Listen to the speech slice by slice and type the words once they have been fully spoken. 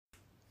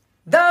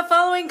The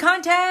following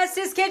contest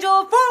is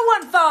scheduled for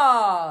one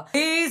fall.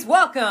 Please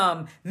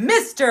welcome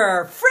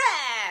Mr.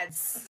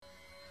 Freds.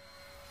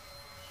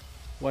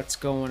 What's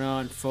going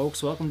on,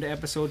 folks? Welcome to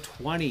episode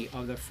 20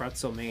 of the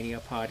Fretzelmania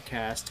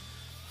podcast,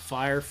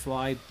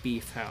 Firefly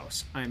Beef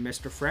House. I'm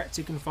Mr. Fretz.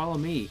 You can follow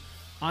me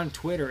on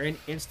Twitter and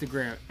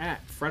Instagram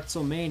at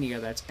Fretzelmania.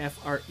 That's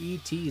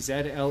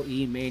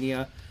F-R-E-T-Z-L-E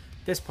Mania.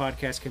 This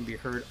podcast can be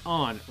heard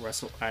on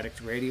Wrestle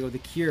Addict Radio, The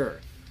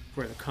Cure,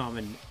 for the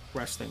common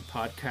wrestling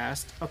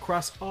podcast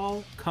across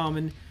all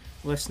common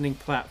listening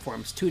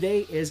platforms.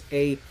 Today is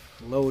a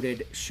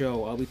loaded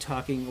show. I'll be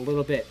talking a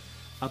little bit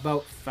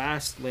about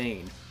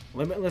Fastlane,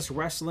 Limitless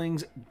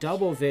Wrestling's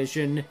Double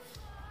Vision,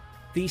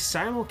 the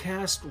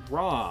simulcast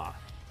Raw,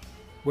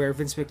 where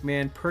Vince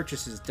McMahon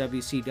purchases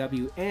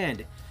WCW,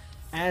 and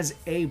as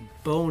a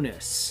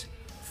bonus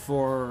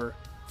for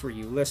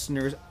you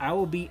listeners, I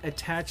will be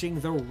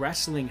attaching the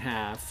wrestling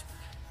half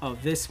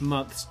of this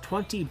month's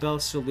 20 Bell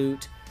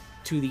Salute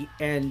to the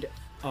end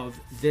of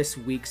this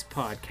week's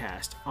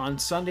podcast. On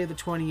Sunday the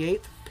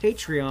 28th,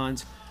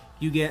 Patreons,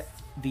 you get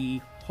the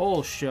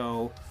whole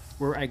show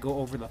where I go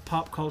over the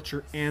pop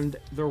culture and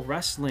the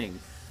wrestling.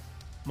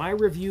 My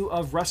review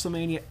of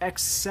WrestleMania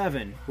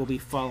X7 will be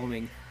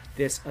following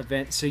this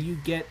event, so you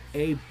get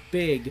a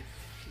big,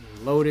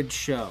 loaded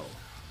show.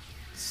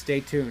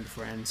 Stay tuned,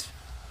 friends.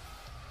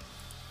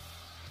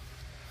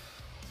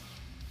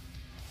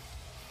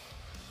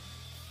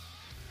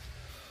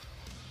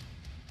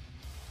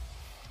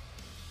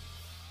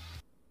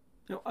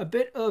 Now, a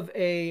bit of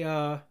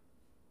a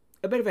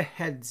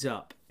heads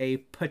up, a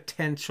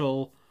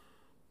potential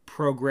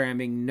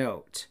programming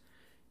note.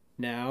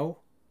 Now,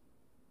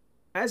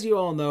 as you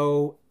all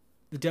know,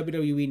 the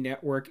WWE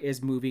Network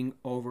is moving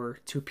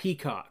over to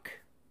Peacock,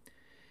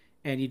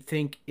 and you'd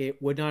think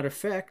it would not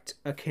affect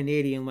a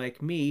Canadian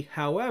like me.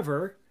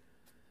 However,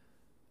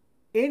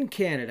 in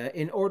Canada,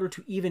 in order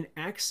to even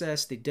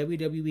access the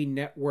WWE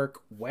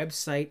Network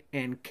website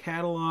and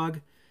catalog,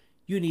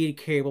 you need a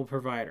cable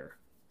provider.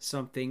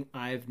 Something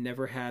I've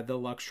never had the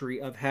luxury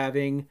of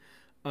having.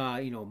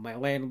 My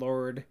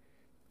landlord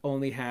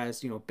only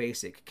has,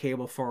 basic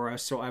cable for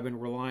us, so I've been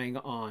relying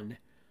on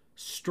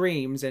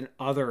streams and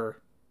other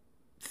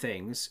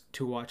things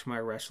to watch my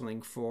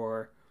wrestling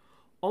for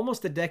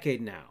almost a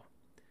decade now.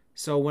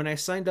 So when I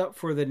signed up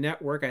for the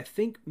network, I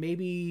think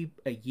maybe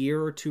a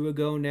year or two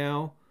ago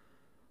now,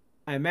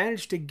 I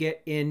managed to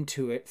get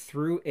into it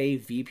through a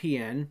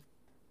VPN.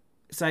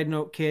 Side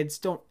note, kids,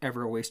 don't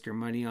ever waste your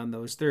money on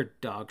those. They're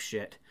dog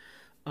shit.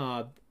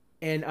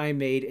 And I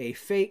made a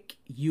fake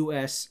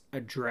US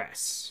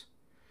address.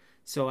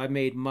 So I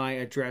made my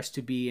address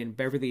to be in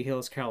Beverly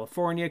Hills,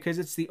 California, because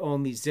it's the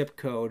only zip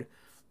code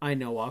I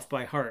know off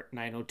by heart,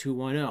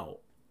 90210.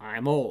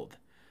 I'm old.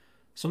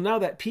 So now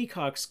that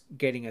Peacock's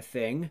getting a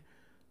thing,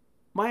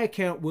 my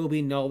account will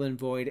be null and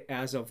void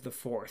as of the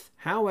 4th.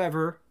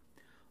 However,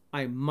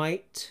 I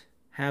might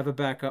have a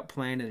backup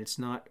plan, and it's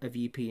not a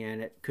VPN.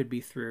 It could be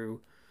through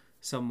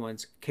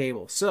someone's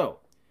cable.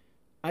 So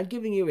I'm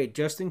giving you a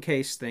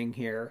just-in-case thing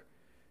here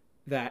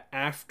that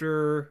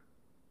after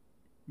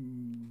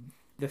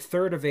the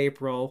 3rd of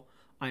April,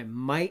 I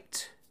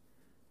might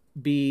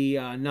be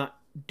not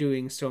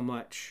doing so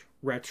much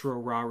Retro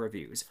Raw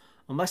reviews.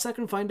 Unless I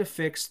can find a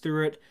fix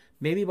through it,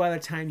 maybe by the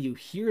time you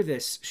hear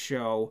this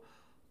show,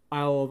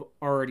 I'll have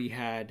already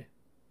had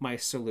my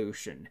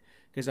solution.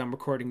 Because I'm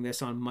recording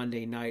this on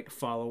Monday night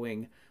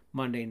following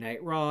Monday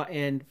Night Raw,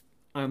 and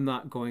I'm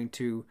not going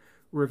to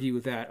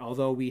review that,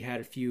 although we had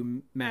a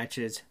few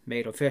matches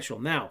made official.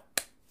 Now,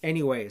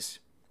 anyways,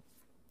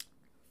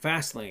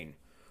 Fastlane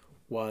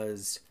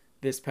was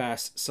this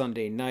past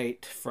Sunday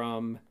night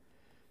from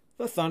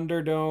the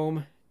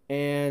Thunderdome,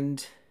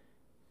 and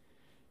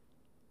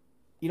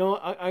I'm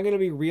going to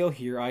be real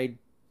here. I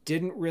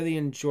didn't really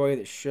enjoy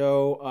the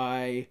show.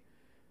 I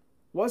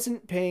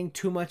wasn't paying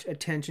too much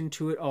attention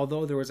to it,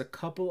 although there was a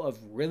couple of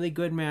really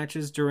good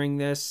matches during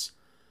this.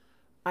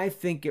 I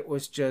think it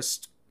was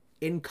just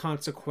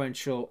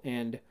inconsequential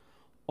and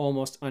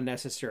almost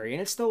unnecessary.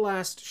 And it's the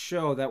last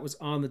show that was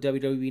on the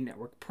WWE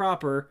Network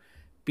proper,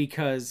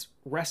 because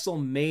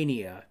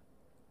WrestleMania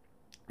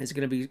is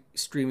going to be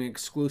streaming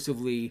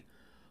exclusively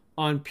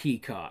on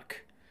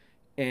Peacock.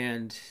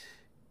 And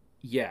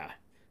yeah,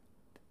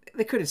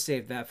 they could have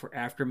saved that for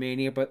after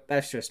Mania, but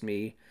that's just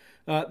me.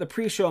 The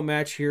pre-show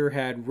match here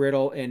had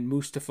Riddle and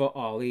Mustafa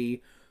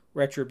Ali.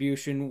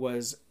 Retribution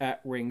was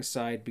at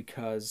ringside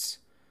because,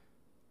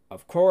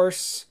 of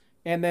course,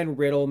 and then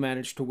Riddle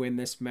managed to win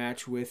this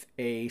match with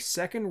a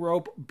second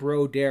rope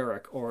Bro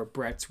Derek, or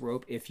Brett's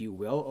rope, if you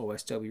will,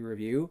 OSW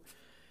review.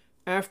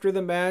 After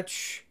the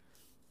match,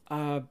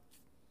 Ali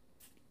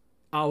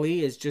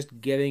is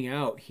just giving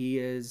out. He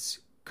is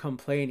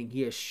complaining.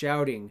 He is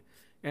shouting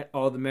at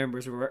all the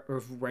members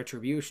of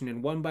Retribution,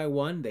 and one by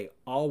one, they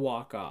all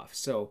walk off.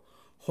 So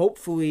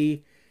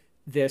hopefully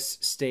this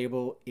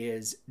stable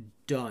is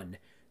done.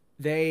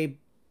 They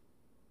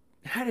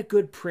had a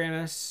good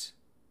premise,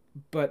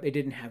 but they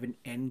didn't have an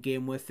end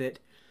game with it,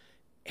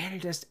 and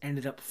it just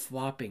ended up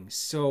flopping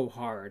so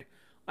hard.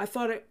 I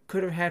thought it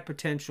could have had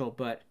potential,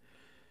 but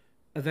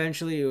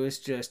eventually it was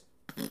just,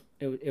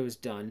 it was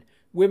done.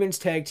 Women's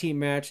tag team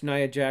match,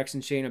 Nia Jax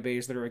and Shayna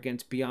Baszler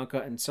against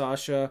Bianca and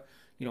Sasha.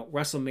 You know,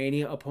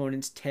 WrestleMania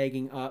opponents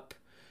tagging up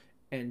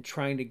and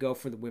trying to go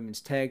for the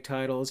women's tag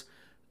titles.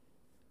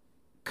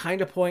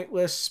 Kind of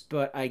pointless,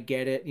 but I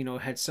get it. You know,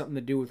 it had something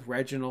to do with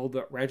Reginald,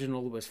 but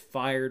Reginald was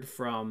fired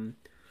from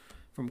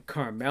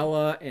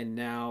Carmella, and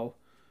now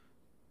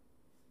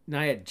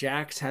Nia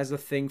Jax has a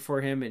thing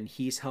for him, and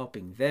he's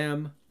helping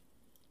them.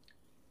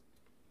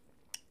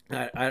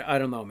 I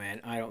don't know,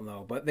 man. I don't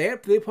know. But they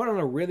put on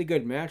a really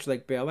good match.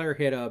 Like, Belair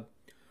hit a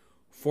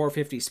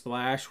 450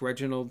 splash.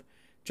 Reginald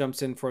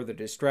jumps in for the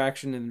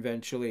distraction, and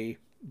eventually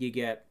you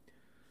get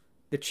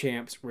the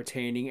champs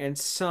retaining. And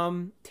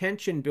some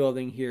tension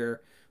building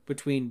here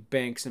between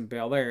Banks and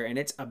Belair. And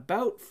it's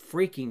about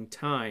freaking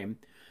time,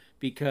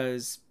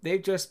 because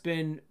they've just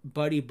been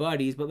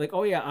buddies. But like,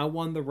 oh yeah, I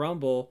won the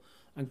Rumble.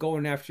 I'm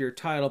going after your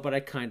title, but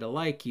I kind of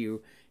like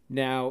you.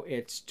 Now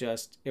it's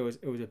just, it was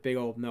a big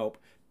old nope.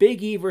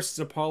 Big E versus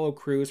Apollo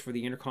Crews for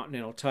the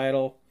Intercontinental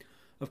title.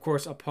 Of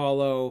course,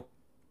 Apollo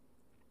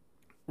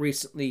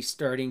recently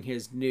starting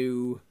his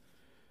new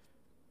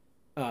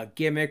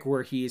gimmick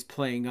where he's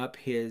playing up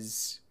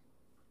his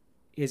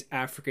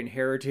African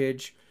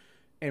heritage.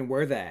 And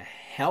where the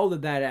hell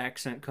did that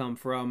accent come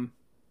from?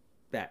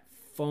 That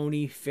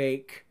phony,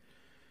 fake,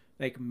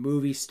 like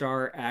movie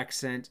star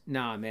accent.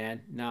 Nah,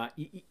 man. Nah,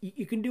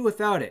 you can do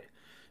without it.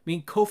 I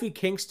mean, Kofi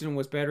Kingston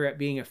was better at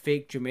being a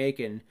fake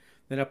Jamaican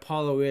than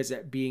Apollo is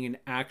at being an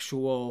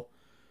actual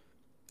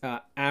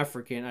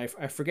African.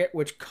 I forget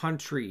which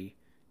country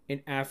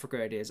in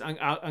Africa it is. I'm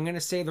going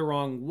to say the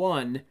wrong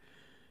one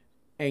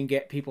and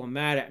get people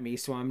mad at me,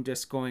 so I'm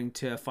just going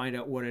to find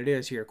out what it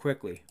is here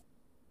quickly.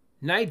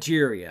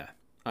 Nigeria.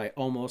 I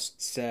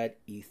almost said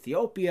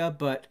Ethiopia,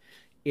 but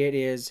it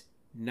is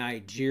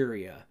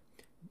Nigeria,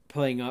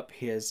 playing up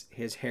his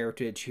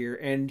heritage here,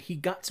 and he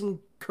got some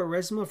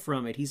charisma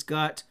from it. He's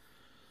got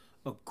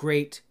a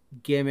great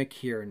gimmick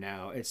here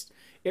now.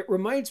 It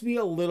reminds me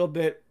a little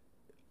bit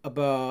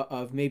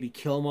of maybe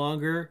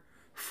Killmonger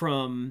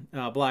from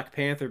Black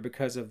Panther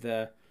because of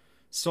the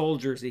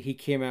soldiers that he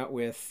came out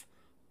with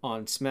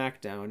on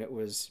SmackDown. It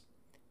was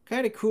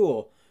kind of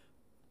cool.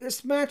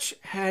 This match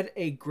had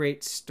a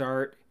great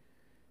start.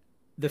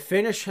 The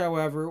finish,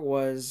 however,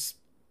 was,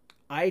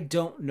 I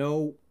don't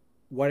know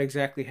what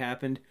exactly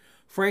happened.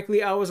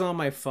 Frankly, I was on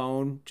my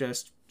phone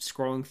just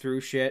scrolling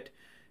through shit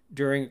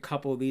during a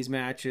couple of these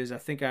matches. I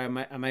think I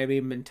might have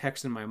even been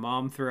texting my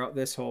mom throughout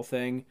this whole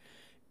thing.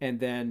 And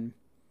then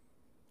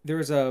there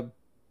was a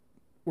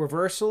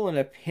reversal and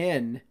a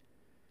pin.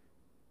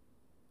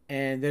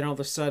 And then all of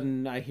a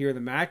sudden I hear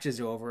the match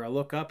is over. I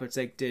look up, it's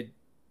like, did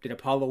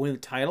Apollo win the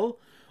title?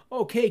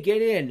 Okay,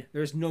 get in.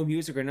 There's no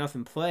music or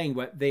nothing playing,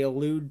 but they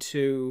allude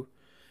to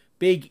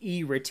Big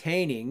E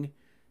retaining.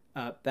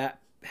 That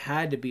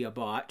had to be a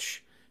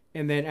botch.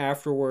 And then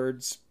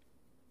afterwards,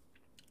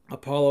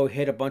 Apollo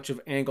hit a bunch of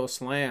angle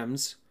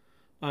slams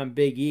on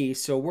Big E.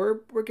 So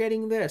we're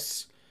getting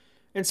this.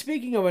 And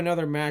speaking of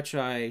another match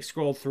I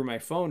scrolled through my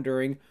phone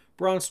during,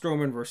 Braun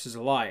Strowman versus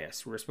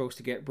Elias. We're supposed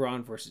to get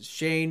Braun versus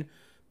Shane,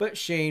 but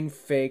Shane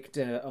faked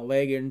a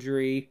leg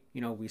injury.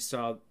 You know, we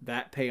saw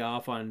that pay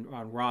off on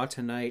Raw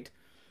tonight,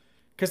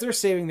 because they're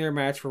saving their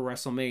match for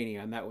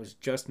WrestleMania, and that was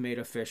just made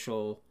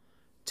official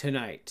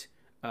tonight.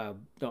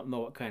 Don't know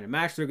what kind of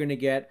match they're going to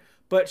get,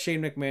 but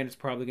Shane McMahon is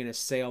probably going to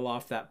sail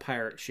off that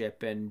pirate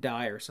ship and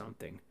die or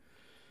something.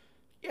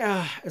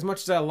 Yeah, as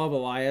much as I love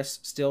Elias,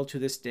 still to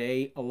this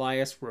day,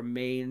 Elias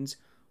remains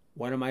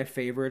one of my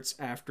favorites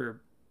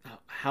after...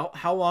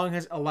 How long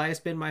has Elias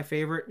been my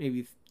favorite?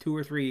 Maybe 2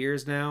 or 3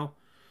 years now.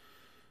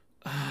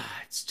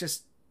 It's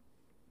just...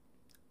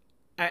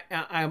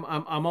 I'm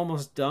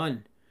almost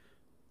done.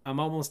 I'm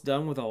almost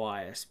done with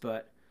Elias,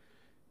 but...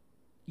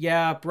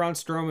 Yeah, Braun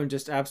Strowman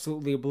just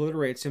absolutely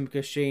obliterates him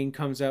because Shane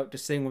comes out to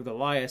sing with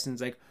Elias and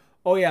is like,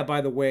 oh yeah, by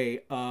the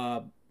way,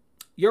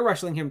 you're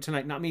wrestling him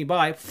tonight, not me,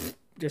 bye.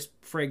 Just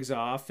frigs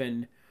off,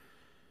 and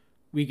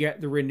we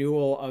get the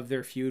renewal of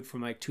their feud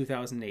from like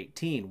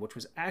 2018, which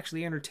was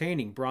actually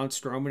entertaining. Braun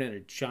Strowman in a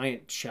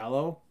giant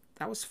cello.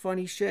 That was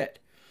funny shit.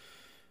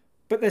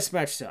 But this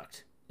match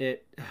sucked.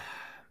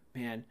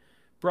 Man,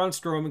 Braun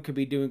Strowman could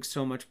be doing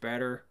so much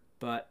better,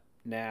 but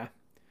nah.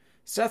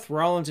 Seth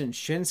Rollins and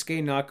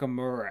Shinsuke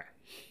Nakamura.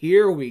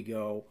 Here we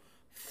go.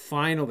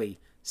 Finally,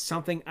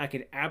 something I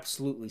could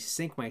absolutely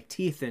sink my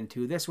teeth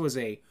into. This was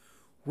a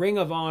Ring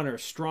of Honor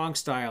strong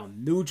style,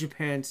 New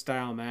Japan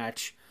style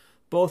match.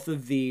 Both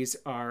of these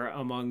are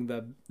among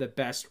the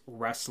best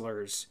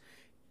wrestlers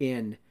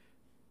in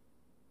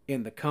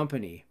the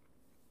company.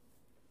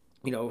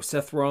 You know,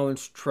 Seth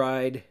Rollins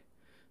tried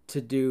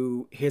to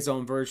do his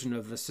own version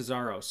of the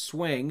Cesaro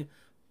swing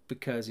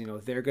because, you know,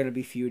 they're going to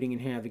be feuding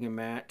and having a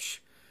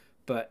match.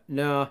 But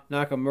no,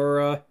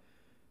 Nakamura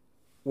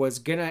was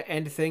going to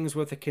end things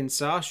with a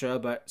Kinshasa,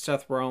 but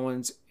Seth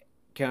Rollins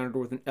countered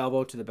with an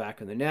elbow to the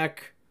back of the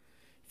neck,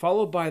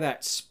 followed by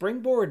that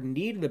springboard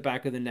knee to the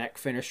back of the neck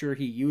finisher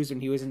he used when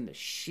he was in the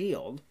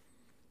Shield.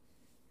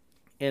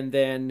 And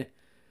then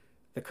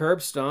the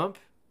curb stomp,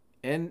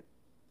 and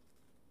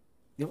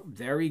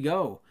there we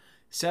go.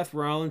 Seth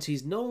Rollins,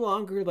 he's no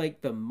longer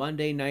like the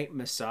Monday Night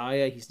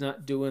Messiah. He's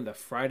not doing the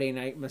Friday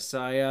Night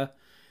Messiah.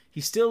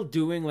 He's still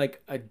doing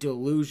like a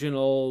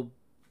delusional,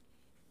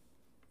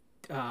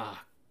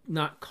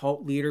 not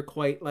cult leader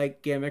quite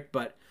like gimmick,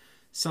 but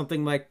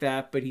something like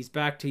that. But he's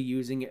back to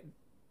using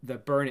the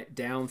Burn It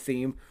Down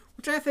theme,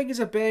 which I think is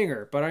a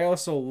banger. But I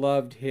also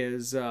loved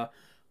his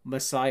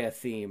Messiah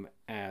theme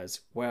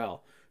as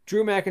well.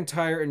 Drew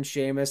McIntyre and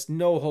Sheamus,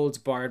 no holds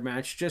barred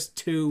match, just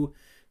two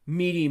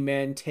meaty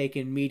men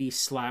taking meaty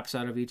slaps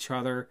out of each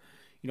other.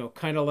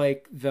 Kind of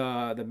like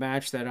the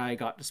match that I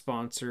got to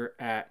sponsor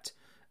at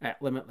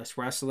Limitless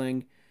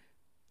Wrestling,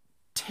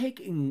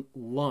 taking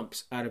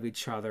lumps out of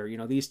each other.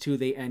 These two,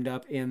 they end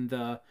up in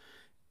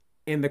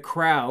the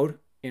crowd,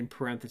 in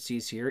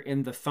parentheses here,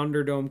 in the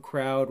Thunderdome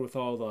crowd with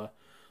all the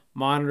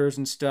monitors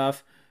and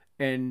stuff,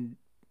 and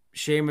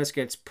Sheamus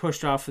gets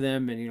pushed off of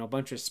them, and a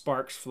bunch of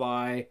sparks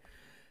fly.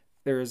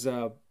 There's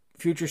a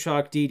Future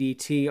Shock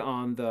DDT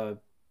on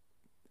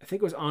I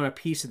think it was on a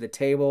piece of the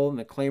table, and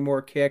the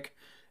Claymore kick,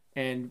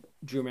 and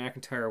Drew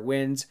McIntyre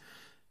wins.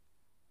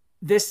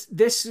 This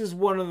is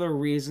one of the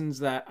reasons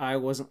that I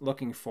wasn't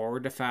looking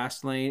forward to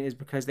Fastlane, is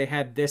because they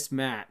had this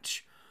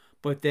match.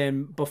 But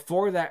then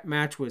before that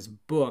match was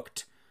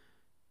booked,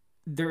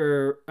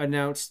 they're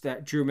announced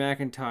that Drew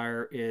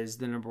McIntyre is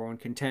the number one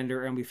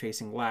contender and will be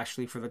facing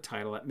Lashley for the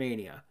title at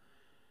Mania.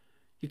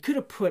 You could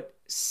have put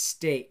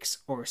stakes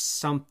or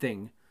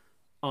something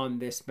on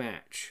this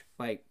match.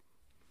 Like,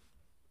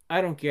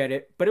 I don't get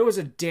it, but it was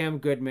a damn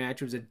good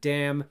match. It was a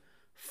damn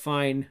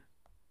fine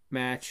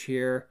match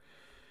here.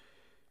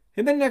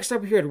 And then next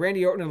up, we had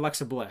Randy Orton and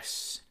Alexa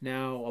Bliss.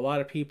 Now, a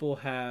lot of people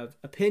have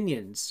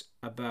opinions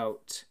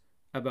about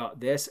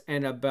this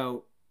and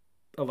about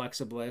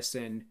Alexa Bliss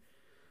and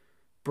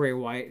Bray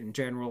Wyatt in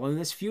general, and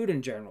this feud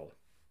in general.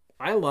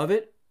 I love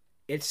it.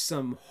 It's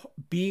some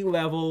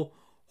B-level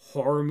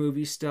horror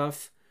movie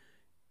stuff,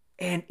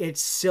 and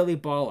it's silly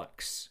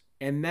bollocks.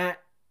 And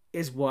that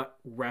is what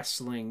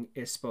wrestling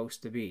is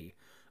supposed to be.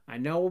 I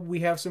know we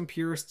have some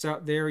purists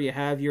out there. You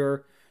have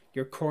your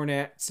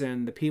Cornettes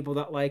and the people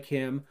that like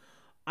him.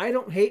 I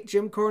don't hate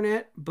Jim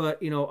Cornette, but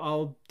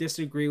I'll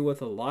disagree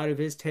with a lot of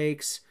his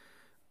takes.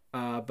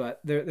 But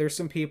there's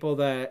some people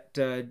that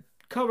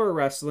cover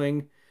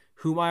wrestling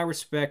whom I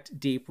respect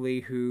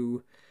deeply,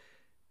 who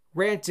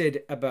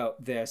ranted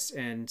about this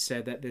and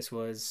said that this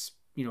was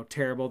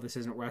terrible, this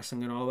isn't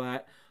wrestling and all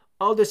that.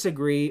 I'll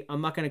disagree.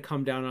 I'm not going to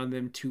come down on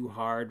them too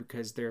hard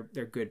because they're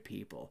good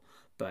people.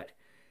 But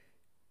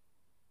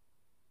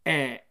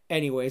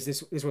anyways,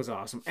 this was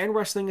awesome. And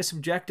wrestling is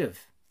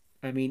subjective.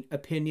 I mean,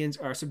 opinions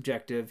are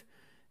subjective,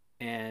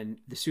 and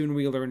the sooner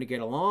we learn to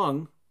get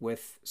along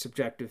with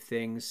subjective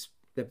things,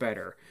 the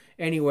better.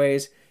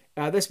 Anyways,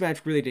 this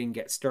match really didn't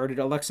get started.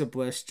 Alexa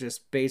Bliss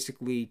just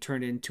basically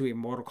turned into a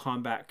Mortal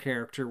Kombat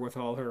character with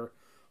all her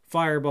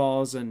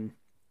fireballs and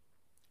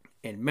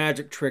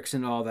magic tricks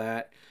and all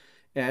that.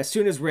 As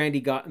soon as Randy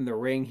got in the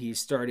ring, he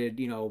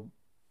started,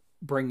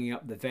 bringing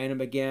up the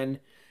Venom again,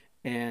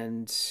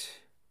 and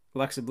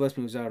Alexa Bliss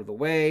moves out of the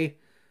way.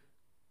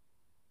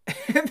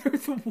 And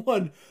there's the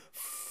one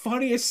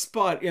funniest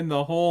spot in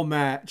the whole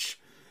match.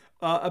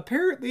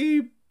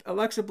 Apparently,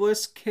 Alexa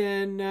Bliss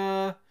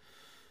can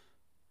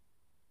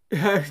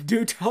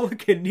do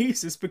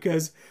telekinesis,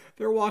 because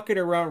they're walking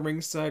around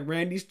ringside.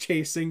 Randy's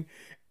chasing,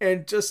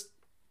 and just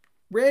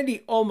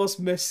Randy almost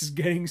misses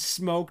getting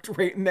smoked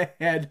right in the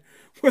head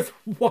with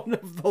one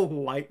of the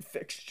light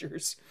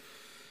fixtures.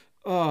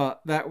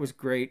 That was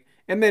great.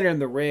 And then in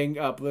the ring,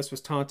 Bliss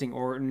was taunting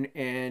Orton,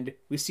 and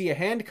we see a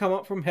hand come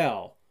up from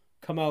hell,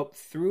 come out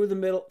through the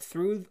middle,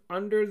 through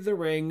under the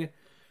ring,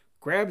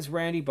 grabs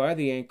Randy by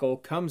the ankle,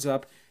 comes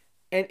up,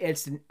 and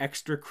it's an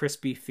extra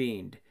crispy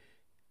Fiend.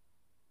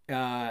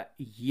 The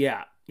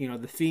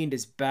Fiend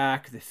is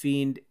back. The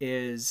Fiend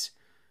is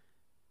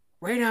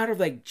right out of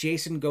like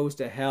Jason Goes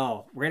to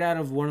Hell, right out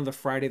of one of the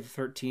Friday the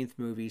 13th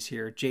movies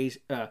here.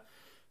 Jason, the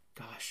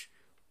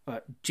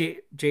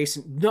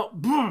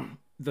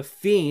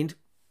Fiend,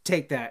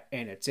 take that,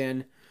 and it's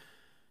in.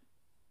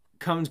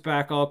 Comes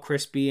back all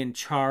crispy and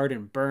charred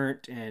and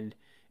burnt, and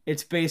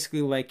it's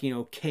basically like,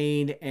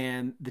 Kane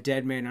and the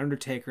Dead Man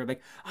Undertaker,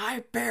 like,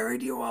 I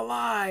buried you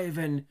alive,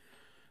 and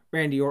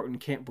Randy Orton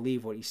can't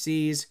believe what he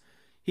sees.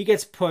 He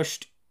gets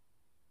pushed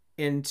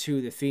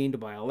into the Fiend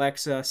by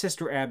Alexa.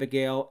 Sister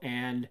Abigail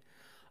and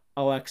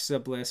Alexa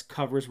Bliss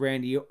covers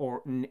Randy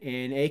Orton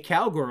in a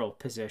cowgirl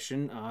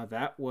position.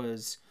 That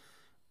was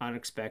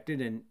unexpected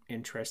and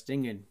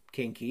interesting and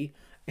kinky.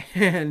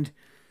 And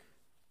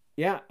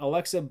yeah,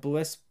 Alexa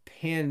Bliss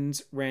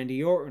pins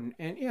Randy Orton.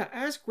 And yeah,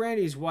 ask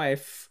Randy's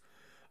wife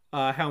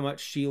how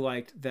much she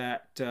liked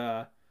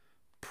that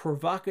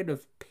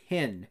provocative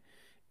pin.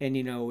 And,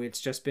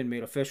 it's just been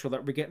made official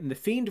that we're getting The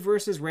Fiend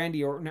versus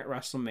Randy Orton at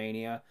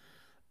WrestleMania.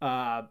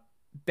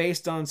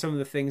 Based on some of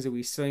the things that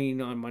we've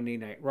seen on Monday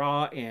Night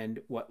Raw and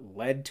what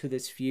led to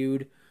this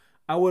feud,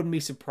 I wouldn't be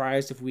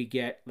surprised if we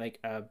get like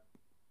a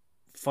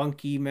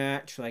funky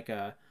match, like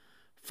a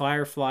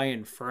Firefly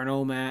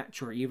Inferno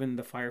match or even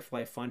the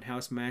Firefly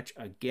Funhouse match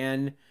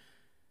again.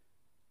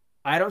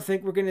 I don't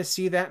think we're going to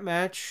see that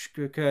match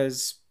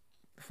because,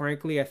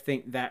 frankly, I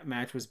think that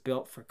match was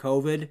built for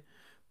COVID.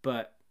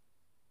 But,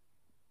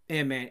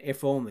 man,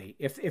 if only.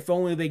 If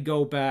only they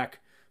go back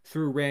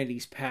through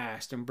Randy's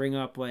past and bring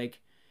up, like,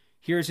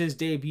 here's his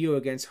debut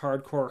against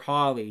Hardcore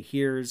Holly.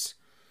 Here's,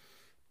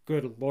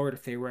 good Lord,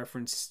 if they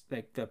reference,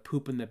 like, the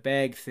poop in the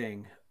bag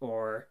thing.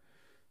 Or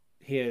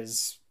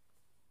his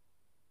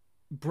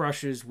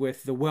brushes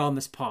with the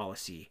wellness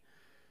policy.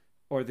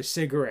 Or the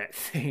cigarette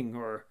thing.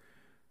 Or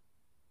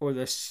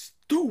the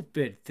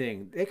stupid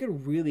thing. They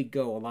could really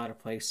go a lot of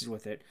places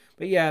with it.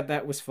 But yeah,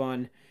 that was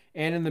fun.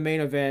 And in the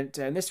main event,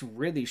 and this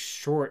really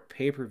short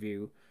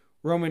pay-per-view,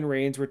 Roman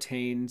Reigns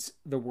retains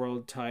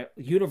the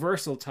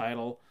Universal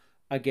title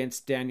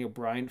against Daniel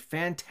Bryan.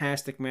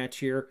 Fantastic match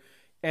here.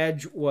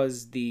 Edge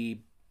was the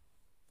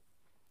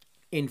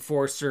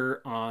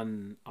enforcer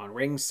on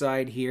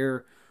ringside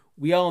here.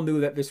 We all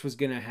knew that this was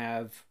going to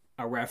have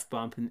a ref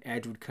bump and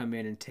Edge would come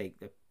in and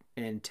take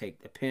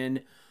the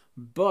pin.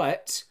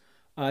 But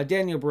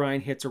Daniel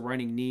Bryan hits a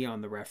running knee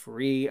on the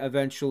referee.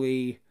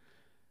 Eventually,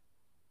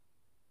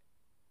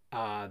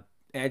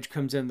 Edge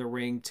comes in the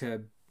ring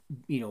to,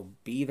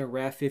 be the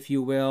ref, if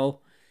you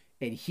will.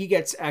 And he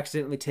gets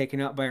accidentally taken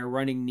out by a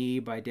running knee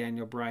by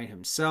Daniel Bryan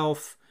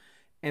himself.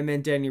 And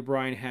then Daniel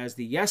Bryan has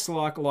the Yes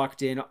Lock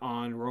locked in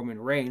on Roman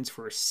Reigns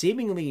for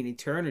seemingly an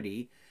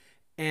eternity.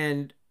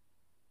 And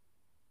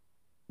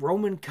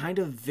Roman kind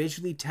of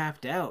visually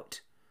tapped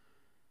out.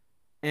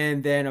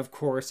 And then, of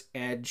course,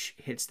 Edge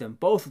hits them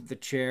both with the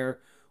chair.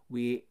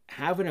 We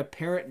have an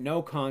apparent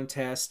no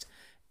contest.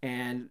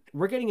 And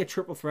we're getting a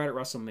triple threat at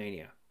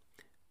WrestleMania.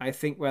 I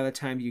think by the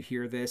time you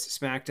hear this,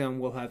 SmackDown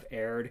will have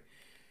aired.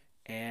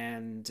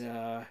 And,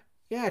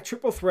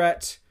 triple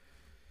threat.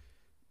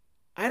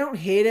 I don't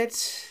hate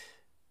it,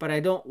 but I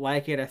don't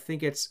like it. I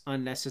think it's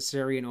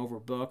unnecessary and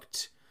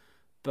overbooked.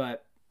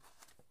 But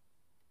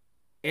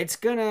it's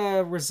going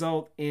to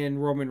result in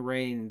Roman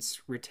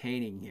Reigns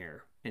retaining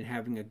here and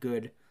having a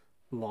good,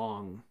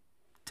 long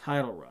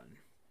title run.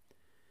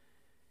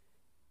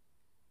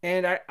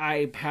 And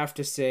I have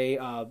to say,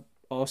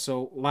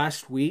 also,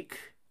 last week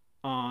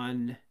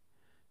on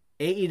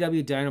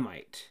AEW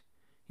Dynamite,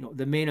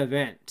 the main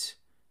event,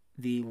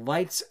 the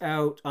lights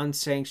out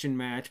unsanctioned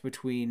match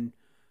between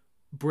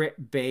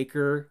Britt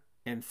Baker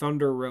and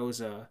Thunder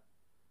Rosa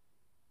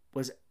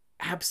was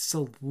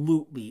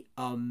absolutely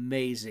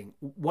amazing.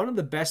 One of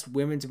the best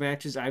women's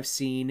matches I've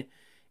seen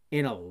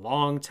in a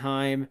long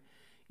time.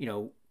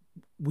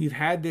 We've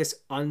had this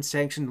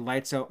unsanctioned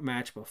lights out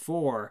match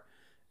before,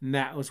 and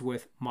that was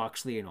with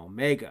Moxley and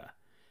Omega.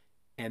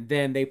 And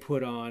then they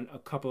put on a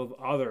couple of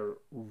other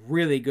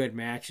really good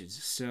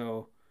matches.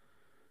 So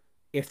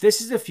if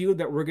this is a feud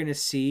that we're going to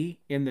see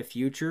in the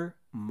future,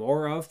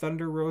 more of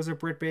Thunder Rosa,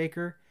 Britt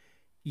Baker,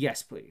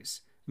 yes,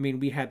 please. I mean,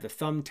 we had the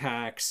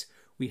thumbtacks.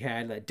 We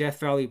had the Death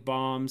Valley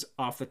bombs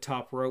off the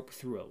top rope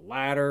through a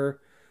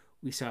ladder.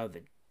 We saw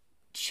the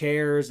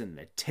chairs and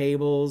the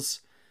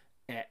tables.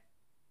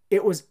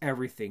 It was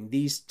everything.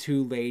 These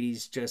two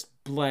ladies just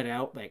bled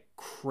out like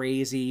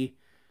crazy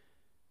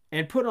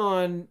and put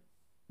on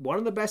one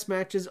of the best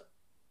matches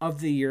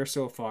of the year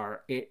so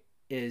far. It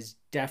is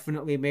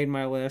definitely made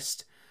my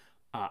list.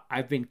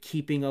 I've been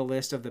keeping a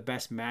list of the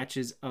best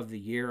matches of the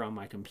year on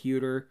my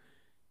computer.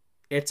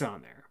 It's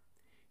on there.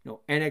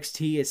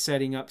 NXT is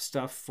setting up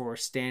stuff for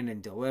Stand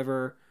and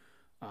Deliver.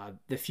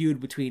 The feud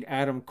between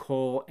Adam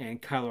Cole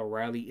and Kyle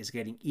O'Reilly is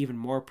getting even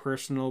more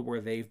personal,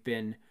 where they've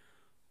been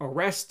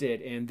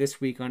arrested, and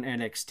this week on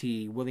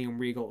NXT, William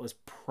Regal is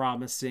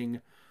promising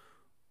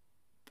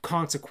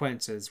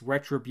consequences,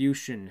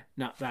 retribution,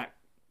 not that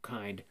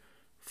kind,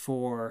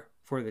 for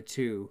the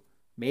two,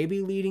 maybe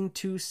leading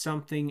to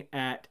something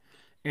at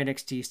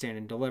NXT Stand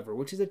and Deliver,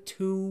 which is a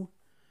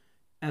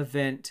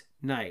 2-event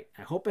night.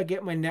 I hope I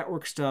get my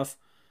network stuff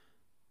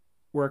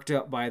worked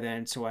out by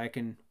then so I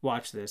can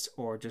watch this,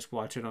 or just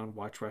watch it on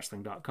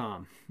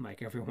watchwrestling.com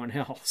like everyone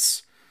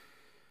else.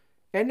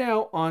 And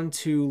now on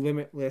to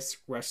Limitless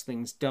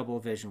Wrestling's Double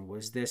Vision.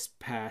 Was this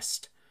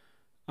past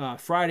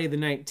Friday the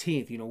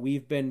 19th.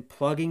 We've been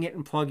plugging it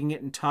and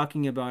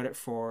talking about it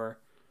for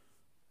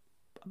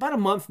about a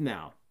month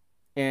now.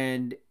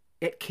 And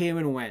it came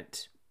and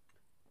went.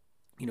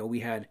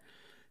 We had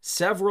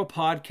several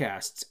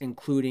podcasts,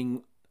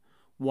 including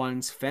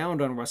ones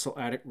found on Wrestle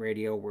Addict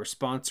Radio, were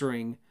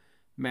sponsoring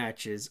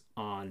matches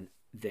on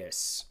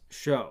this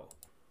show.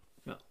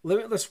 Now,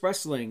 Limitless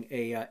Wrestling,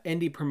 a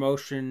indie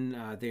promotion,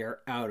 they are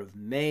out of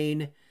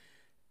Maine.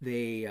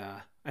 They,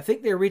 I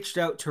think they reached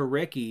out to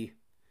Ricky,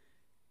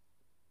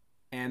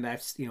 and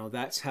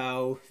that's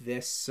how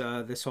this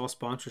whole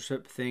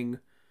sponsorship thing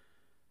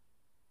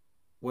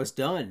was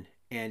done,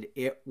 and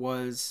it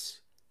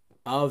was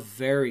a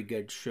very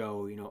good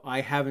show.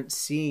 I haven't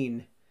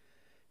seen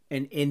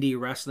an indie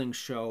wrestling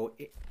show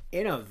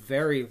in a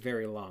very,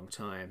 very long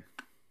time.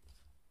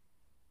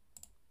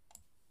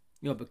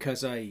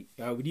 Because I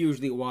would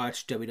usually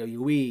watch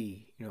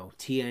WWE,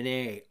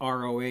 TNA,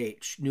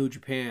 ROH, New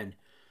Japan.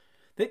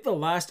 think the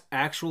last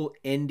actual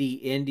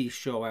indie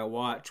show I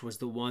watched was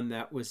the one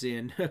that was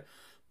in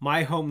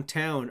my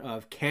hometown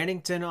of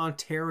Cannington,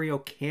 Ontario,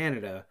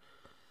 Canada,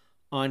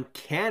 on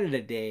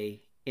Canada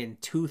Day in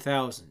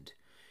 2000.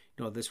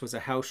 This was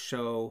a house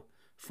show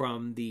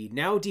from the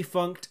now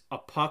defunct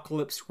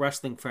Apocalypse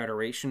Wrestling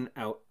Federation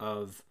out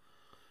of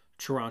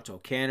Toronto,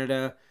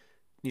 Canada.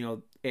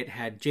 It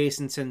had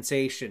Jason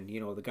Sensation,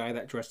 the guy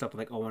that dressed up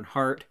like Owen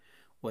Hart,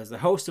 was the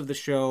host of the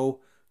show.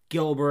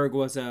 Gilbert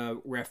was a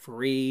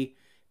referee.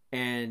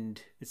 And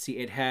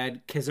it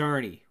had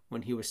Kazarni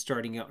when he was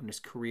starting out in his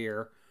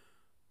career,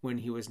 when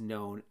he was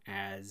known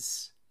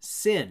as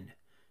Sin.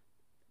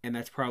 And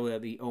that's probably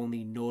the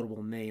only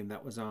notable name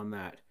that was on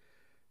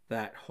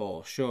that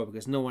whole show,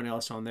 because no one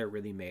else on there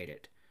really made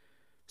it.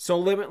 So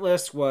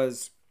Limitless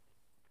was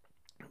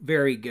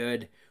very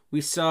good.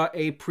 We saw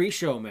a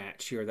pre-show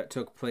match here that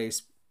took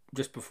place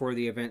just before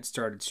the event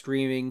started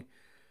streaming.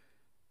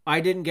 I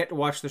didn't get to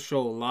watch the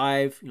show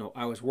live.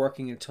 I was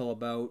working until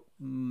about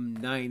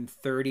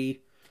 9:30.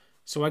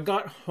 So I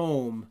got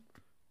home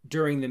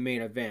during the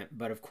main event.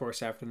 But of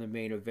course, after the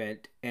main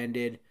event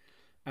ended,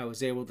 I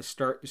was able to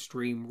start the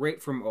stream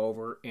right from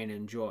over and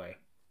enjoy.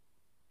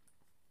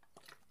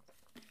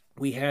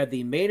 We had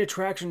the main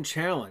attraction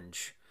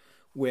challenge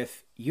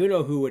with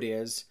who it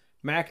is,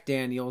 Mac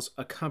Daniels,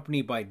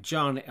 accompanied by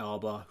John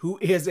Alba, who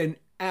is an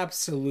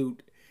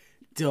absolute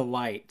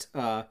delight.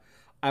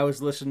 I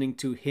was listening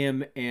to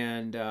him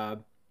and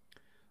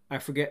I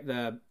forget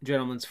the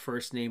gentleman's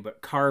first name,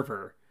 but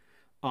Carver,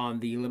 on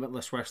the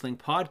Limitless Wrestling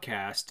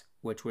podcast,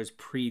 which was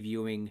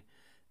previewing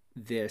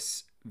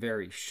this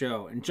very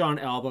show. And John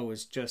Alba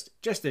was just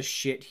a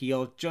shit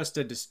heel, just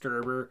a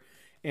disturber.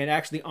 And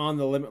actually on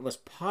the Limitless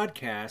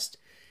podcast,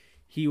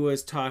 he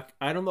was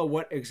I don't know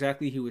what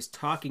exactly he was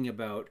talking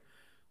about,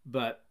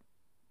 but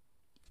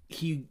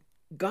he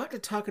got to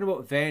talking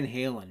about Van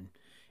Halen.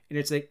 And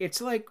it's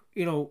like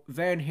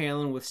Van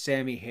Halen with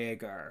Sammy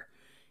Hagar.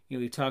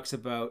 He talks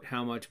about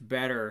how much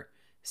better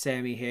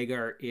Sammy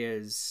Hagar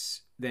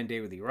is than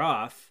David Lee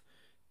Roth.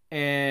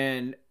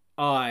 And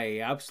I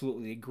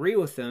absolutely agree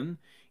with him.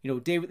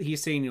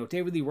 He's saying,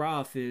 David Lee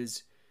Roth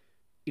is,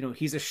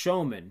 he's a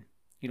showman.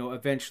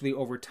 Eventually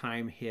over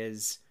time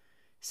his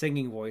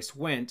singing voice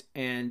went.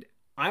 And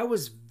I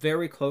was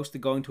very close to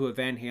going to a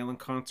Van Halen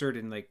concert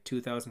in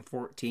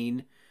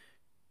 2014,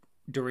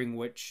 during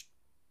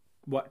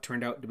what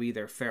turned out to be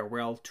their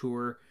farewell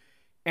tour.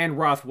 And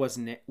Roth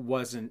wasn't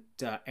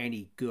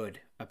any good,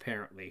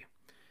 apparently.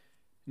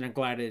 And I'm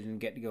glad I didn't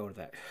get to go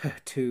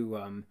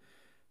to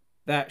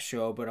that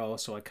show, but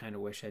also I kind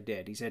of wish I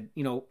did. He said,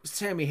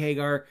 Sammy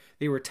Hagar,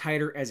 they were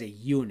tighter as a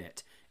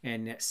unit.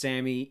 And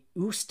Sammy,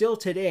 who still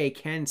today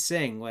can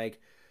sing,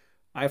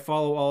 I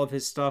follow all of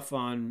his stuff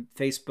on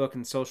Facebook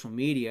and social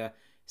media.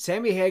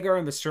 Sammy Hagar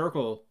and the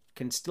Circle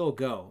can still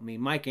go.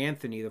 Mike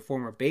Anthony, the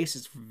former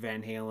bassist for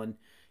Van Halen,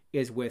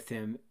 is with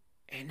him.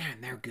 And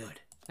man, they're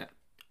good.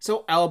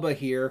 So Alba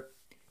here,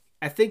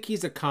 I think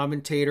he's a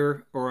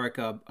commentator or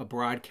a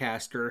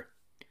broadcaster.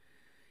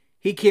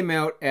 He came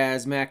out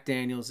as Mac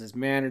Daniels'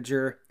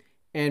 manager,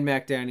 and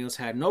Mac Daniels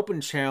had an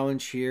open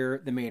challenge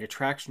here, the main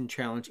attraction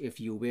challenge, if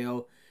you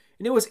will,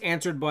 and it was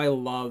answered by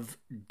Love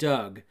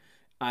Doug.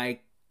 I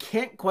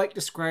can't quite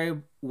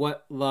describe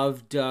what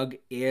Love Doug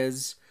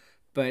is,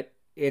 but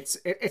it's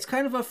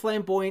kind of a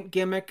flamboyant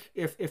gimmick,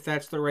 if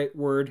that's the right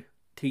word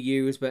to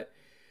use, but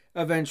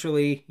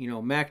eventually,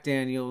 Mac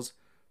Daniels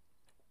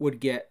would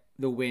get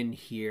the win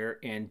here,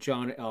 and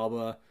John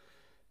Alba,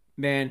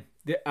 man,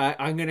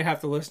 I'm going to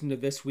have to listen to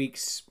this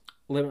week's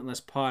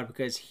Limitless pod,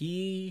 because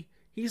he's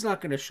not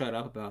going to shut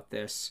up about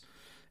this.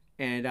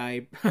 And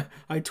I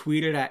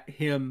tweeted at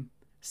him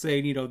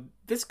saying,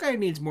 this guy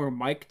needs more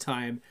mic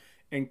time.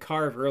 And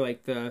Carver,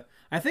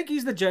 I think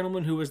he's the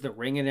gentleman who was the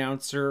ring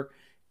announcer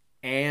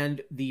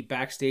and the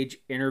backstage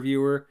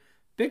interviewer.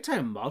 Big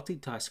time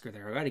multitasker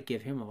there. I got to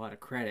give him a lot of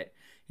credit.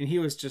 And he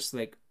was just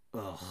like,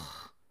 ugh.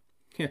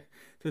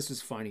 This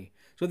is funny.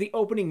 So the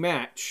opening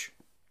match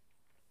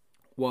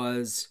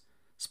was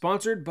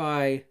sponsored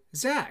by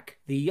Zach,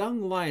 the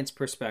Young Lions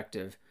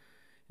Perspective.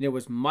 And it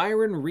was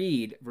Myron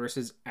Reed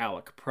versus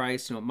Alec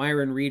Price.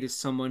 Myron Reed is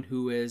someone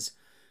who has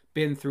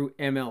been through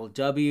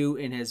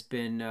MLW and has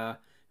been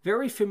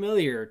very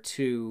familiar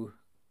to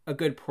a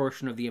good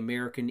portion of the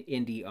American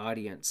indie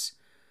audience.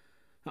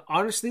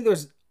 Honestly,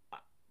 there's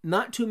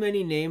not too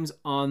many names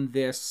on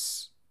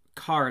this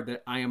card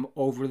that I am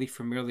overly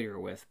familiar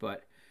with,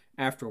 but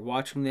after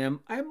watching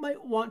them, I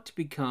might want to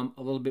become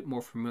a little bit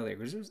more familiar,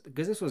 because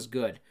this was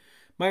good.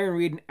 Myron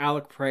Reed and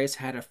Alec Price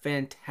had a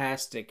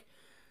fantastic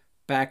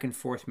back and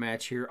forth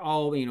match here.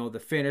 All, the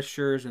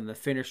finishers and the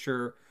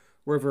finisher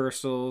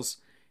reversals.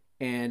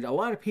 And a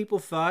lot of people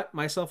thought,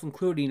 myself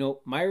included,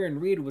 Myron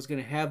Reed was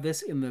going to have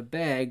this in the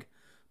bag,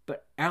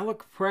 but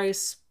Alec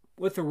Price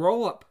with a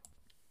roll-up.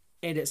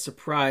 And it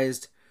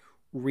surprised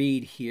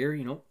Reed here.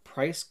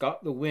 Price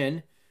got the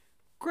win.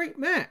 Great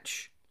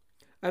match.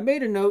 I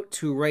made a note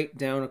to write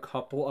down a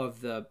couple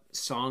of the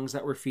songs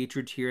that were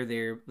featured here.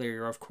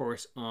 They're of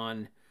course,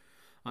 on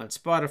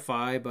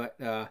Spotify, but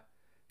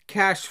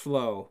Cash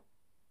flow.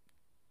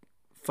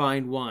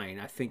 Fine wine.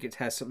 I think it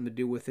has something to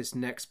do with this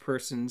next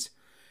person's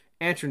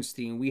entrance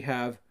theme. We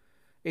have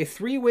a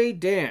three-way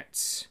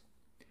dance.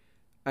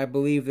 I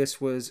believe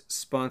this was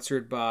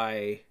sponsored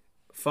by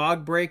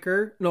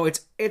Fogbreaker. No,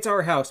 it's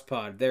Our House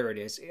Pod. There it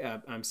is.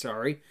 I'm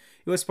sorry.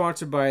 It was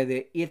sponsored by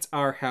the It's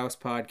Our House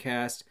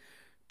podcast.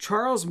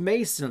 Charles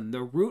Mason,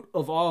 the root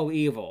of all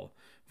evil,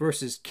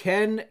 versus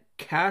Ken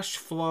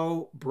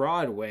Cashflow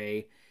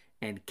Broadway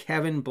and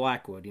Kevin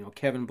Blackwood. You know,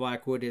 Kevin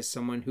Blackwood is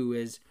someone who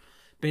has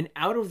been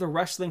out of the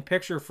wrestling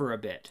picture for a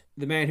bit.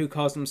 The man who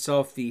calls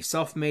himself the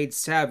Self-Made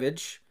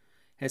Savage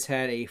has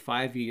had a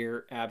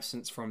 5-year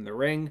absence from the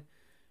ring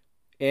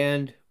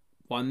and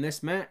won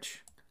this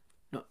match.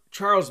 Now,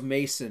 Charles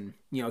Mason,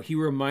 you know, he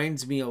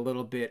reminds me a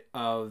little bit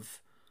of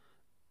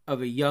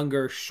a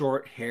younger,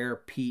 short hair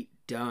Pete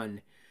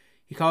Dunne.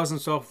 He calls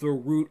himself the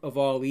root of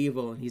all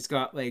evil, and he's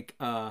got like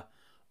a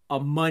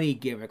money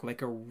gimmick,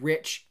 like a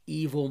rich,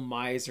 evil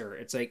miser.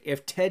 It's like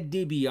if Ted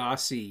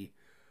DiBiase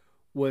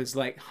was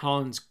like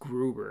Hans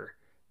Gruber.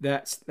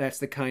 That's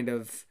the kind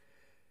of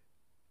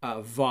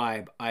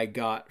vibe I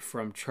got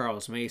from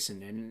Charles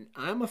Mason, and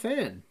I'm a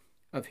fan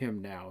of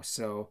him now.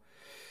 So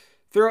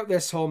throughout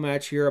this whole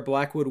match here,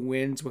 Blackwood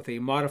wins with a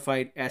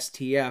modified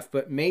STF,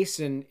 but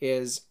Mason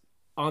is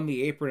on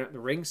the apron at the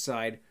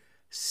ringside,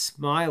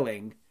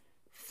 smiling,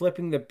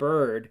 flipping the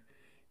bird,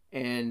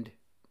 and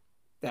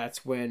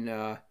that's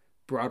when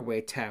Broadway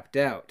tapped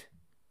out.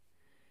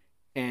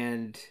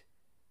 And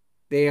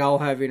they all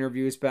have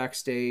interviews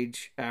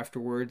backstage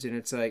afterwards, and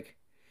it's like,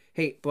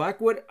 hey,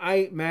 Blackwood, I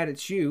ain't mad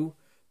at you,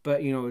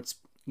 but, you know,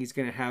 he's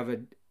going to have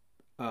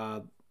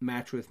a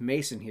match with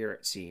Mason here,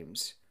 it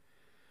seems.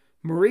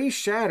 Marie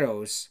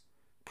Shadows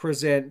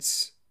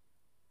presents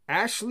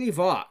Ashley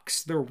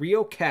Vox, the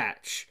real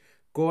catch,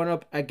 going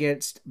up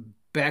against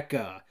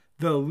Becca,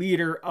 the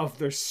leader of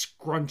the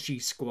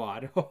Scrunchy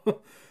Squad.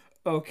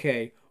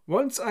 Okay,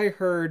 once I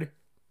heard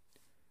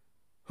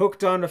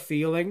Hooked on a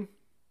Feeling,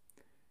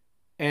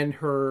 and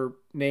her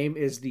name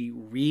is the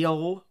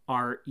Real,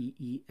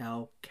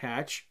 R-E-E-L,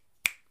 catch.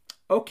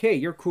 Okay,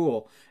 you're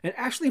cool. And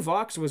Ashley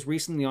Vox was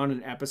recently on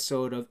an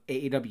episode of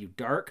AEW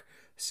Dark,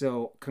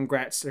 so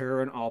congrats to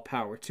her and all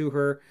power to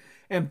her.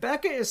 And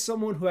Becca is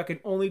someone who I can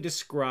only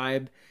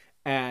describe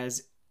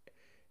as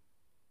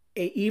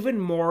a even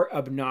more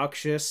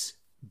obnoxious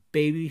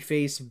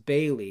babyface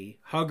Bayley,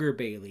 Hugger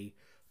Bayley,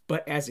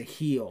 but as a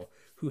heel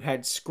who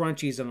had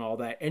scrunchies and all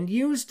that, and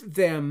used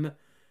them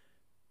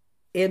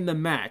in the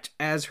match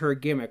as her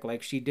gimmick.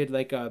 Like she did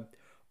like a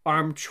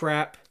arm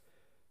trap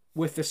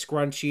with the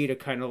scrunchie to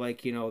kind of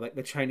like, you know, like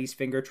the Chinese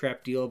finger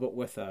trap deal, but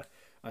with a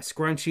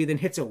scrunchie, then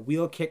hits a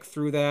wheel kick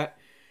through that.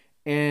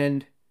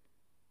 And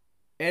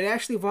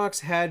Ashley Vox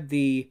had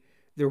the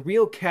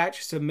real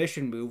catch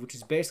submission move, which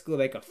is basically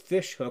like a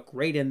fish hook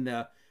right in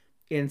the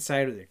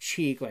inside of the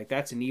cheek. Like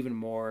that's an even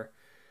more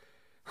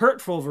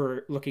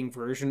hurtful looking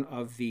version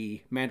of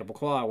the mandible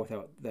claw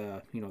without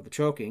the, you know, the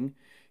choking.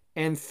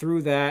 And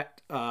through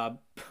that, a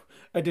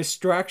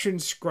distraction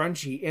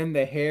scrunchie in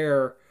the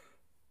hair,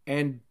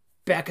 and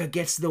Becca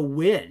gets the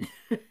win.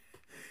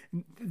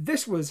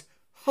 This was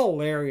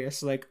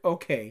hilarious. Like,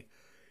 okay,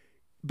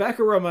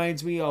 Becca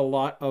reminds me a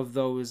lot of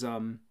those,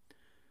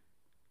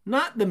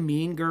 not the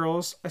Mean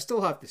Girls. I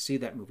still have to see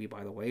that movie,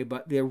 by the way,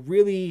 but they're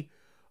really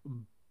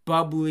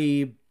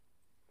bubbly,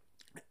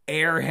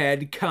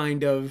 airhead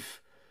kind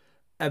of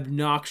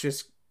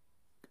obnoxious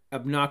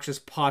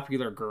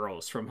popular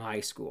girls from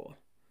high school.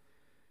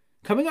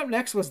 Coming up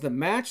next was the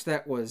match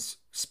that was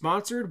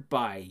sponsored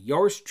by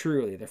yours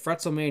truly, the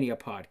Fretzelmania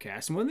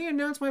podcast. And when they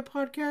announced my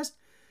podcast,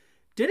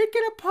 did it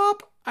get a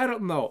pop? I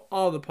don't know.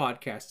 All the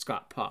podcasts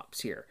got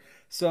pops here.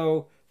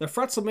 So the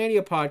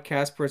Fretzelmania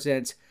podcast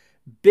presents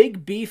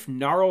Big Beef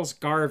Gnarls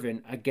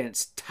Garvin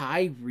against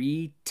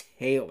Tyree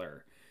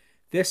Taylor.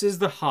 This is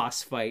the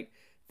Haas fight.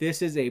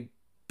 This is a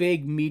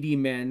big meaty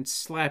men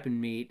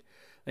slapping meat.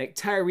 Like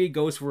Tyree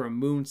goes for a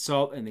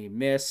moonsault and they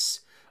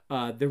miss.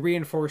 The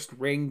reinforced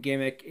ring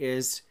gimmick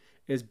is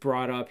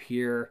brought up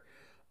here.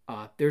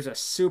 There's a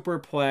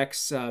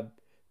superplex.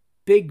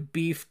 Big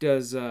Beef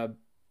does a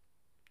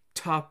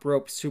top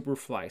rope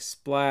superfly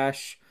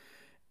splash.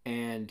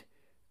 And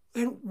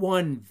in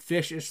one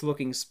vicious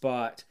looking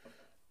spot,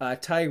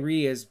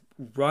 Tyree is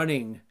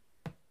running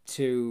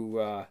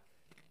to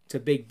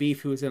Big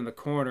Beef, who's in the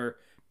corner.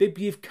 Big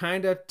Beef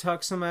kind of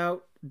ducks him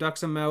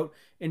out,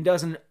 and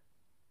does an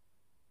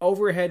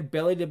overhead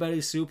belly-to-belly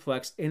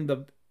suplex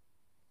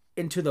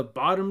into the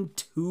bottom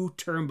two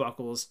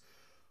turnbuckles.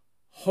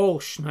 Oh,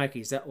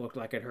 shnikes, that looked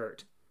like it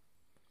hurt.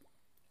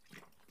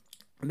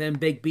 And then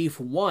Big Beef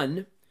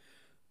won,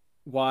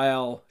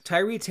 while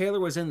Tyree Taylor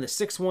was in the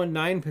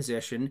 619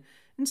 position.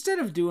 Instead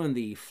of doing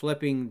the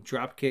flipping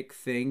dropkick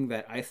thing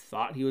that I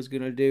thought he was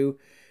going to do,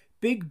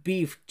 Big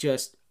Beef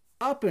just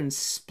up and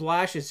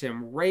splashes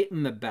him right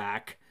in the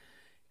back.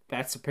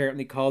 That's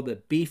apparently called the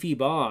Beefy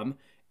Bomb.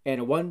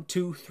 And a 1,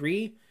 2,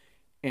 3.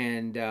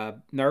 And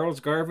Gnarls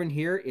Garvin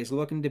here is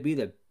looking to be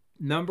the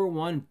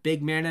 #1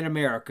 big man in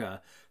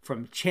America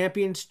from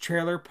Champions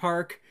Trailer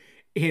Park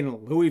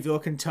in Louisville,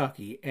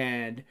 Kentucky.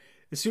 And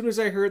as soon as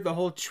I heard the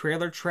whole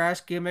trailer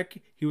trash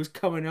gimmick, he was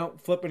coming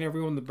out, flipping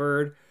everyone the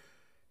bird.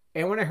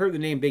 And when I heard the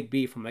name Big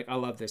Beef, I'm like, I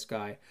love this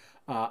guy.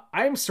 I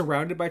am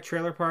surrounded by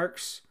trailer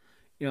parks.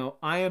 You know,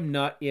 I am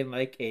not in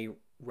like a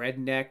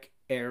redneck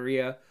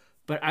area,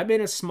 but I'm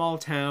in a small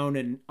town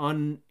in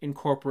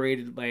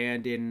unincorporated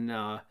land in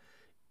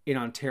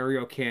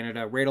Ontario,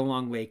 Canada, right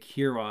along Lake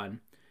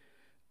Huron.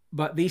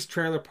 But these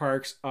trailer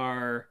parks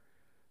are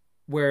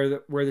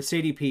where the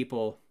city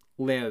people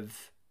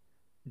live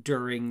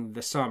during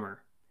the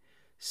summer.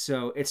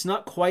 So it's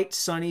not quite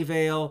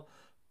Sunnyvale,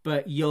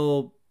 but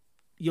you'll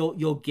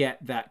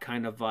get that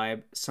kind of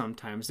vibe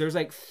sometimes. There's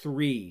like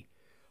 3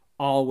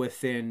 all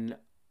within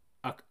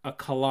a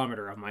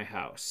kilometer of my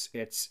house.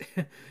 It's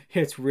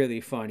it's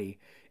really funny.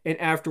 And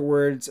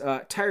afterwards,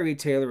 Tyree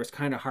Taylor was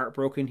kind of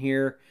heartbroken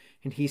here,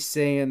 and he's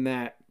saying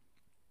that,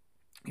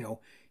 you know,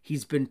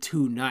 he's been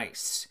too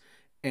nice.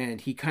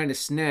 And he kind of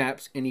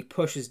snaps and he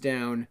pushes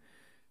down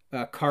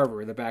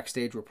Carver, the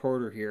backstage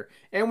reporter here.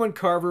 And when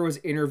Carver was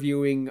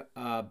interviewing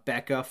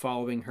Becca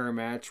following her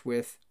match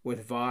with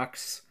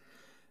Vox,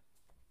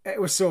 it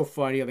was so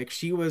funny. Like,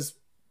 she was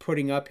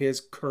putting up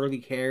his curly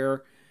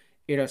hair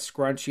in a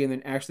scrunchie, and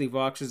then actually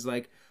Vox is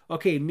like,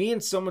 okay, me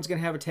and someone's going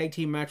to have a tag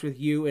team match with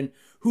you, and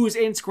who's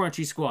in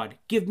Scrunchy Squad?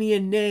 Give me a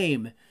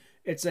name.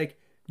 It's like,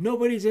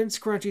 nobody's in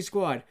Scrunchy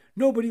Squad.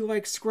 Nobody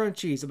likes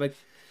scrunchies. I'm like,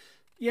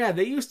 yeah,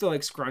 they used to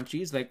like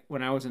scrunchies, like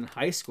when I was in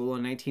high school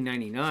in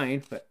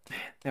 1999, but man,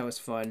 that was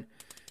fun.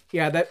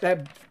 Yeah,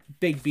 that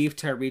Big Beef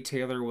Tyree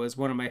Taylor was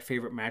one of my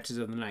favorite matches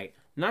of the night.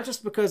 Not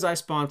just because I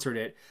sponsored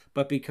it,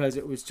 but because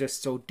it was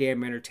just so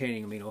damn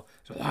entertaining. I mean,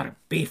 there's a lot of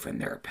beef in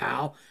there,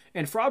 pal.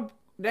 And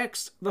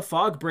next, the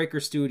Fog Breaker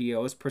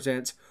Studios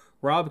presents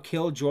Rob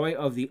Killjoy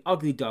of the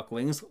Ugly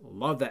Ducklings,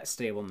 love that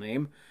stable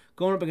name,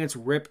 going up against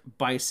Rip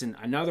Bison,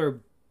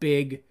 another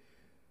big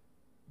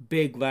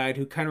lad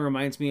who kind of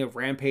reminds me of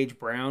Rampage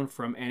Brown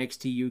from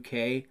NXT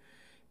UK.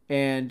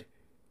 And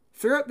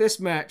throughout this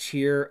match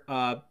here,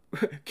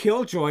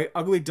 Killjoy,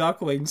 Ugly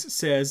Ducklings,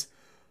 says,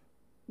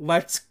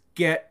 "Let's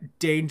get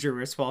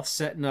dangerous," while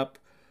setting up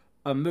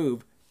a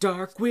move.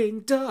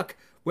 Darkwing Duck.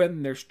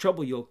 When there's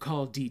trouble, you'll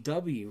call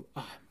DW.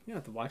 You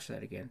have to watch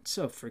that again. It's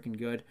so freaking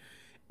good.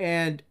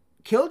 And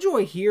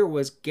Killjoy here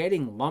was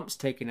getting lumps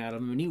taken out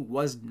of him, and he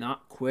was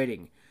not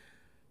quitting.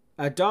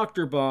 A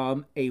Dr.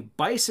 Bomb, a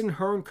Bison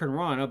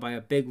Hurricanrana by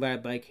a big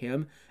lad like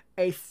him,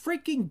 a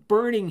freaking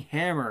Burning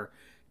Hammer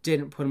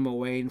didn't put him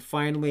away, and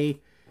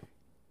finally,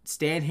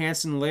 Stan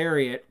Hansen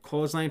Lariat,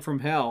 Clothesline from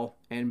Hell,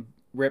 and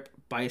Rip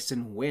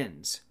Bison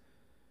wins.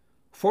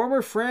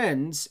 Former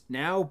friends,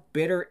 now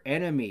bitter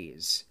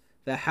enemies.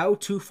 The How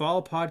to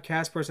Fall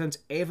podcast presents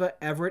Ava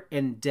Everett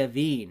and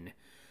Devine,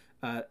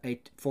 a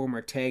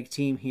former tag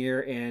team here,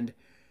 and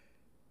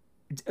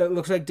it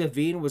looks like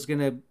Devine was going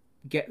to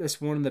get this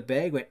one in the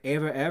bag, but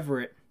Ava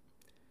Everett,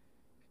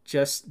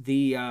 just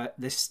the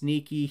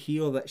sneaky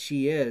heel that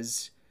she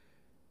is,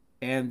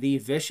 and the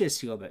vicious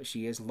heel that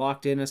she is,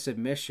 locked in a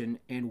submission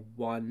and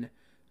won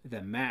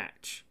the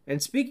match.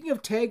 And speaking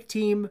of tag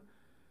team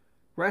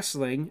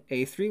wrestling,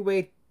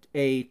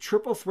 a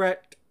triple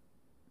threat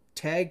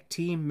tag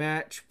team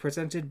match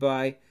presented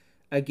by,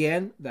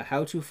 again, the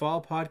How to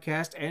Fall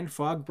podcast and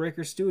Fog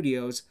Breaker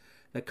Studios.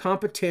 The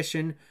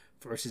Competition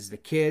versus the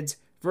Kids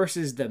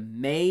versus the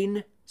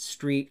Main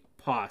Street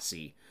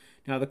Posse.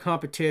 Now, the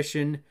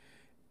Competition,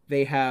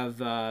 they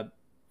have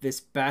this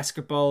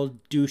basketball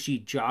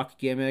douchey jock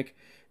gimmick.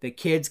 The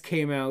Kids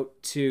came out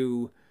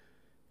to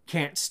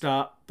Can't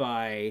Stop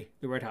by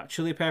the Red Hot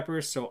Chili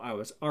Peppers, so I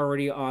was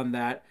already on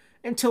that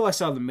until I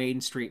saw the Main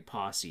Street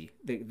Posse.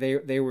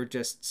 They were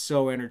just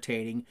so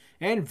entertaining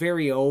and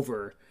very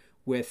over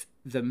with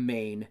the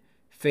Main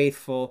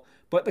faithful.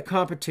 But the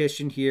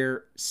Competition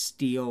here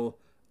steal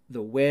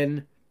the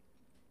win.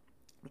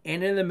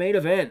 And in the main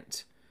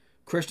event,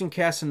 Christian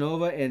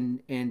Casanova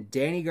and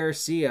Danny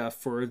Garcia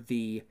for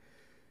the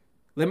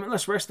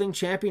Limitless Wrestling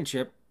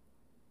Championship,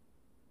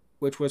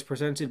 which was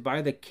presented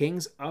by the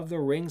Kings of the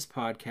Rings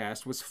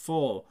podcast, was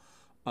full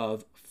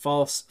of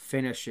false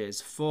finishes,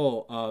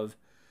 full of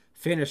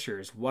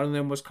finishers. One of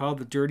them was called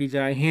the Dirty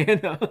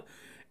Diana,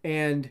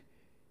 and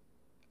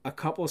a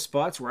couple of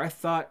spots where I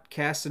thought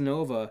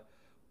Casanova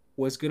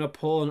was going to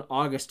pull an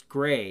August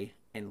Gray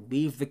and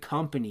leave the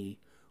company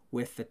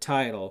with the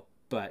title,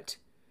 but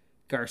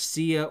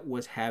Garcia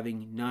was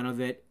having none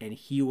of it, and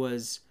he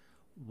was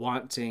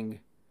wanting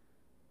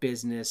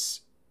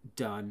business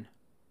done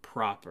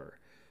proper.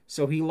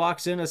 So he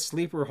locks in a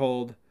sleeper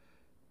hold,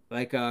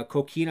 like a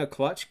Coquina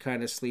Clutch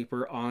kind of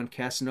sleeper, on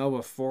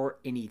Casanova for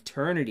an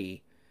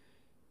eternity.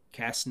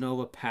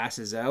 Casanova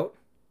passes out.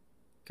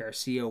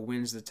 Garcia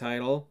wins the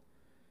title.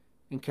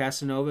 And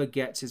Casanova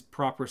gets his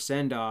proper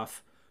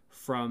send-off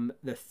from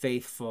the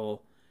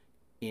faithful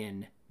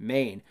in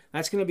Maine.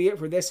 That's going to be it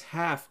for this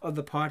half of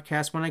the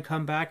podcast. When I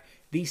come back,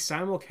 the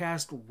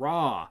simulcast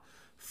Raw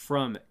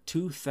from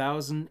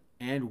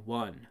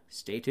 2001.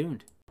 Stay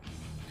tuned.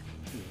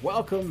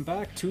 Welcome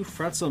back to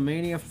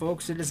Fretzelmania,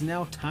 folks. It is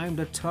now time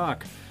to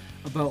talk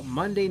about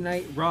Monday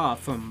Night Raw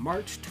from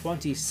March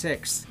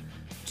 26th,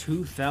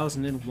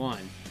 2001.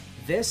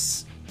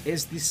 This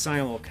is the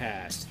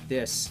simulcast.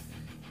 This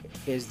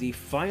is the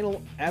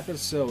final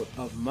episode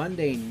of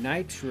Monday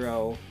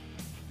Nitro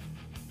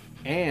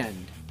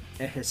and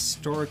a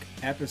historic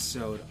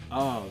episode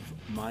of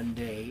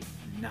Monday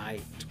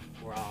Night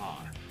Raw.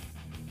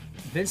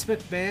 Vince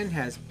McMahon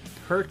has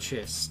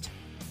purchased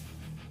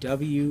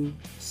WCW.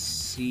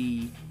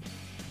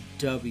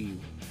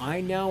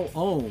 I now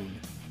own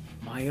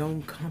my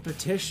own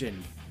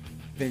competition,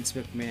 Vince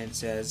McMahon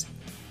says.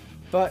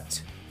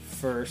 But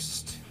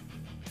first,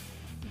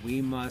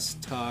 we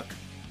must talk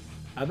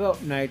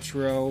about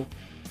Nitro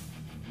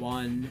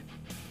one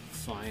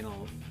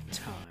final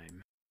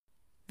time.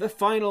 The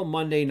final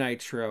Monday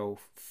Nitro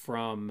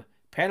from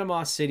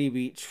Panama City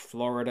Beach,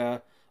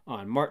 Florida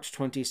on March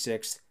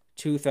 26th,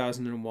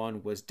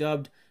 2001 was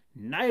dubbed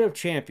Night of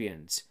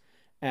Champions,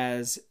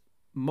 as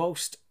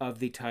most of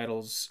the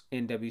titles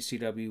in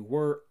WCW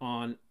were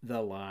on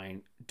the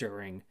line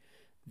during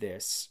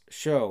this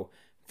show.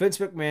 Vince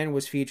McMahon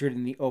was featured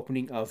in the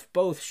opening of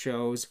both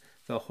shows.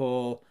 The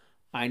whole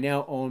 "I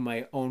now own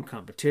my own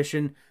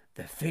competition,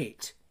 the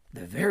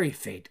very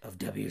fate of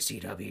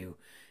WCW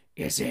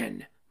is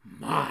in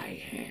my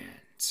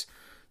hands."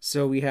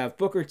 So we have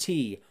Booker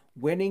T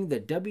winning the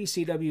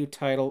WCW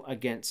title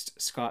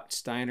against Scott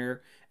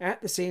Steiner,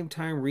 at the same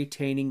time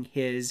retaining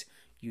his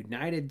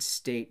United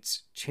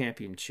States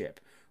Championship.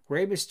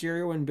 Rey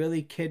Mysterio and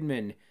Billy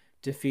Kidman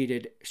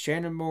defeated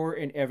Shannon Moore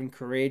and Evan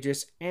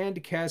Courageous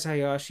and Kaz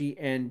Hayashi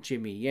and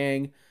Jimmy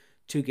Yang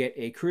to get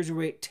a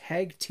Cruiserweight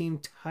Tag Team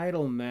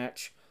title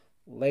match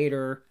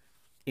later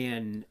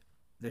in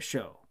the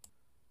show.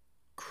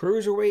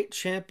 Cruiserweight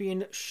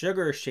Champion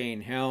Sugar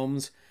Shane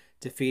Helms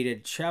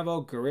defeated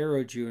Chavo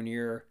Guerrero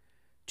Jr.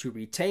 to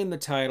retain the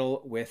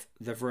title with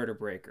the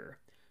Vertebreaker.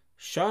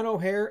 Sean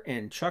O'Haire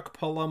and Chuck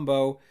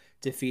Palumbo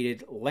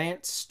defeated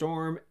Lance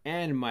Storm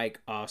and Mike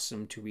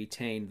Awesome to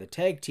retain the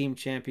Tag Team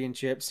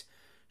Championships.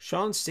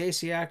 Sean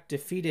Stasiak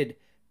defeated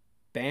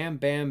Bam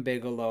Bam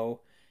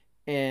Bigelow,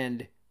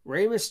 and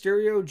Rey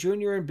Mysterio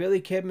Jr. and Billy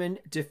Kidman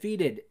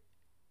defeated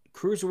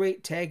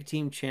Cruiserweight Tag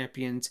Team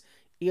Champions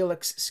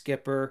Elix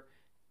Skipper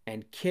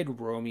and Kid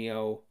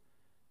Romeo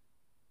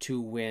to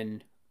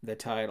win the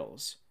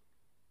titles.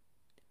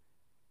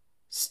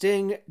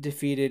 Sting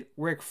defeated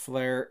Ric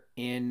Flair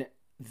in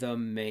the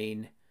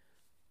main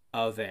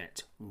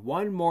event.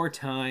 One more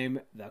time,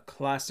 the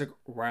classic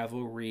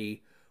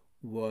rivalry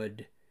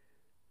would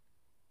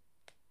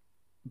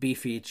be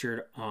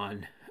featured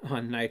on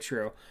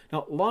Nitro.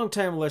 Now,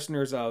 longtime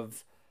listeners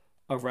of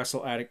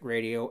Wrestle Addict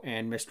Radio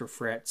and Mr.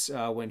 Fretz,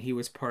 when he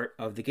was part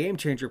of the Game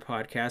Changer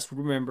podcast,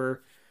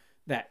 remember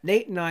that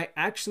Nate and I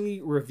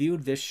actually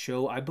reviewed this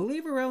show, I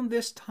believe around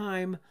this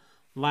time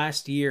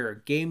last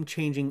year,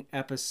 game-changing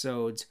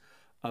episodes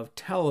of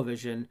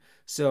television.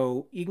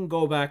 So you can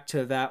go back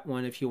to that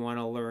one if you want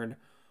to learn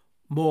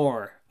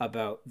more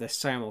about the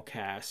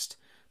simulcast.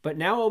 But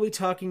now I'll be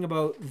talking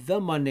about the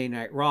Monday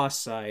Night Raw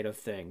side of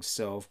things.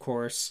 So, of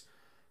course,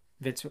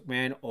 Vince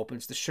McMahon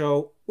opens the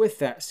show with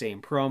that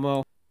same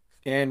promo.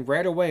 And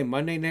right away,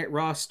 Monday Night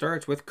Raw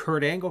starts with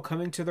Kurt Angle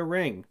coming to the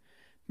ring,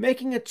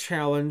 making a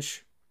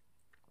challenge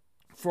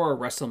for a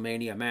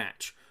WrestleMania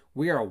match.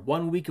 We are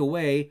 1 week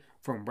away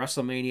from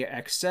WrestleMania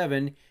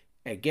X7.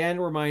 Again,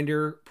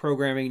 reminder,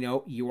 programming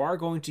note, you are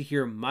going to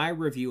hear my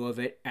review of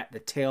it at the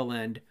tail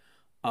end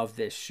of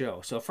this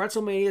show. So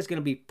WrestleMania is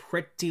going to be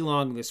pretty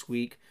long this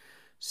week.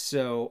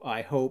 So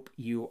I hope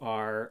you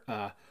are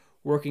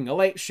working a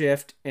late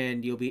shift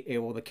and you'll be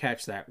able to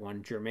catch that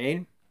one,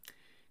 Jermaine.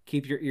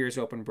 Keep your ears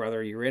open,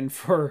 brother. You're in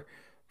for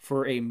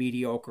a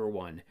mediocre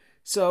one.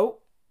 So,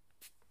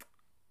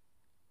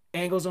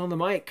 Angle's on the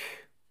mic.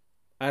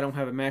 I don't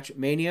have a match at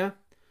Mania.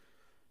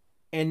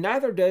 And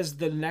neither does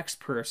the next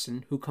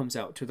person who comes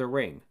out to the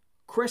ring.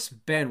 Chris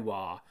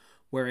Benoit,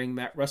 wearing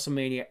that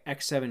WrestleMania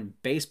X7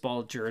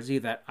 baseball jersey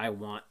that I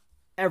want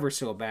ever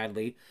so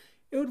badly.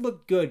 It would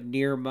look good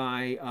near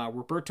my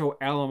Roberto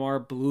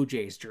Alomar Blue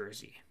Jays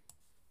jersey.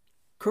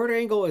 Kurt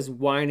Angle is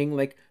whining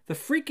like the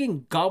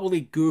freaking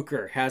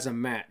gobbledygooker has a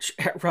match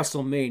at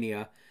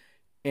WrestleMania,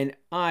 and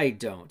I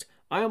don't.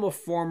 I am a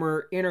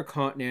former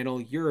Intercontinental,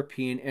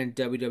 European, and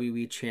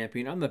WWE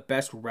champion. I'm the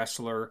best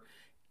wrestler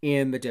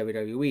in the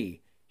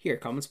WWE. Here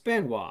comes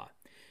Benoit.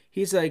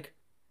 He's like,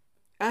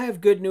 I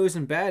have good news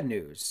and bad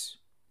news.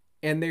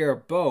 And they are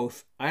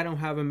both, I don't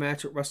have a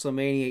match at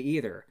WrestleMania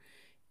either.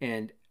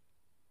 And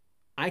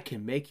I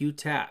can make you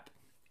tap.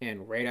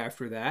 And right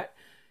after that,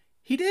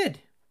 he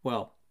did.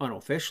 Well,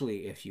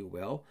 unofficially, if you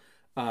will.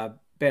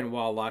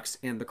 Benoit locks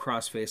in the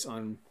crossface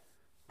on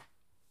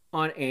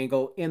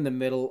Angle in the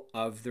middle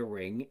of the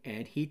ring.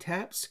 And he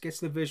taps, gets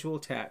the visual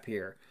tap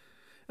here.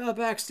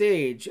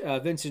 Backstage,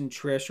 Vince and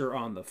Trish are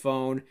on the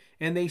phone,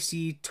 and they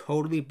see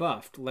totally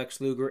buffed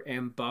Lex Luger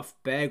and Buff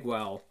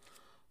Bagwell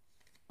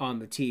on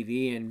the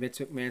TV, and Vince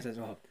McMahon says,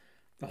 "Oh,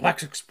 the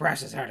Lex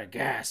Express is out of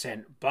gas,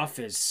 and Buff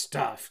is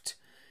stuffed."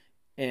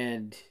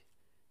 And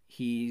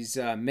He's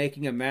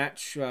making a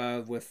match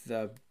with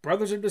the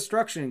Brothers of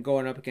Destruction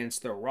going up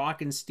against The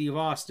Rock and Steve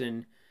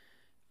Austin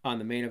on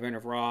the main event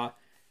of Raw.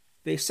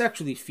 They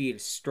sexually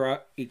feed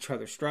each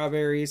other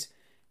strawberries,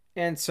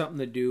 and something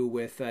to do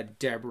with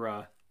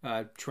Deborah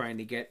trying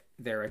to get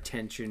their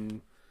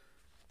attention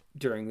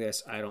during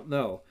this. I don't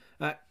know.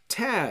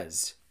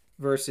 Taz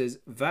versus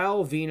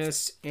Val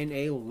Venus in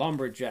a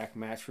lumberjack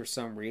match for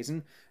some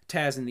reason.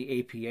 Taz and the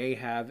APA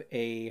have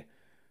a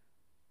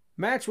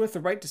match with the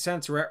right to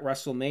censor at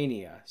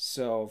WrestleMania.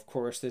 So, of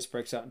course, this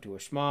breaks out into a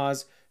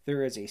schmoz.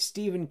 There is a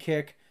Steven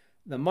kick.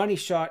 The money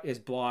shot is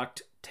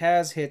blocked.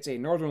 Taz hits a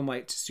Northern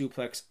Lights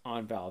suplex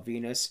on Val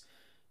Venus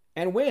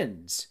and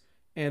wins.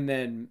 And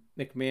then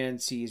McMahon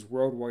sees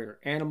Road Warrior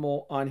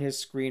Animal on his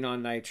screen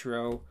on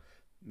Nitro.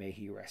 May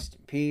he rest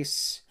in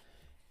peace.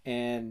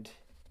 And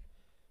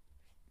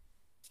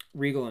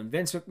Regal and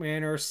Vince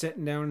McMahon are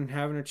sitting down and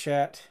having a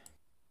chat,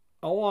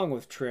 along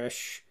with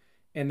Trish.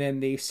 And then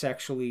they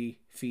sexually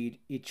feed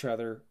each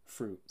other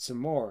fruit some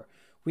more.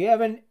 We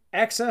have an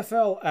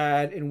XFL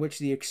ad in which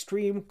the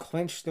Extreme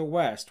clinch the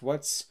West.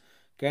 What's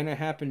going to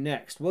happen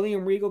next?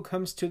 William Regal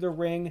comes to the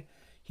ring.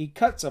 He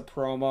cuts a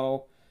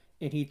promo,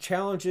 and he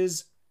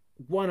challenges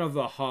one of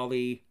the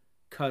Holly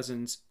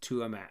cousins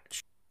to a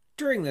match.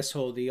 During this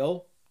whole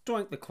deal,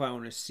 Doink the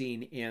Clown is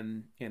seen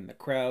in the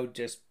crowd,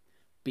 just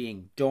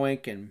being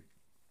Doink and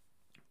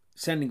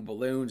sending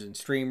balloons and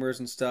streamers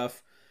and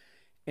stuff.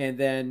 And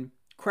then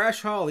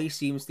Crash Holly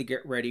seems to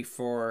get ready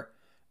for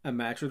a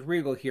match with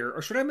Regal here.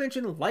 Or should I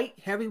mention light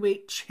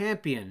heavyweight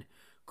champion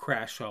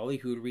Crash Holly,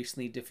 who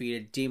recently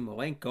defeated Dean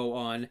Malenko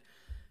on,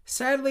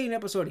 sadly, an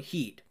episode of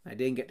Heat. I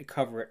didn't get to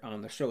cover it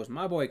on the show. It's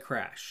my boy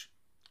Crash.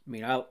 I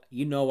mean, I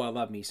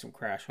love me some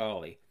Crash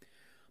Holly.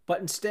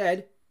 But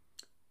instead,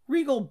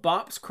 Regal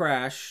bops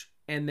Crash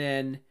and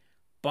then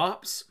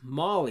bops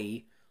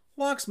Molly,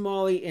 locks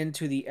Molly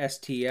into the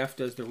STF,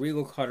 does the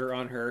Regal cutter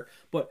on her.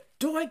 But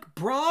Doink,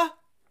 brah!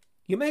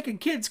 You making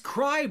kids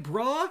cry,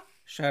 brah?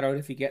 Shout out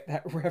if you get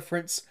that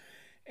reference.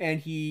 And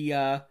he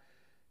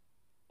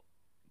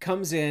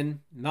comes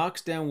in,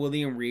 knocks down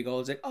William Regal.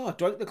 It's like, oh,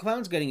 Doink the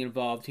Clown's getting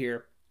involved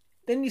here.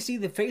 Then you see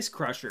the Face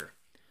Crusher.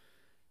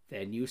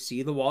 Then you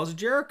see the Walls of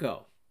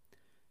Jericho.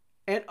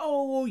 And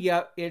oh,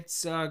 yeah,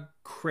 it's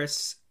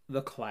Chris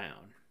the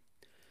Clown.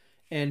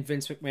 And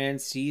Vince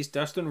McMahon sees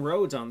Dustin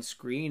Rhodes on the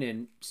screen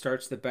and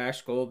starts to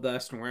bash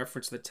Goldust and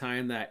reference the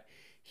time that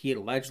he had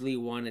allegedly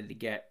wanted to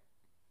get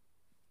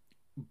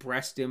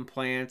breast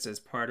implants as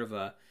part of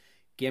a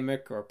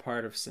gimmick or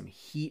part of some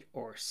heat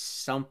or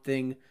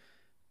something.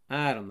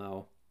 I don't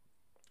know.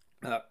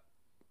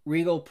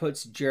 Regal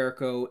puts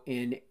Jericho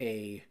in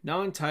a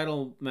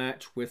non-title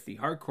match with the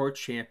hardcore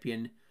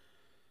champion,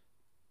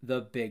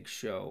 the Big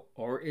Show.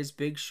 Or is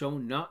Big Show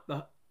not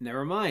the...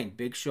 Never mind.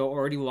 Big Show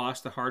already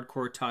lost the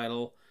hardcore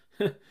title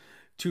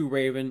to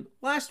Raven.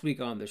 Last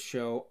week on the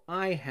show,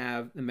 I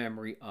have the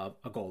memory of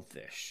a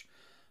goldfish.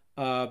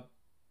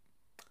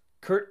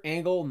 Kurt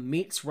Angle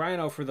meets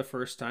Rhino for the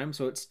first time,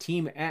 so it's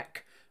Team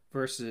Eck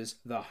versus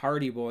the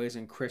Hardy Boys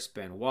and Chris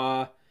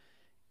Benoit,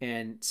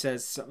 and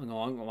says something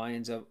along the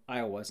lines of,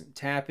 I wasn't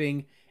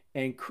tapping,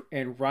 and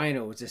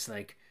Rhino is just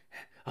like,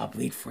 I'll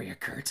bleed for you,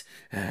 Kurt.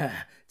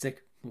 It's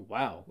like,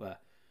 wow.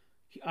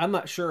 I'm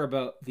not sure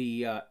about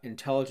the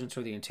intelligence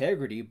or the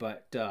integrity,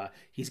 but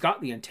he's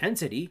got the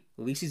intensity.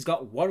 At least he's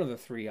got one of the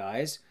three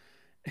eyes.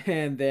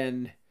 And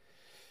then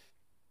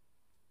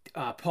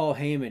Paul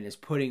Heyman is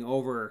putting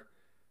over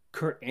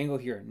Kurt Angle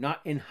here,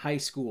 not in high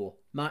school,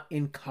 not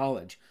in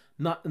college,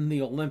 not in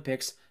the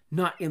Olympics,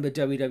 not in the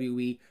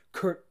WWE.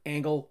 Kurt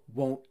Angle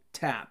won't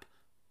tap,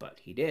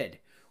 but he did.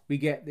 We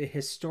get the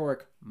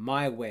historic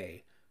My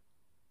Way,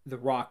 the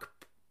Rock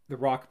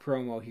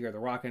promo here, The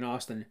Rock and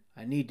Austin.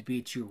 I need to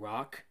beat you,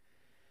 Rock.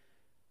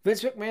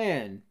 Vince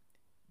McMahon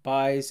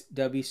buys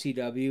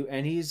WCW,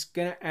 and he's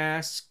gonna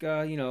ask,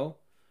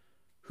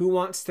 who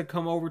wants to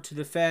come over to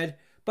the Fed.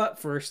 But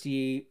first,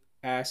 he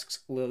asks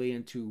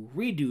Lillian to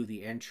redo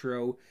the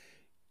intro.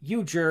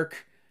 You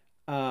jerk.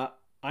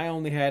 I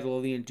only had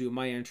Lillian do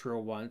my intro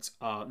once.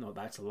 No,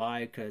 that's a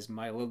lie, because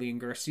my Lillian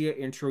Garcia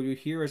intro you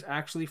hear is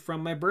actually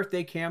from my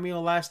birthday cameo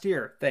last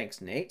year.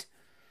 Thanks, Nate.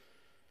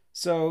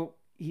 So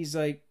he's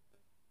like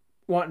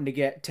wanting to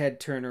get Ted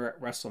Turner at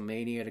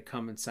WrestleMania to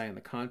come and sign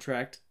the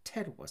contract.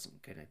 Ted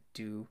wasn't gonna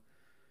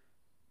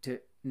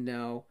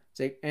no. It's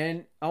like,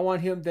 and I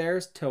want him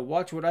there to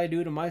watch what I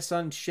do to my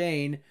son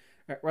Shane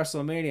at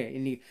WrestleMania,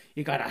 and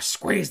you gotta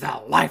squeeze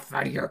the life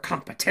out of your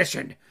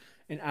competition.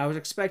 And I was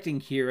expecting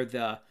here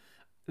and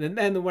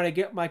then when I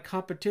get my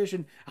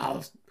competition,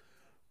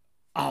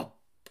 I'll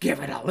give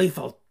it a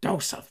lethal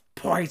dose of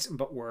poison.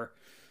 But we're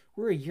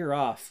a year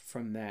off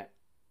from that,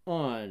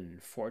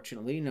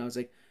 unfortunately. And I was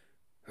like,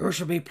 who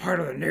should be part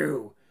of the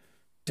new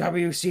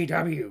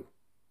WCW?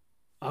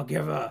 I'll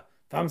give a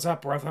thumbs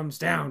up or a thumbs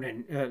down,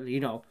 and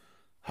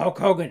Hulk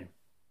Hogan.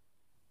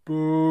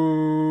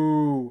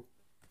 Boo.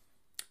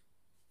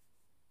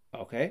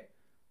 Okay.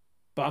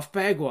 Buff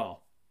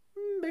Bagwell.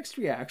 Mixed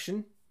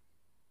reaction.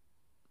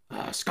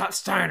 Scott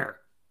Steiner.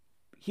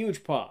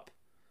 Huge pop.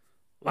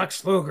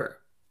 Lex Luger.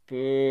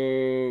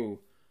 Boo.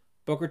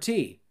 Booker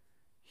T.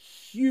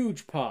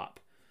 Huge pop.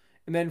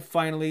 And then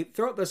finally,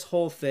 throughout this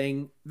whole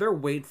thing, they're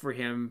waiting for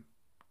him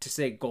to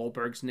say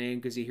Goldberg's name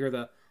because you hear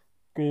the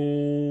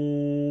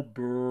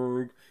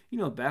Goldberg. You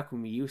know, back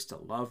when we used to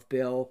love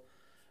Bill.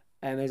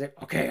 And they're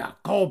like, okay,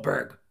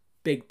 Goldberg.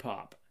 Big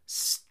pop.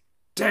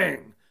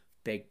 Sting.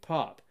 Big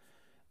pop.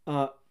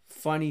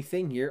 Funny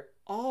thing here,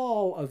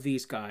 all of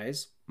these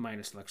guys,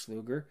 minus Lex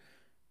Luger,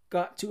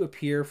 got to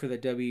appear for the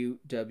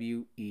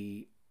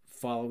WWE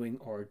following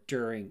or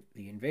during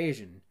the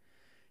invasion.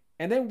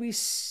 And then we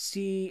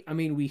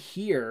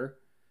hear,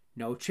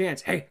 no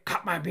chance, hey,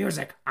 cut my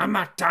music, I'm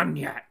not done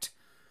yet.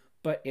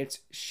 But it's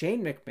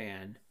Shane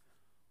McMahon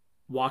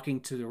walking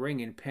to the ring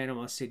in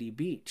Panama City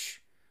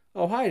Beach.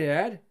 Oh, hi,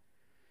 Dad.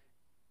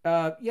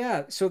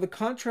 Yeah, so the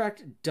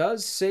contract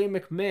does say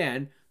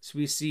McMahon, so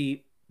we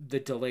see the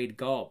delayed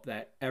gulp,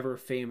 that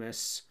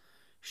ever-famous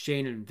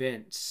Shane and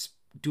Vince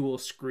dual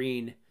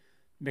screen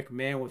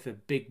McMahon with a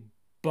big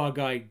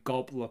bug-eyed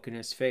gulp look in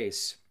his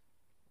face.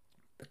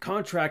 The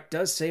contract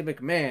does say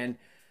McMahon,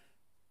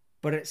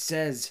 but it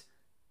says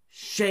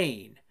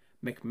Shane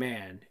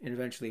McMahon. And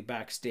eventually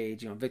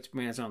backstage, Vince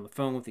McMahon's on the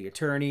phone with the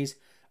attorneys,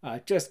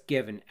 just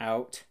giving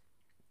out.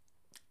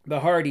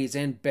 The Hardys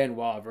and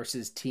Benoit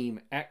versus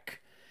Team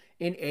Eck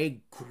in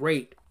a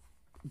great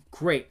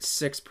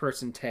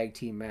 6-person tag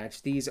team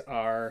match. These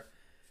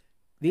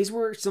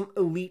were some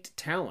elite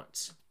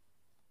talents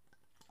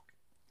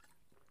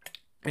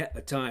at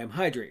the time.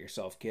 Hydrate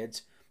yourself,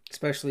 kids.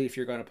 Especially if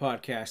you're going to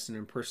podcast and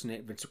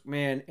impersonate Vince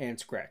McMahon and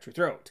scratch your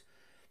throat.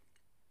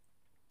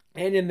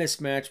 And in this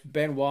match,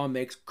 Benoit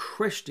makes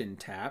Christian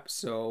tap,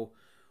 so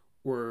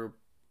we're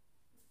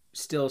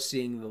still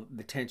seeing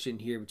the tension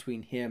here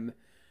between him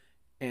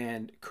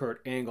and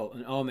Kurt Angle.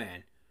 And oh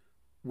man,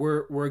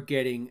 we're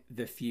getting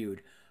the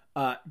feud.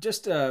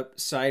 Just a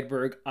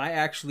sideberg, I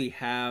actually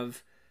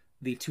have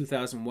the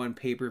 2001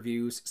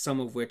 pay-per-views, some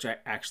of which I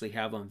actually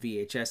have on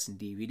VHS and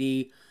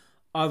DVD.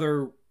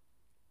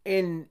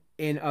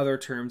 In other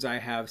terms, I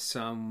have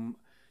some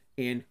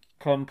in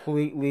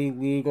completely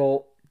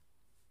legal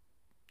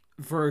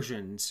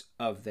versions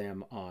of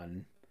them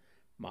on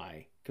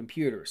my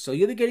computer. So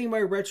you'll be getting my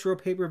retro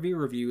pay-per-view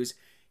reviews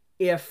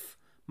if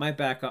my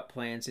backup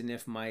plans and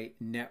if my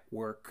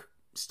network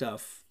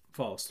stuff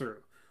falls through.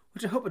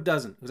 Which I hope it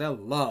doesn't, because I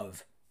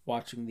love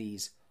watching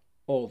these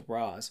old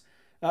Raws.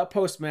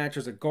 Post-match,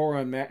 there's a gore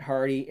on Matt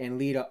Hardy, and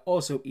Lita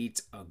also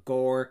eats a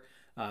gore.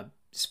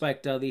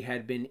 Spike Dudley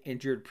had been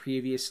injured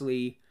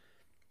previously,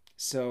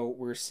 so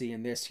we're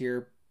seeing this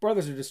here.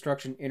 Brothers of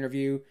Destruction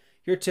interview.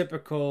 Your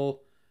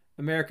typical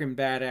American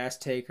badass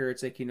taker.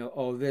 It's like,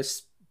 oh,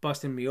 this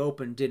busting me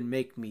open didn't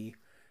make me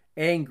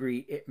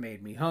angry. It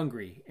made me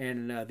hungry.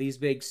 And these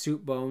big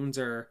soup bones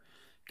are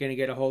going to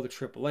get a hold of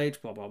Triple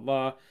H, blah, blah,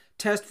 blah.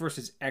 Test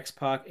versus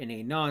X-Pac in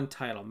a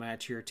non-title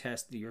match here.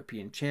 Test, the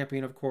European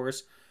champion, of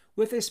course,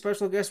 with a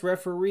special guest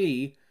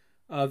referee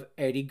of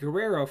Eddie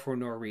Guerrero for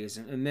no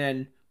reason. And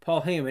then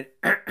Paul Heyman,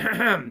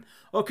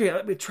 okay,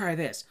 let me try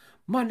this.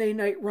 Monday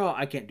Night Raw,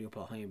 I can't do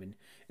Paul Heyman,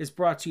 is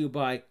brought to you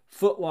by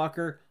Foot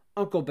Locker,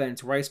 Uncle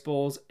Ben's Rice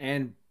Bowls,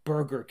 and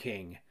Burger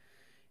King.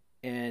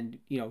 And,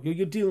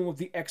 you're dealing with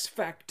the X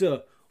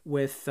Factor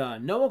with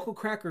no Uncle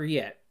Cracker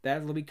yet.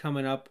 That'll be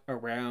coming up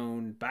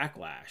around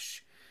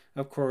Backlash.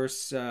 Of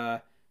course,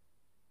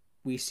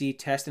 we see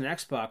Test and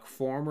X-Pac,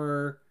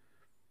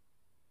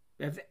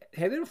 have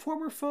they been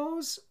former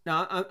foes?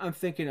 No, I'm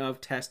thinking of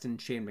Test and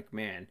Shane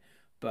McMahon.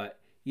 But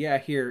yeah,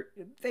 here,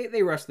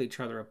 they wrestle each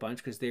other a bunch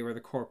because they were the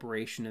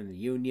corporation and the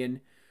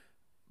union.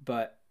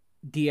 But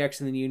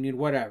DX and the union,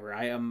 whatever.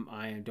 I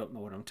don't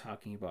know what I'm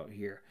talking about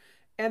here.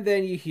 And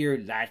then you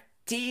hear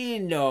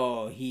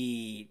Latino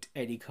Heat.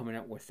 Eddie coming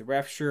out with the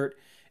ref shirt.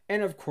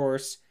 And of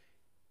course,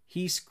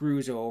 he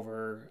screws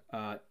over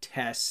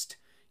Test,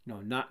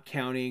 not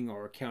counting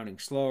or counting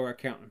slow or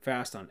counting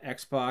fast on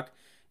X-Pac.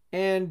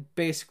 And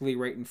basically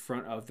right in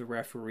front of the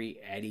referee,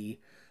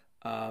 Eddie,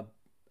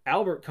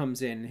 Albert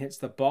comes in and hits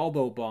the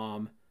Balbo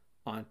bomb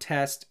on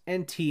Test,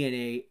 and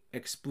TNA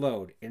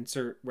explode.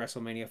 Insert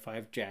WrestleMania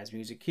 5 jazz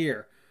music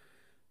here.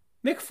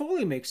 Mick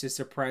Foley makes his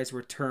surprise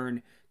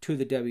return to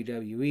the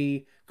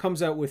WWE,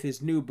 comes out with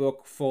his new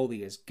book,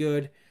 Foley is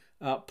Good,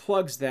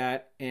 plugs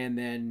that, and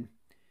then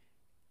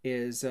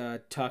is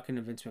talking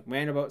to Vince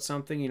McMahon about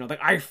something, like,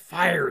 I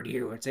fired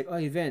you. It's like,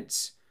 oh,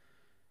 Vince.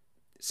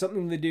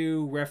 Something to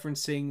do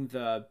referencing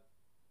the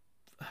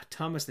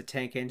Thomas the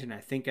Tank Engine, I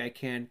Think I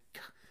Can.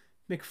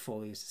 Mick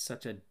Foley is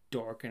such a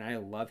dork, and I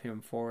love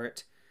him for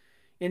it.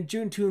 In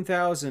June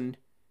 2000,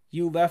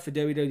 you left the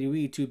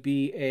WWE to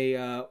be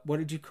a, what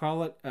did you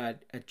call it? A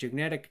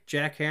genetic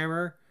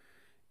jackhammer.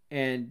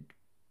 And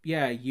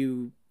yeah,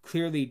 you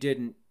clearly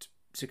didn't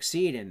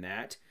succeed in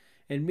that.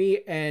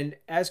 And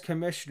as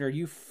commissioner,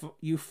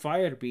 you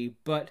fired me,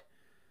 but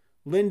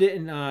Linda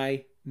and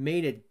I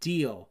made a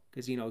deal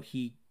because,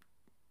 he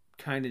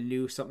kind of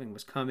knew something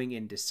was coming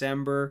in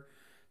December.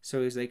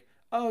 So he's like,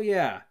 oh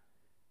yeah,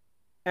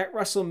 at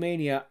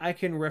WrestleMania, I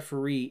can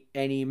referee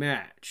any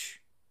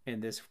match.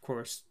 And this, of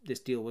course, this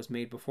deal was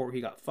made before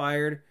he got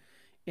fired.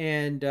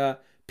 And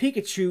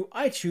Pikachu,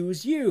 I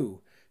choose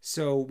you.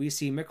 So we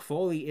see Mick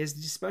Foley is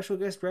the special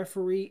guest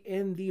referee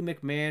in the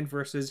McMahon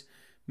versus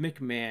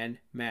McMahon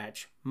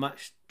match,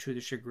 much to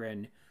the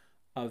chagrin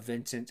of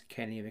Vincent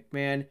Kenny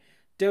McMahon.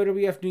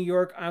 WWF New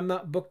York, I'm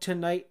not booked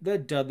tonight. The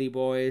Dudley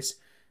Boys.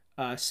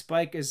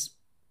 Spike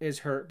is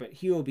hurt, but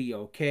he will be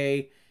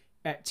okay.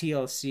 At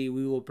TLC,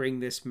 we will bring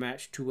this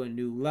match to a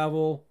new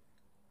level.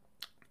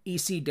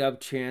 EC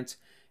Dub chants.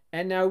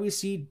 And now we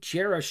see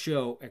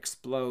Jericho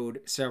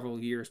explode several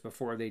years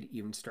before they'd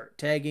even start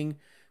tagging.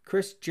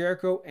 Chris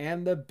Jericho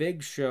and The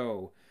Big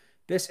Show.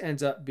 This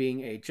ends up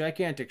being a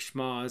gigantic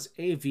schmoz,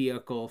 a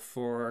vehicle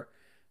for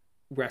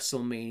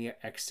WrestleMania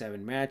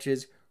X7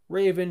 matches.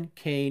 Raven,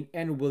 Kane,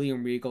 and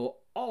William Regal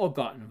all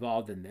got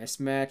involved in this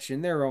match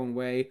in their own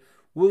way.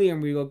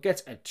 William Regal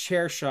gets a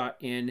chair shot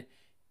in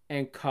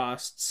and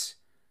costs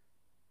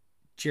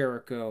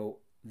Jericho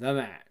the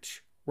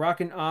match. Rock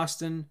and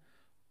Austin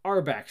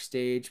are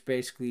backstage.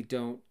 Basically,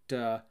 don't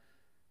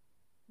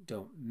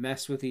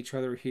mess with each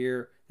other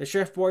here. The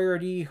Chef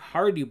Boyardee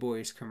Hardy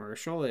Boys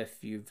commercial,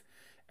 if you've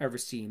ever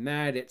seen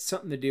that, it's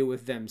something to do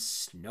with them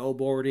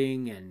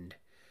snowboarding, and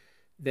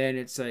then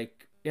it's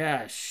like,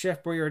 yeah,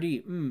 Chef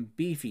Boyardee,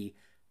 beefy.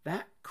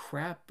 That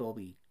crap will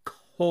be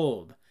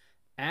cold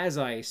as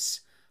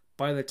ice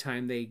by the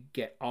time they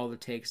get all the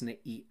takes and they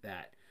eat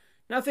that.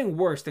 Nothing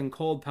worse than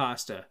cold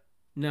pasta.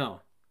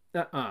 No.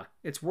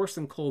 It's worse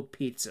than cold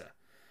pizza.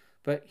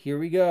 But here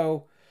we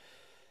go.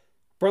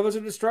 Brothers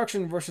of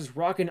Destruction versus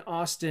Rock and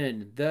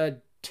Austin.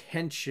 The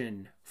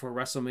tension for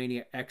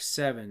WrestleMania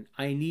X7.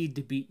 I need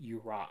to beat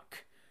you,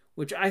 Rock.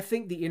 Which I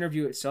think the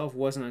interview itself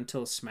wasn't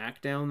until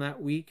SmackDown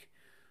that week.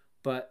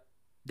 But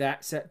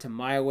that set to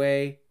My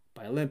Way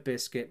by Limp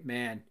Bizkit,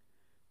 man,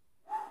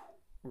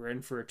 we're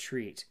in for a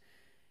treat.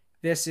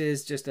 This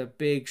is just a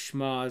big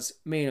schmoz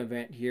main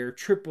event here.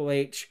 Triple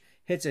H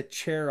hits a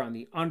chair on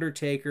The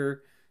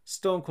Undertaker.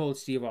 Stone Cold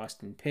Steve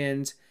Austin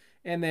pins.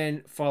 And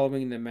then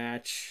following the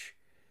match,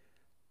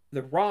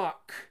 The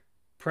Rock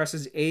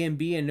presses A and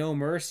B and No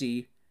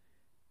Mercy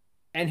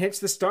and hits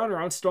the stunner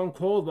on Stone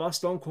Cold while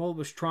Stone Cold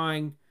was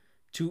trying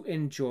to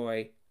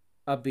enjoy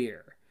a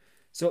beer.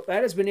 So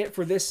that has been it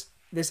for this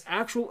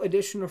actual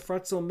edition of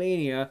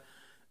Fretzelmania.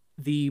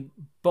 The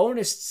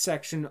bonus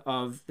section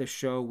of the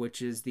show,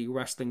 which is the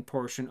wrestling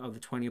portion of the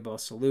 20 Bell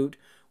Salute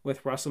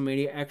with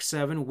WrestleMania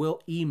X7,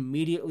 will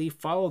immediately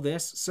follow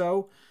this.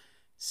 So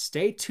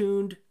stay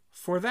tuned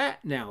for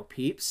that now,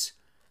 peeps.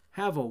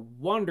 Have a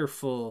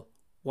wonderful,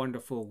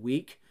 wonderful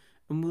week.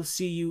 And we'll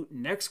see you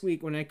next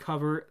week when I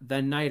cover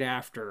the night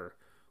after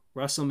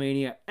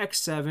WrestleMania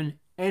X7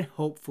 and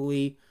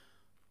hopefully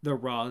the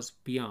Raws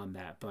beyond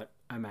that. But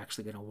I'm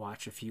actually going to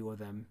watch a few of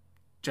them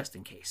just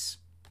in case.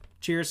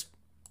 Cheers.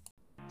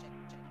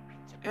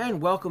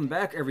 And welcome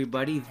back,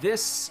 everybody.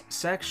 This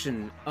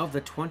section of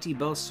the 20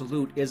 Bell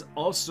Salute is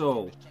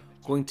also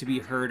going to be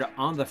heard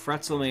on the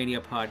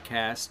Fretzelmania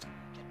podcast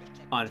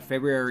on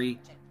February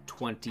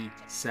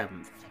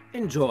 27th.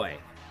 Enjoy.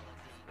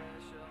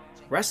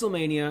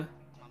 WrestleMania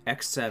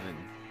X7.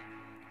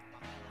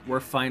 We're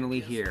finally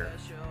here.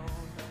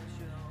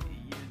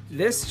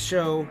 This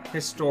show,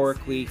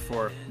 historically,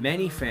 for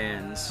many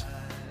fans,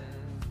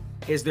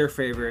 is their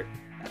favorite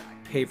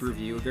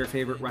pay-per-view, their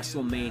favorite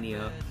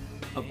WrestleMania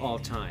of all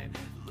time.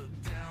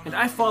 And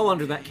I fall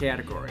under that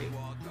category.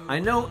 I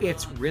know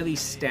it's really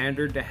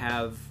standard to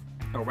have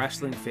a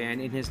wrestling fan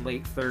in his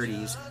late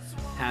 30s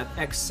have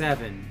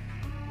X7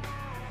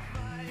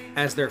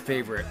 as their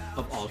favorite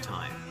of all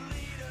time.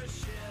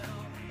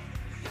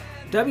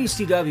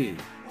 WCW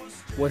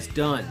was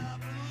done,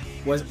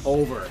 was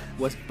over,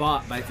 was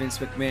bought by Vince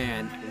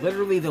McMahon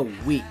literally the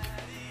week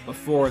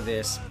before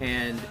this,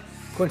 and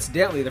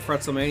coincidentally, the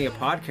Fretzelmania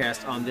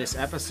podcast on this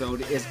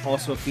episode is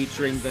also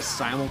featuring the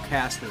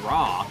simulcast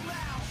Raw,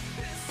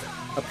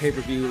 a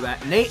pay-per-view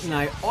that Nate and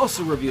I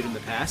also reviewed in the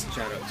past.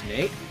 Shout out to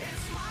Nate.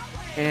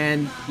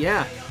 And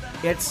yeah,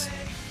 it's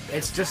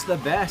just the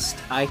best.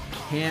 I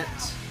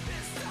can't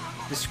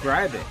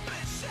describe it.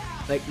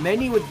 Like,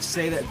 many would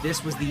say that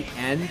this was the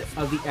end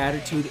of the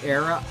Attitude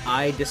Era.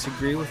 I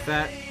disagree with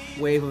that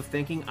wave of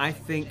thinking. I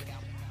think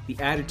the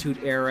Attitude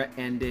Era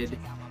ended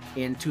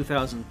in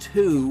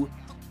 2002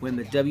 when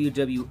the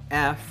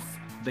WWF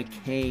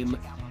became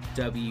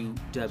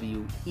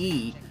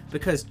WWE,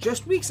 because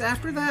just weeks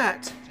after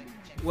that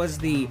was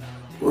the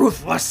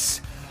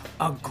Ruthless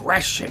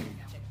Aggression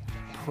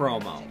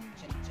promo.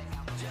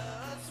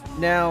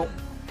 Now,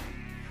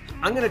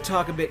 I'm going to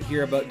talk a bit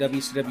here about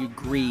WCW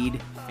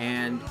Greed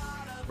and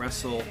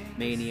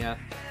WrestleMania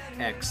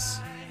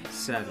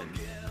X7.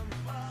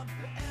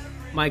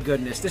 My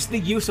goodness, this is the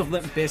use of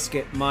Limp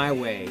Bizkit, My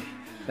Way,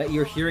 that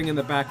you're hearing in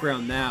the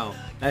background now.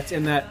 That's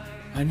in that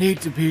I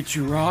Need to Beat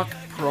You Rock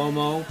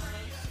promo.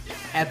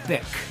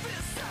 Epic.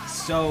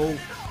 So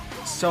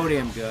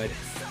damn good.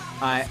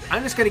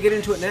 I'm just going to get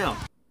into it now.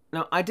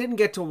 Now, I didn't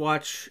get to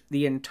watch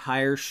the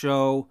entire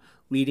show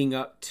leading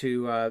up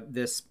to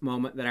this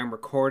moment that I'm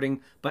recording,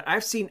 but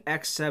I've seen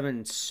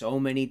X7 so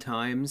many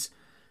times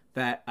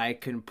that I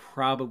can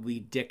probably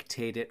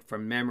dictate it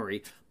from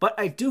memory. But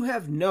I do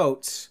have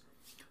notes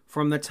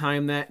from the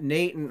time that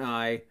Nate and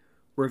I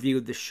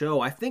reviewed the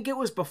show. I think it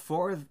was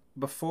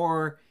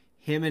before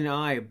him and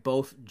I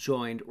both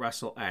joined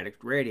Wrestle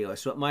Addict Radio,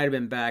 so it might have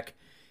been back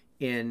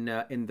in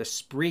the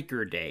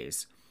Spreaker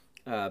days.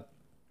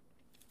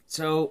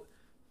 So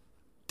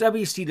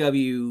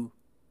WCW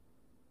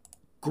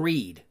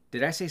Greed.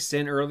 Did I say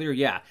sin earlier?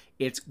 Yeah,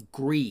 it's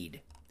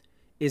Greed.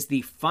 Is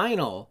the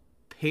final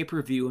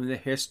pay-per-view in the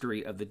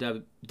history of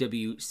the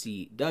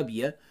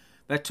WCW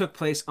that took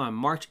place on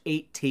March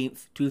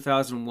 18th,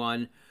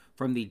 2001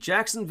 from the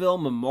Jacksonville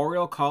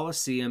Memorial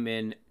Coliseum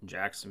in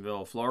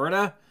Jacksonville,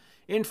 Florida,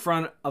 in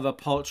front of a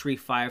paltry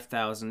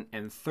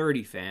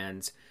 5,030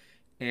 fans.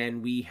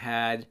 And we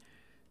had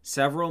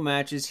several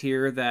matches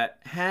here that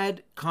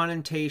had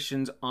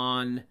connotations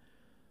on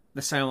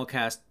the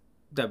simulcast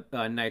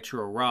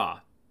Nitro Raw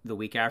the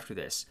week after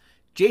this.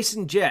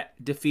 Jason Jett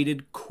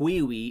defeated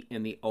Kiwi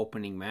in the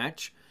opening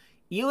match.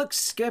 Elix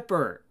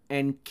Skipper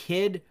and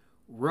Kid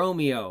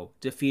Romeo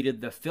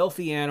defeated the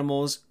Filthy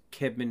Animals,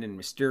 Kidman and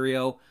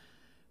Mysterio,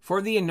 for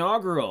the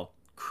inaugural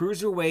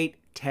Cruiserweight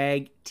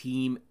Tag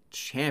Team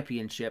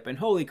Championship. And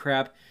holy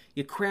crap,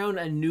 you crown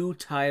a new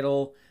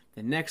title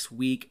the next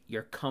week,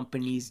 your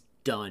company's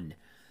done.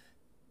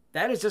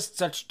 That is just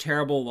such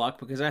terrible luck,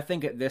 because I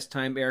think at this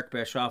time Eric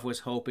Bischoff was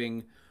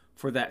hoping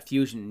for that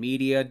Fusion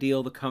Media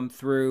deal to come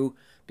through,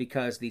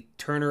 because the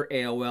Turner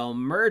AOL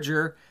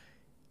merger,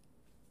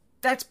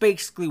 that's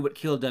basically what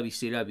killed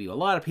WCW. A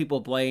lot of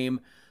people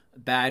blame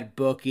bad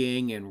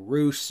booking and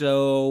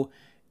Russo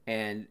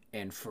and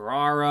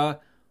Ferrara.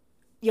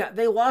 Yeah,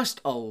 they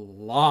lost a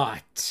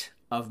lot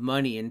of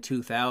money in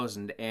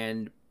 2000,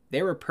 and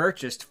they were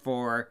purchased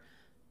for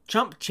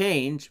chump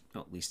change,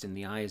 at least in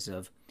the eyes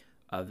of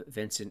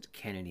Vincent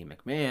Kennedy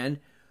McMahon.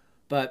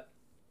 But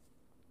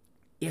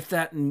if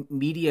that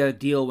media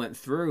deal went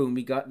through and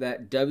we got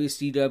that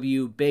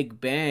WCW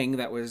Big Bang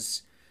that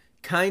was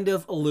kind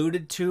of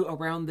alluded to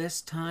around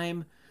this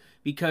time,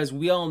 because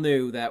we all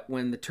knew that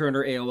when the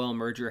Turner AOL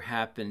merger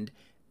happened,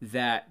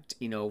 that,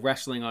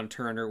 wrestling on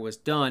Turner was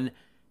done,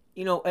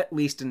 at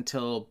least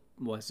until,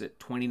 was it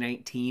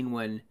 2019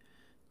 when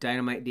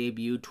Dynamite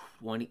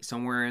debuted,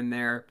 somewhere in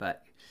there.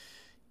 But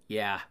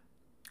yeah,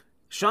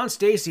 Shawn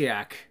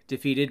Stasiak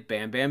defeated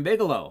Bam Bam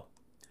Bigelow.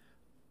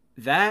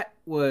 That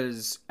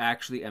was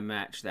actually a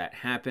match that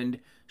happened.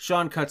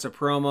 Shawn cuts a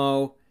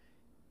promo,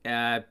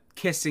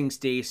 kissing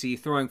Stacy,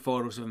 throwing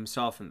photos of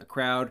himself in the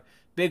crowd.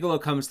 Bigelow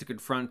comes to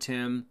confront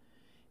him,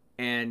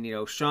 and,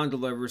 Shawn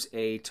delivers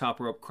a top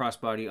rope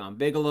crossbody on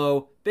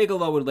Bigelow.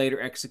 Bigelow would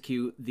later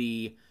execute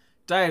the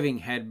diving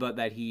headbutt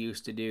that he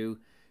used to do.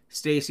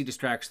 Stacy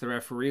distracts the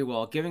referee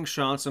while giving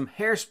Shawn some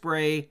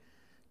hairspray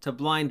to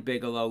blind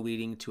Bigelow,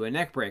 leading to a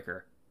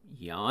neckbreaker.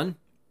 Yawn.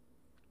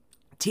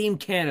 Team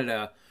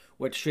Canada,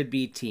 which should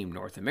be Team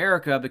North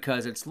America,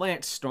 because it's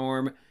Lance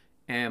Storm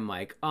and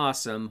Mike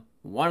Awesome.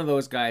 One of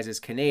those guys is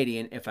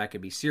Canadian, if I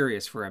could be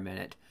serious for a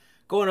minute.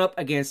 Going up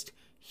against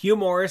Hugh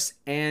Morris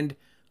and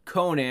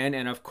Conan,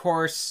 and of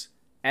course,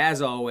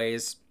 as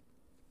always,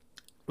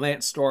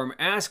 Lance Storm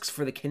asks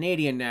for the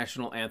Canadian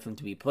national anthem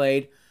to be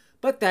played,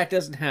 but that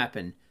doesn't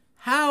happen.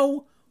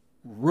 How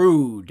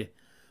rude.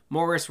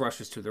 Morris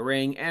rushes to the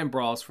ring and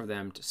brawls for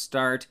them to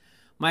start.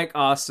 Mike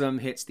Awesome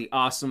hits the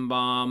Awesome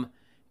Bomb,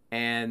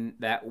 and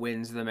that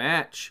wins the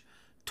match.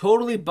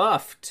 Totally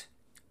Buffed.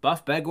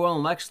 Buff Bagwell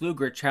and Lex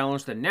Luger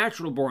challenge the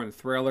Natural Born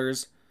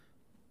Thrillers,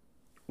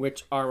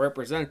 which are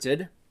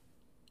represented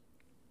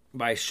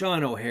by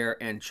Sean O'Haire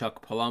and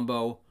Chuck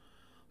Palumbo,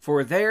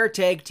 for their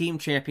tag team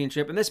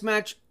championship. And this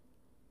match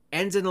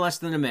ends in less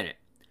than a minute.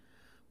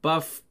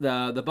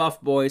 The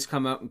Buff Boys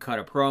come out and cut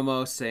a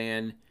promo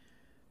saying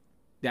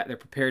that they're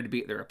prepared to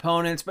beat their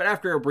opponents, but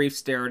after a brief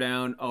stare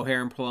down,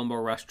 O'Haire and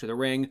Palumbo rush to the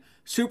ring.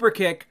 Super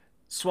kick,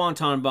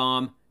 Swanton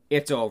Bomb,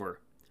 it's over.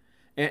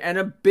 And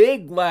a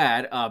big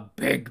lad, a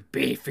big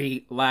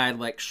beefy lad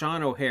like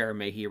Sean O'Haire,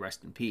 may he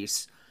rest in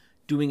peace,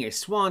 doing a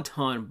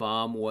Swanton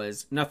Bomb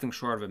was nothing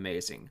short of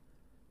amazing.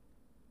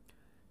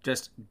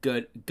 Just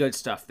good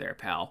stuff there,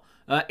 pal.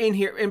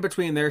 In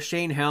between there,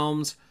 Shane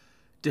Helms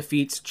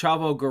defeats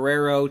Chavo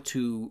Guerrero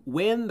to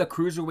win the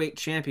Cruiserweight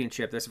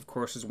Championship. This, of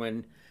course, is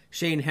when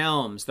Shane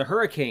Helms, the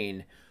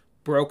Hurricane,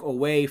 broke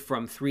away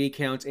from 3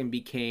 counts and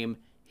became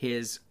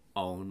his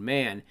own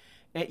man.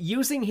 And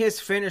using his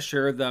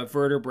finisher, the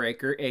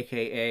Vertebreaker,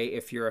 a.k.a.,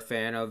 if you're a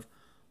fan of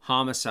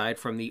Homicide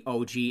from the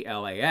OG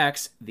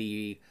LAX,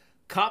 the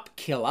Cop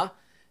Killer,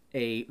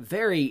 a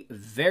very,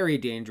 very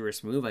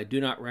dangerous move. I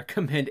do not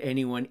recommend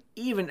anyone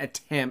even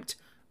attempt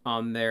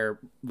on their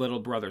little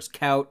brother's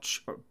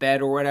couch or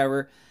bed or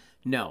whatever.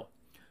 No.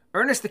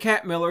 Ernest the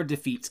Cat Miller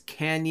defeats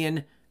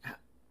Canyon.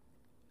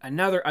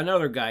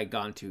 Another guy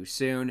gone too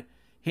soon.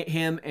 Hit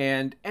him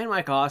and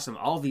Mike Awesome.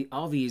 All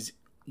these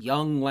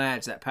young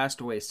lads that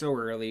passed away so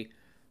early.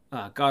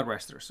 God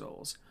rest their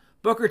souls.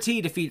 Booker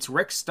T defeats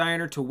Rick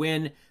Steiner to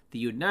win the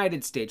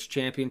United States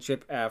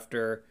Championship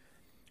after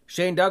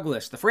Shane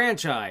Douglas, the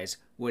franchise,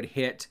 would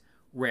hit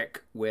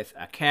Rick with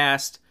a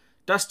cast.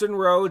 Dustin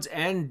Rhodes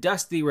and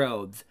Dusty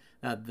Rhodes,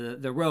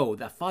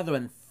 the father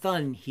and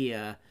son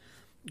here,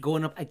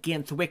 going up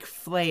against Ric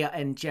Flair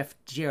and Jeff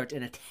Jarrett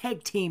in a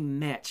tag team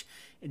match.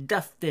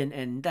 Dustin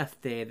and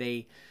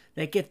Dusty,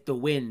 they get the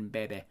win,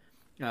 baby.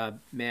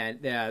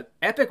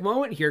 Epic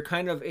moment here,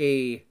 kind of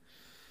a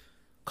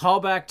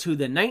callback to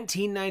the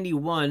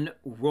 1991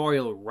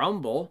 Royal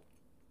Rumble,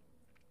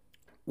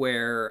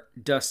 where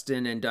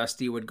Dustin and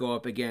Dusty would go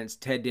up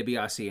against Ted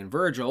DiBiase and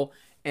Virgil,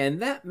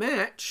 and that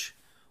match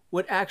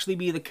would actually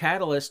be the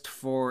catalyst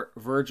for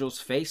Virgil's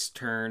face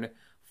turn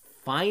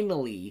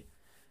finally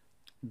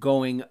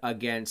going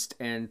against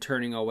and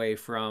turning away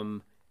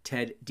from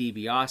Ted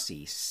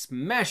DiBiase,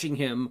 smashing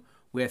him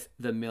with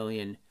the $1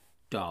 Million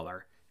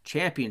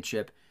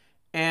Championship.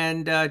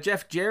 And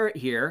Jeff Jarrett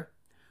here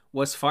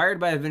was fired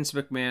by Vince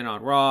McMahon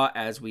on Raw,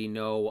 as we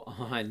know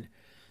on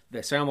the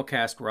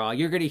simulcast Raw.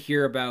 You're going to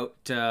hear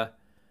about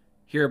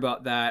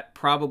that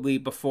probably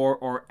before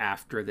or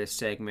after this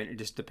segment. It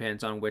just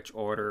depends on which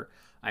order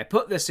I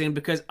put this in,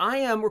 because I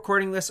am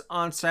recording this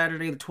on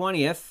Saturday the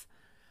 20th,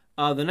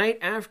 the night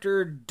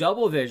after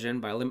Double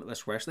Vision by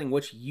Limitless Wrestling,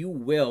 which you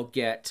will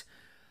get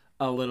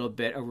a little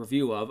bit of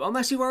review of,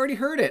 unless you've already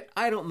heard it.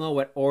 I don't know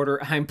what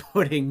order I'm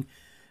putting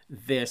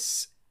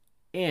this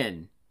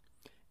in.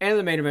 And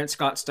the main event,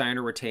 Scott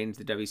Steiner retains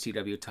the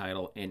WCW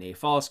title in a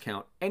Falls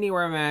Count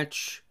Anywhere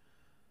match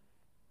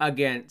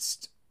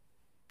against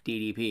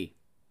DDP.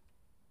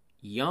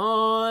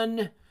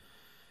 Yawn.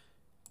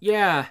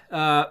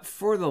 Yeah,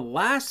 for the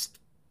last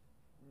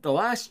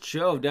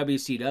show of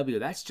WCW,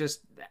 that's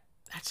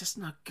just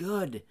not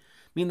good.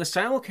 I mean, the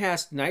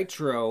simulcast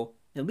Nitro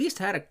at least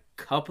had a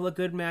couple of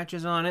good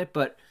matches on it,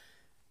 but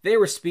they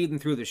were speeding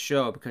through the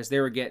show because they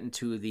were getting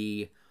to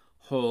the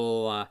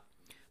whole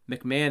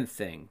McMahon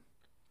thing.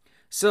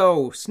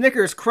 So,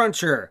 Snickers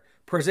Cruncher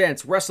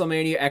presents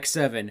WrestleMania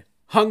X7.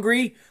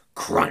 Hungry?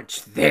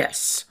 Crunch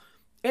this!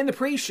 In the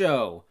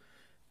pre-show,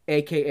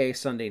 aka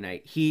Sunday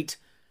Night Heat,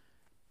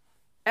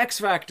 X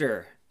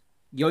Factor.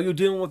 Yo-Yo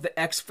dealing with the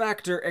X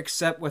Factor,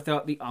 except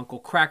without the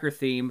Uncle Kracker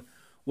theme,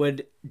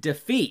 would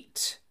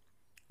defeat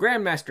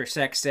Grandmaster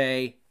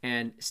Sexay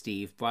and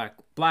Steve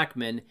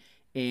Blackman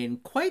in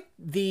quite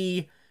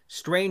the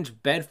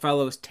strange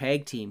Bedfellows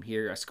tag team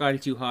here. Scotty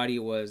 2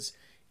 Hotty was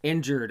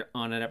injured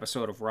on an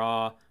episode of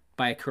Raw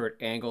by Kurt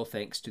Angle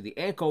thanks to the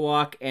ankle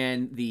lock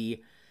and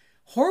the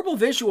horrible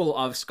visual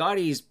of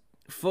Scotty's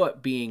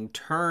foot being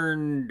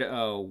turned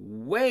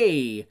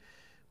way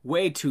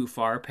too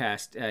far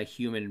past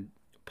human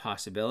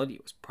possibility.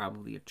 It was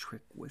probably a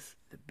trick with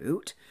the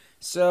boot.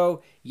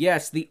 So,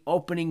 yes, the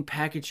opening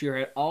package here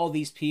had all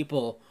these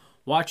people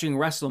watching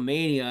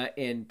WrestleMania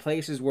in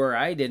places where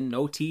I didn't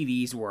know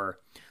TVs were.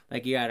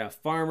 Like, you had a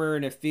farmer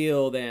in a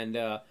field and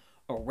a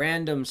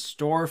random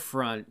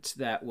storefront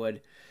that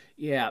would...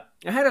 Yeah,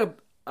 I had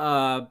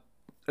a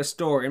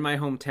store in my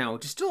hometown,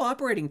 which is still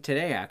operating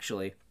today,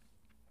 actually.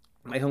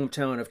 My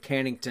hometown of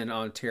Cannington,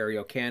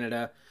 Ontario,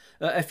 Canada.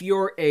 If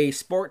you're a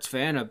sports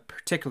fan,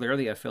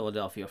 particularly a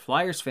Philadelphia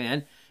Flyers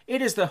fan,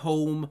 it is the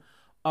home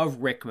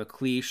of Rick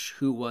McLeish,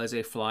 who was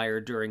a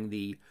Flyer during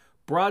the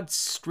Broad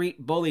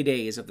Street Bully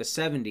days of the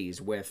 70s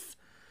with,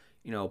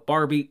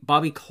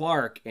 Bobby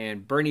Clark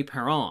and Bernie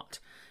Parent.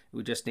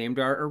 We just named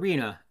our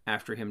arena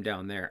after him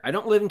down there. I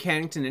don't live in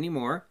Cannington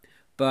anymore,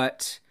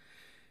 but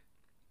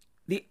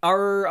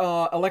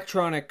our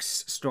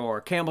electronics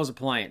store, Campbell's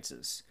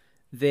Appliances,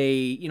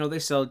 they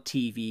sell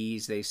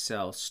TVs, they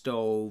sell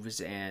stoves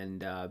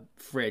and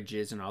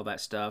fridges and all that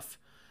stuff.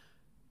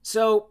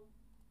 So,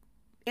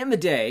 in the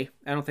day,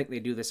 I don't think they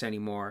do this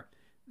anymore,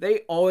 they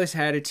always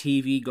had a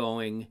TV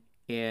going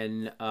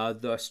in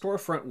the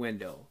storefront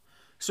window.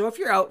 So if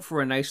you're out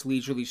for a nice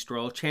leisurely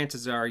stroll,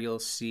 chances are you'll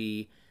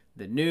see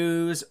the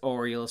news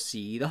or you'll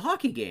see the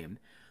hockey game.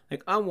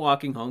 Like, I'm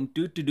walking home,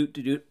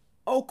 doot,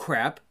 oh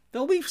crap,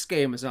 the Leafs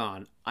game is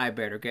on. I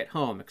better get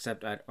home,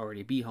 except I'd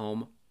already be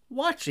home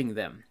watching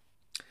them.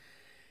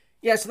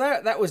 Yeah, so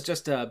that was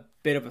just a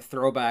bit of a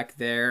throwback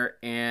there,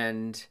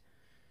 and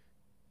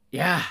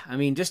yeah, I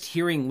mean, just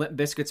hearing Limp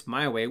Bizkit's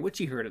My Way, which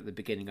you heard at the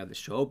beginning of the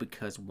show,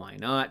 because why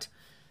not,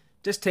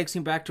 just takes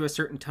me back to a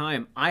certain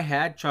time. I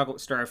had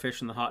chocolate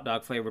starfish in the hot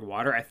dog flavored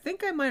water. I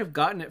think I might have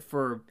gotten it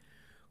for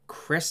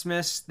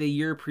Christmas the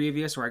year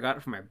previous, or I got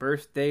it for my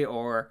birthday,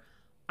 or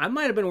I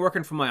might have been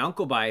working for my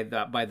uncle by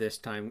this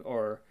time,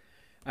 or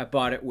I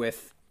bought it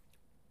with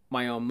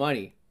my own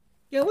money.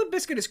 Yeah, Limp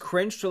Bizkit is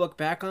cringe to look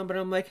back on, but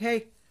I'm like,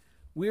 hey,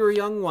 we were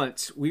young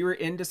once. We were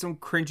into some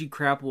cringy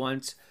crap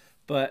once,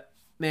 but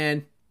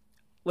man,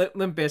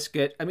 Limp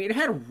Bizkit, I mean, it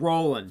had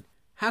Rollin'.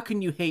 How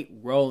can you hate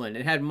Rollin'?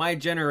 It had My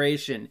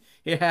Generation.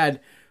 It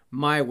had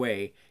My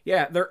Way.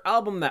 Yeah, their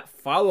album that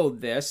followed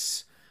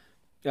this,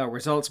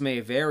 Results May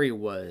Vary,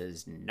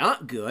 was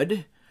not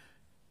good.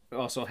 It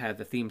also had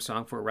the theme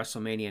song for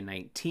WrestleMania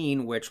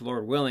 19, which,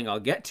 Lord willing, I'll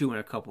get to in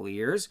a couple of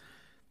years,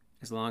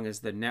 as long as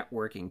the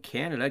network in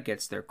Canada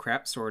gets their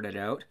crap sorted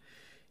out.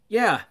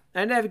 Yeah,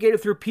 I navigated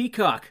through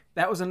Peacock.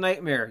 That was a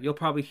nightmare. You'll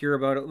probably hear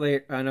about it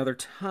later another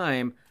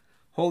time.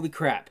 Holy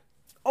crap.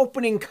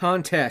 Opening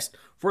contest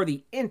for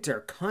the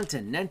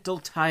Intercontinental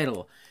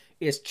title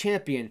is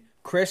champion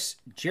Chris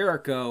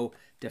Jericho,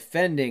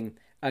 defending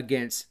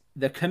against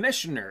the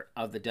commissioner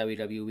of the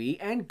WWE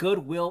and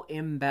Goodwill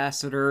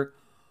Ambassador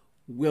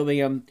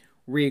William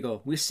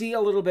Regal. We see a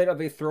little bit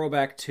of a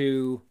throwback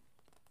to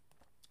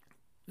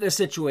the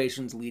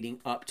situations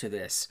leading up to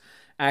this.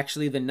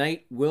 Actually, the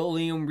night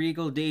William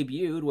Regal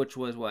debuted, which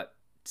was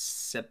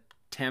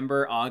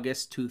September,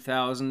 August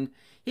 2000,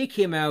 he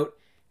came out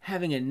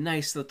having a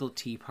nice little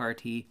tea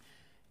party,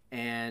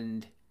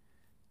 and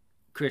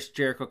Chris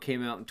Jericho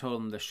came out and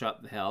told him to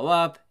shut the hell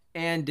up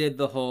and did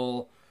the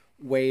whole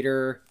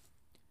waiter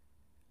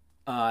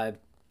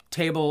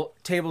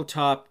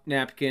tabletop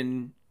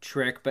napkin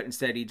trick, but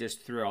instead he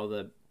just threw all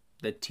the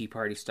tea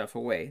party stuff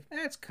away.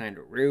 That's kind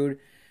of rude.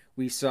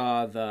 We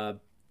saw the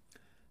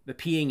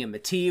peeing in the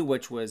tea,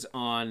 which was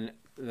on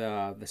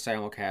the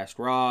simulcast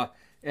Raw.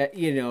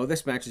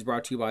 This match is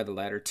brought to you by the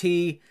letter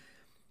T,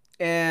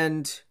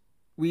 and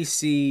we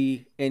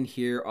see and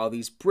hear all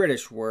these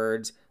British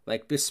words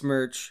like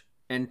besmirch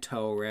and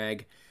toe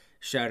rag.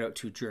 Shout out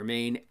to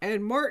Jermaine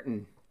and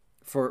Martin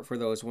for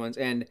those ones.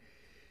 And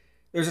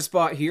there's a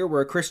spot here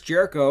where Chris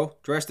Jericho,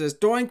 dressed as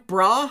Doink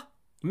Brah,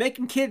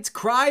 making kids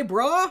cry,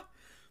 brah,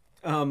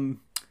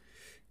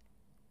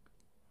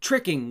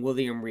 tricking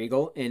William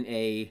Regal in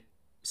a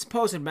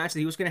supposed match that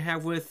he was going to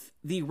have with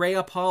the Ray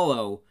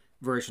Apollo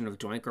version of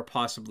Doink, or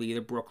possibly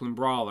the Brooklyn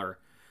Brawler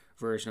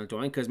version of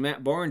Doink, because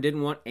Matt Bourne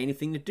didn't want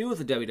anything to do with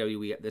the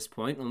WWE at this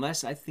point,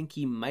 unless I think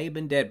he may have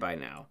been dead by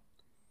now.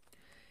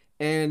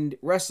 And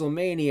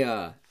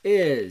WrestleMania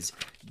is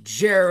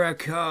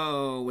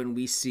Jericho, when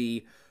we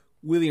see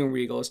William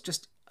Regal's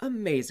just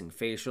amazing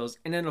facials.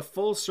 And in a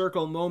full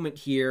circle moment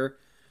here,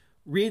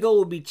 Regal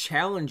will be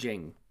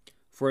challenging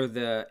for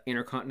the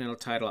Intercontinental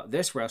title at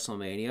this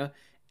WrestleMania,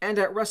 and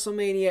at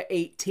WrestleMania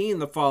 18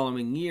 the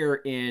following year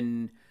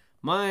in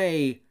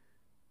my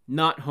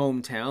not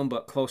hometown,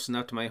 but close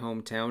enough to my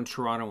hometown,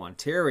 Toronto,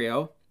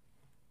 Ontario,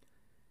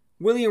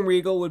 William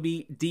Regal would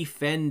be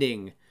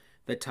defending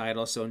the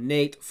title. So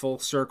Nate, full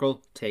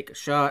circle, take a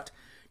shot.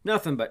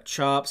 Nothing but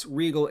chops.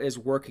 Regal is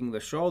working the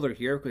shoulder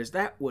here because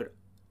that would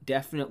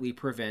definitely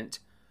prevent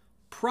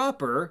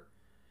proper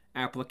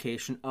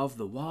application of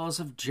the walls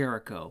of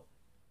Jericho.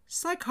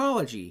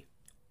 Psychology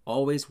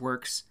always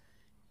works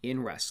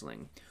in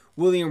wrestling.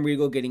 William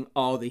Regal getting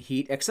all the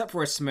heat, except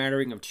for a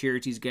smattering of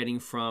cheers he's getting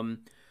from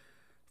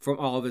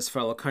all of his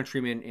fellow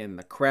countrymen in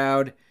the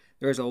crowd.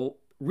 There's a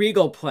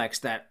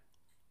Regalplex, that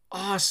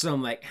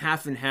awesome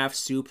half and half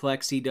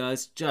suplex he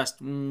does.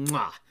 Just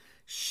mwah,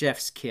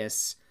 chef's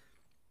kiss.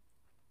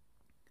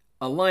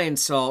 A lion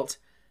salt,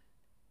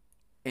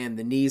 and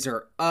the knees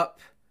are up,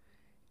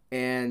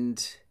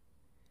 and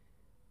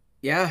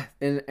yeah,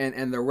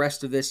 and the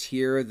rest of this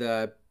here,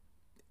 the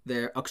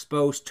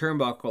exposed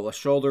turnbuckle, a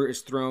shoulder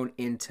is thrown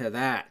into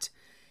that,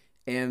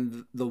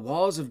 and the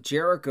walls of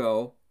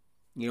Jericho,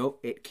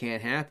 it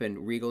can't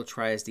happen. Regal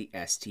tries the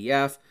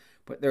STF,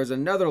 but there's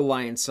another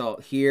lion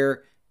salt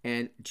here,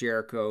 and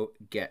Jericho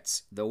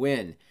gets the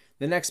win.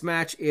 The next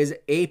match is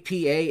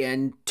APA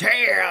and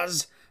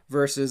Taz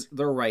versus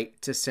the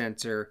Right to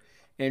Censor.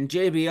 And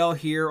JBL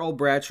here, old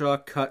Bradshaw,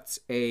 cuts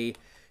a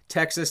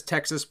Texas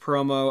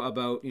promo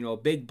about,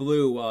 Big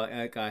Blue,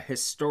 like a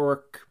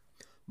historic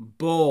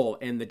bull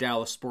in the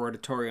Dallas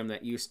Sportatorium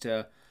that used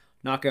to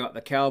knock out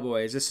the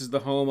Cowboys. This is the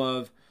home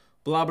of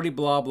blah, blah,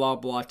 blah, blah,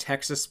 blah,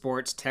 Texas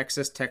sports,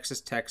 Texas,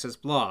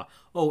 blah.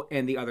 Oh,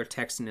 and the other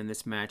Texan in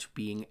this match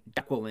being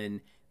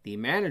Jacqueline, the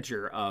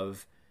manager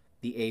of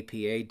the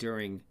APA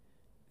during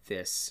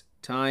this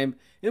time.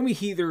 And we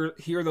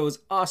hear those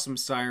awesome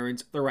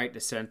sirens, the Right to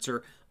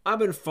Censor. I've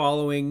been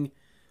following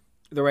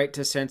the Right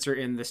to Censor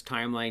in this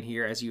timeline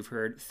here, as you've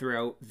heard,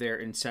 throughout their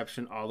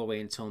inception all the way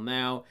until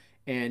now.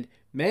 And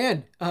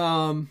man,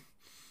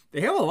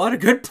 they have a lot of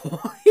good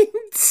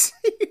points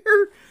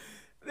here.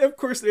 Of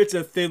course, it's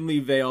a thinly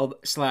veiled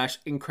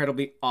 /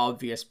 incredibly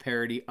obvious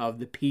parody of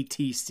the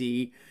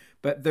PTC,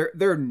 but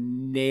they're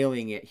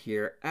nailing it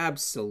here.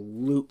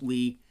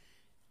 Absolutely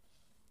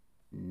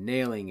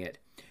nailing it.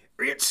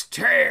 It's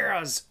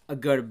Taz!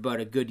 About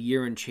a good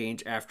year and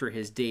change after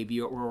his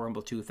debut at Royal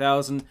Rumble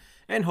 2000,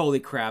 and holy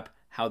crap,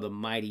 how the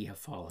mighty have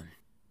fallen.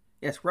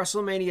 Yes,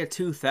 WrestleMania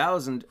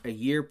 2000, a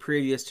year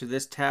previous to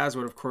this, Taz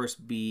would of course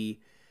be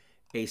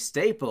a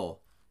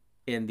staple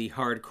in the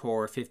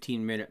hardcore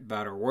 15-minute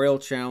Battle Royal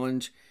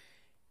Challenge.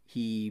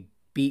 He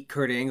beat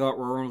Kurt Angle at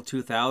Royal Rumble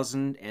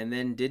 2000 and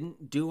then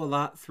didn't do a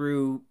lot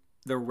through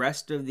the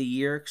rest of the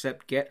year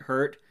except get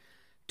hurt,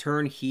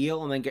 turn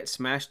heel, and then get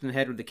smashed in the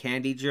head with the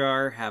candy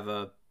jar, have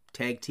a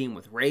tag team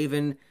with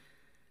Raven.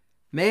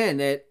 Man,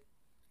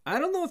 I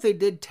don't know if they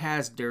did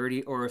Taz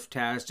dirty or if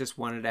Taz just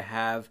wanted to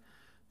have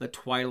the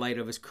twilight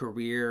of his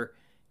career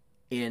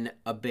in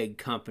a big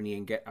company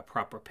and get a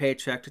proper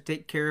paycheck to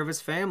take care of his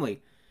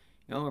family.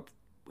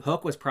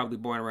 Hook was probably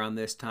born around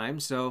this time,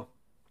 so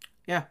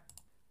yeah.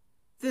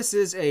 This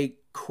is a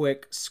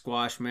quick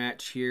squash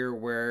match here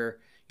where,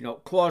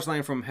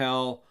 Clothesline from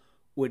Hell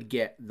would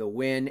get the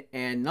win,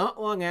 and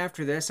not long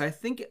after this, I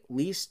think at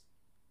least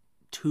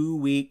 2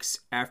 weeks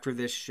after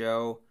this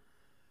show,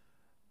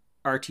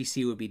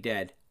 RTC would be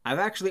dead. I've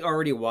actually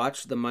already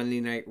watched the Monday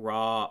Night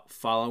Raw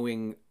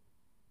following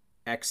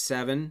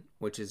X7,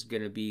 which is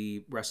going to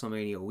be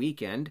WrestleMania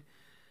weekend.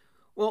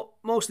 Well,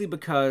 mostly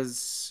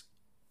because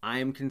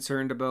I'm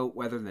concerned about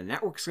whether the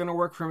network's going to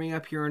work for me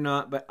up here or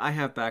not, but I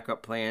have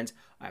backup plans.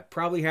 I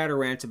probably had a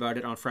rant about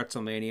it on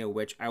Fretzelmania,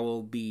 which I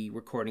will be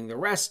recording the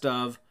rest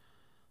of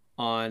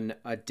on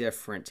a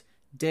different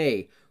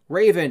day.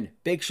 Raven,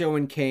 Big Show,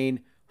 and Kane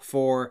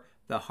for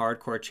the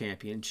Hardcore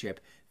Championship.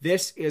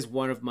 This is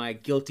one of my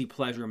guilty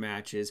pleasure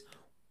matches,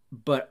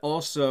 but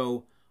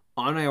also,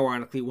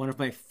 unironically, one of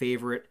my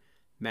favorite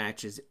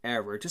matches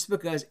ever, just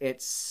because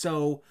it's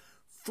so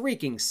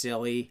freaking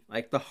silly.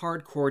 Like, the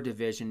hardcore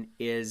division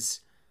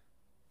is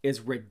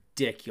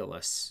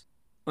ridiculous.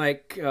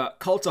 Like,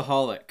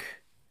 Cultaholic,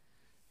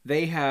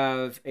 they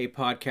have a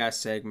podcast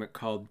segment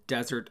called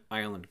Desert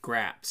Island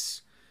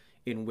Graps,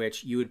 in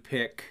which you would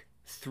pick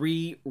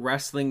 3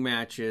 wrestling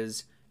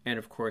matches, and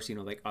of course,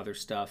 like other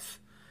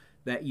stuff,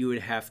 that you would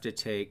have to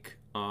take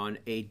on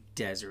a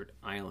desert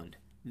island.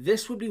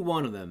 This would be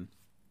one of them.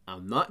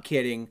 I'm not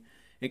kidding.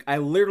 Like, I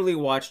literally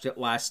watched it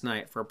last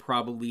night for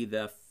probably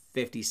the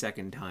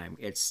 52nd time.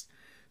 It's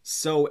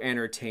so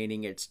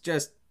entertaining. It's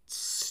just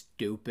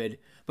stupid.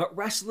 But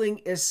wrestling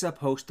is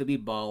supposed to be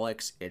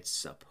bollocks. It's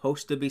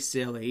supposed to be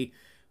silly.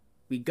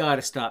 We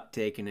gotta stop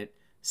taking it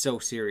so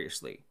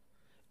seriously.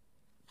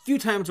 Few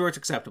times where it's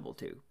acceptable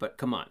to, but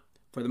come on.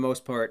 For the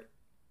most part,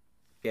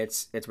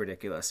 it's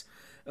ridiculous.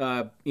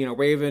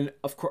 Raven,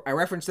 of course, I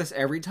reference this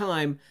every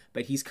time,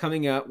 but he's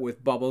coming out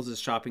with Bubbles'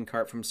 shopping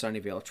cart from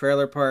Sunnyvale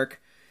Trailer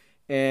Park.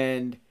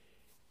 And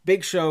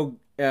Big Show,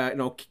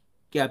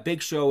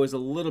 Big Show is a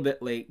little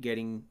bit late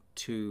getting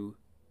to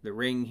the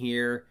ring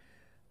here.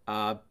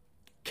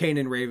 Kane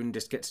and Raven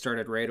just get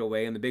started right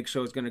away, and the Big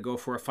Show is going to go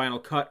for a final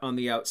cut on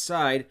the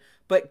outside,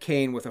 but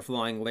Kane with a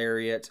flying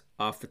lariat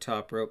off the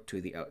top rope to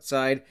the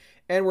outside,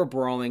 and we're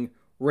brawling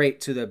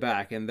right to the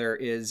back, and there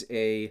is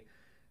a,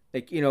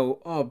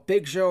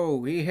 Big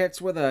Show, he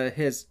hits with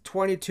his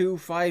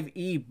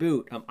 22.5E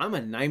boot. I'm a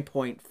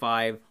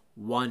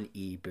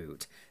 9.51E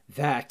boot.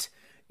 That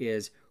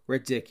is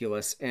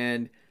ridiculous,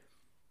 and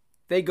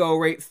they go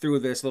right through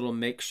this little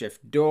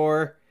makeshift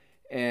door,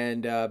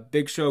 and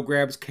Big Show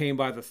grabs Kane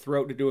by the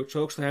throat to do a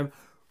chokeslam.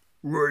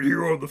 Right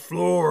here on the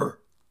floor.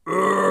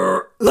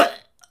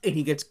 And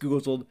he gets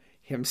goozled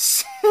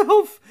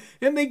himself.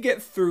 And they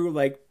get through,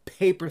 like,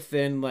 paper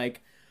thin,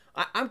 like,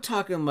 I'm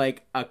talking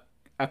like a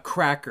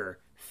cracker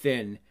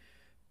thin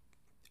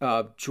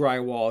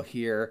drywall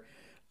here.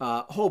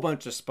 A whole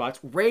bunch of spots.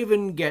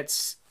 Raven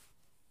gets,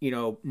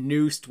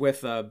 noosed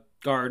with a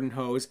garden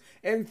hose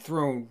and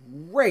thrown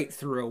right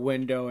through a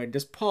window, and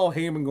just Paul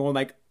Heyman going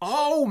like,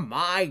 oh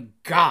my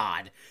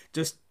god,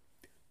 just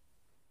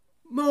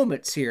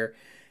moments here.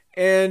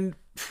 And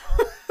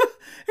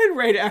and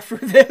right after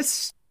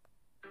this,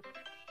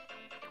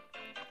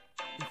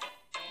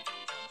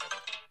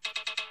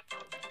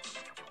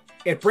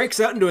 it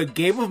breaks out into a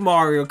game of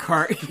Mario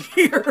Kart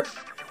here.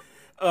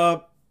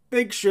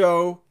 Big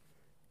Show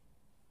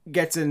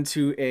gets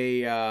into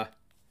a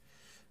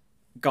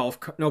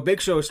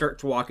Big Show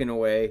starts walking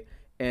away,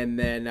 and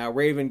then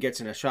Raven gets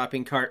in a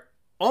shopping cart,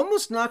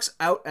 almost knocks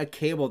out a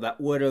cable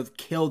that would have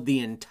killed the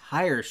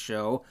entire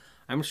show.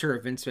 I'm sure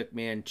Vince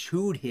McMahon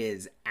chewed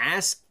his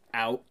ass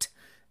out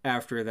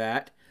after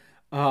that.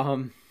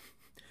 And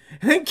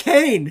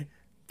Kane,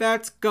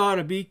 that's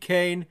gotta be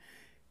Kane,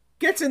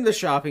 gets in the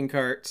shopping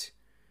cart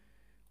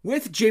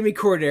with Jamie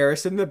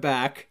Corderas in the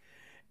back,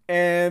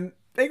 and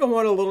they go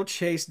on a little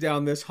chase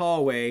down this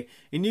hallway,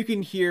 and you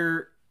can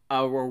hear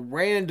a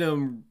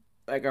random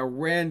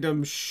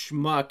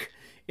schmuck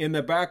in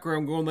the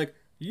background going like,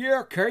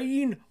 yeah,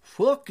 Kane,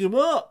 fuck him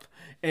up.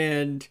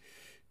 And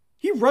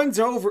he runs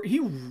over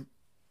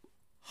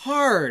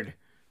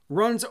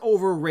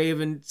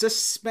Raven,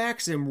 just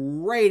smacks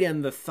him right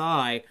in the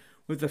thigh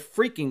with a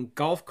freaking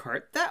golf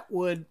cart. That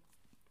would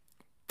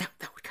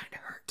kind of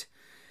hurt.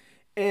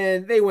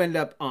 And they wind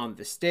up on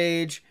the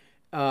stage.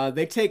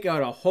 They take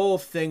out a whole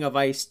thing of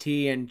iced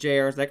tea, and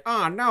JR's like,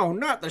 no,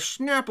 not the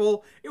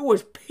Snapple, it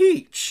was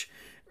peach.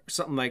 Or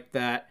something like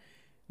that.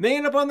 They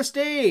end up on the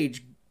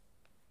stage.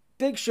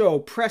 Big Show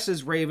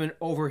presses Raven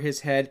over his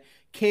head.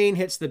 Kane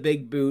hits the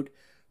big boot.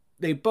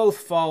 They both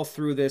fall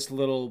through this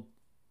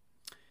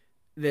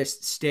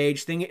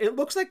stage thing. It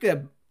looks like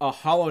a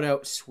hollowed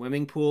out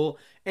swimming pool,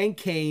 and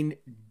Kane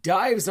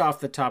dives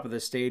off the top of the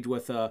stage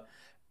with a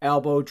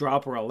elbow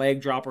drop or a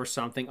leg drop or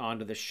something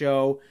onto the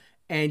show,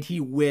 and he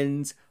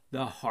wins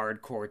the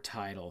hardcore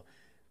title.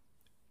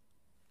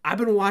 I've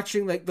been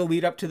watching the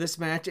lead up to this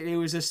match, and it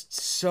was just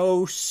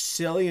so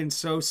silly and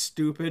so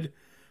stupid,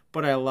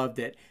 but I loved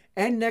it.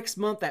 And next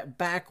month at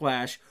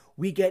Backlash,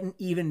 we get an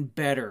even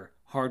better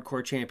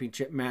hardcore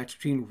championship match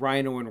between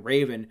Rhino and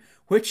Raven,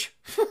 which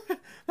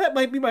that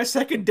might be my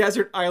second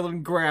Desert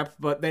Island grab,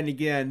 but then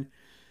again,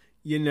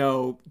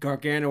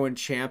 Gargano and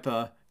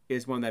Ciampa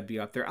is one that'd be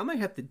up there. I might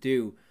have to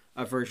do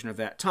a version of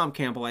that. Tom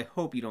Campbell, I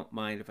hope you don't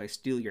mind if I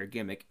steal your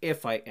gimmick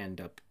if I end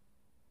up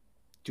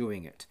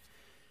doing it.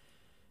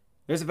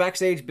 There's a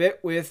backstage bit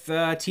with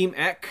Team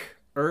Eck,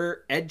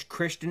 Edge,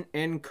 Christian,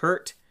 and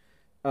Kurt.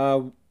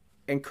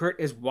 And Kurt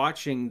is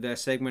watching the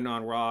segment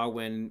on Raw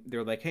when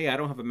they're like, hey, I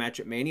don't have a match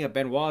at Mania.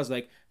 Benoit is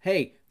like,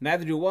 hey,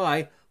 neither do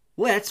I.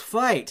 Let's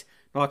fight.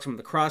 Knocks him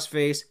with the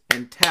crossface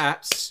and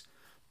taps,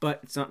 but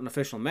it's not an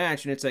official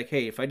match. And it's like,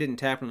 hey, if I didn't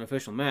tap in an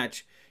official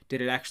match,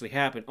 did it actually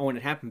happen? Oh, and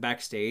it happened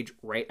backstage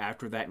right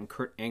after that, and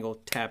Kurt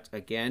Angle tapped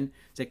again.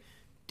 It's like,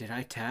 did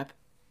I tap?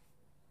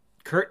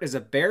 Kurt is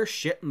a bear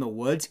shit in the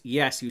woods.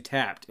 Yes, you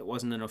tapped. It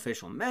wasn't an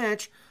official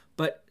match,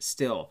 but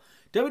still.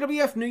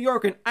 WWF New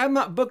York, and I'm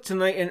not booked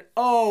tonight, and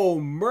oh,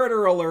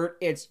 murder alert,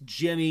 it's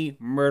Jimmy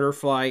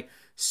Murderfly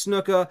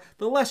Snuka.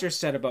 The lesser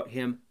said about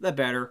him, the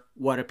better.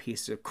 What a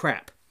piece of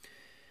crap.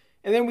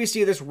 And then we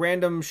see this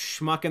random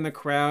schmuck in the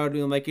crowd,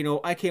 and like,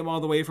 I came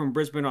all the way from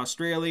Brisbane,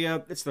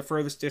 Australia. It's the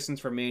furthest distance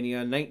for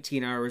Mania,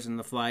 19 hours in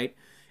the flight.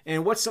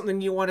 And what's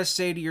something you want to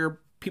say to your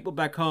people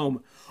back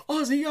home?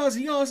 Aussie,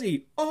 Aussie,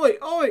 Aussie, oi,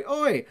 oi,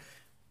 oi.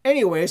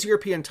 Anyways,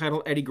 European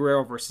title, Eddie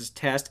Guerrero versus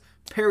Test.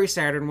 Perry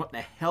Saturn, what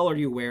the hell are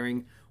you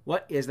wearing?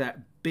 What is that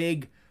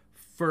big,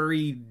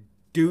 furry,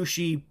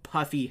 douchey,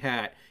 puffy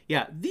hat?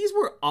 Yeah, these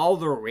were all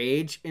the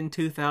rage in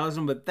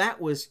 2000, but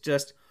that was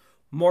just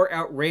more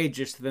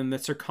outrageous than the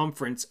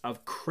circumference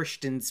of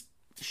Christian's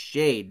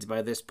shades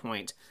by this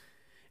point.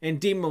 And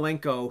Dean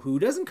Malenko, who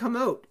doesn't come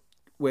out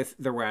with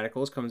the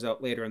Radicals, comes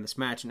out later in this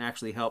match and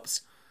actually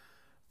helps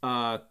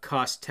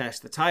cost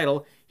Test the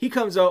title. He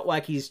comes out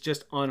like he's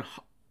just on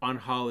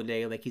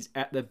holiday, like he's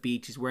at the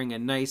beach. He's wearing a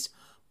nice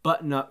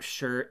button-up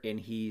shirt, and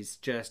he's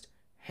just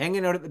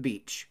hanging out at the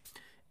beach.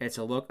 It's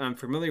a look I'm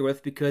familiar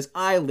with because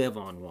I live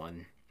on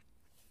one.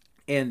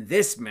 And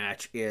this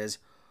match is,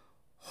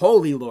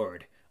 holy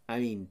Lord. I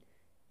mean,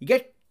 you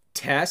get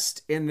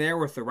Test in there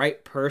with the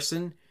right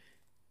person.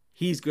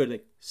 He's good.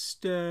 Like,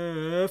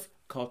 Steph.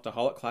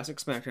 Cultaholic Classic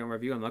SmackDown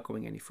review. I'm not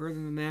going any further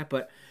than that.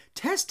 But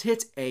Test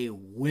hits a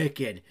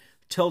wicked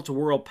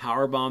tilt-a-whirl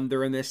powerbomb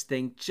during this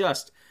thing.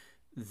 Just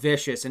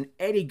vicious. And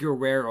Eddie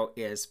Guerrero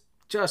is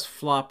just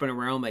flopping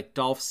around like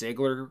Dolph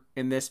Ziggler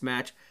in this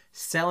match,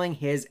 selling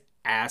his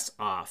ass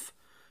off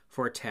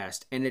for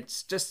Test. And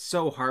it's just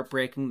so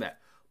heartbreaking that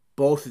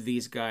both of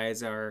these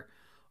guys are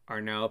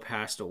now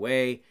passed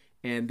away.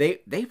 And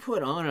they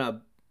put on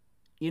a,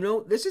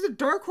 this is a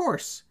dark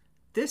horse.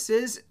 This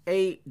is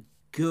a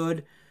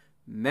good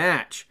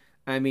match.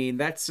 I mean,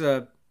 that's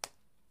that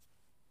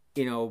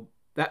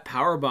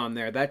powerbomb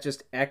there, that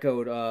just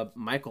echoed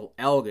Michael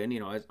Elgin,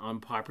 as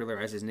unpopular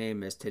as his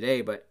name is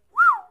today, but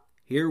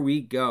here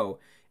we go.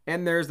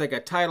 And there's like a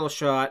title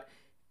shot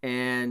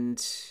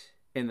and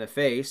in the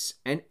face,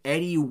 and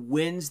Eddie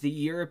wins the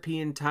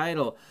European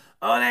title.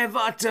 Ole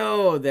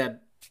Vato, the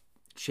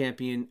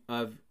champion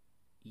of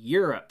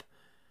Europe.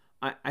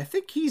 I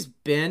think he's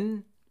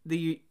been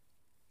the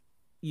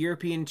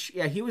European...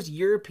 Yeah, he was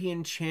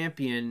European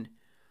champion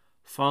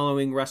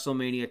following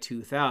WrestleMania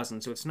 2000,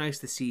 so it's nice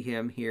to see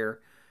him here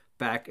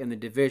back in the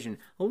division.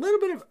 A little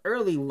bit of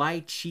early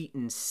light, cheat,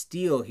 and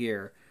steal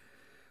here.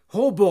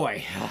 Oh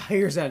boy,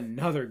 here's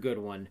another good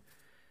one.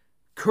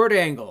 Kurt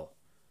Angle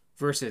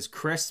versus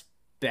Chris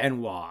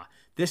Benoit.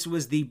 This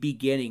was the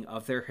beginning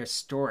of their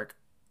historic,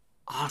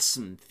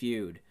 awesome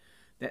feud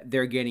that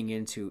they're getting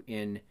into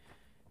in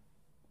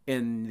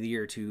the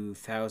year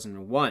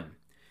 2001.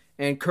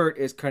 And Kurt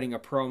is cutting a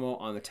promo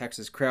on the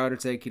Texas crowd.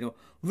 It's like,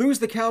 lose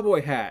the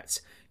cowboy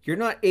hats. You're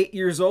not 8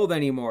 years old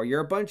anymore.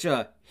 You're a bunch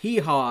of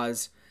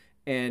hee-haws.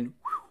 And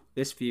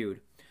this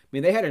feud. I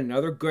mean, they had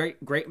another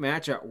great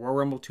match at Royal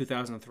Rumble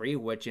 2003,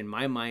 which in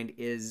my mind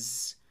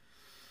is...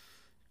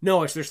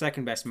 No, it's their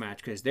second best match,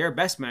 because their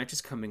best match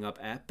is coming up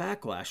at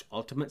Backlash.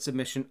 Ultimate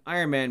Submission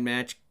Iron Man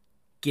match.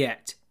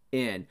 Get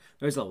in.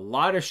 There's a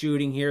lot of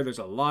shooting here. There's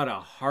a lot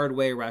of hard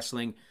way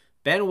wrestling.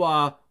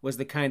 Benoit was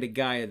the kind of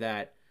guy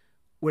that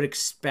would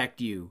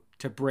expect you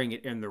to bring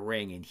it in the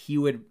ring, and he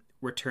would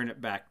return it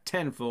back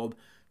tenfold.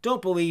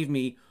 Don't believe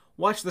me?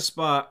 Watch the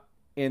spot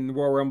in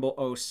Royal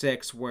Rumble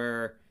 06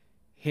 where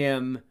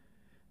him...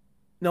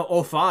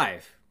 No,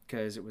 05,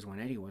 because it was when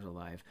Eddie was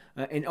alive.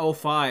 In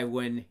 05,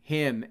 when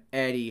him,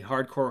 Eddie,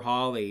 Hardcore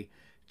Holly,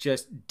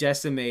 just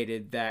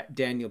decimated that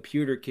Daniel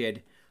Puder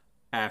kid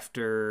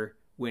after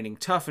winning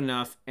Tough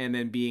Enough and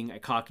then being a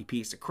cocky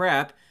piece of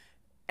crap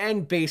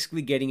and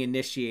basically getting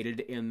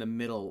initiated in the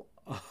middle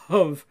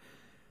of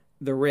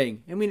the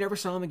ring. And we never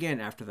saw him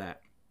again after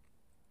that.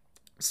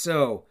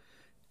 So,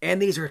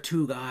 and these are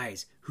two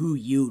guys who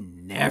you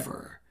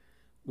never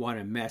want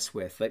to mess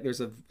with. Like,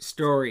 there's a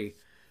story,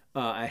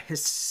 a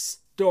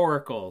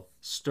historical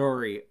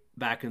story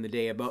back in the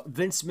day about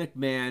Vince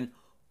McMahon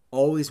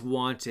always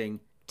wanting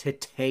to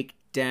take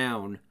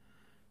down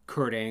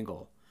Kurt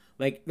Angle.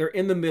 Like, they're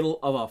in the middle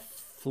of a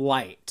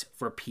flight,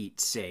 for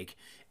Pete's sake,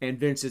 and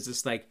Vince is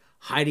just like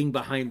hiding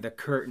behind the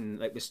curtain,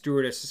 like the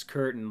stewardess's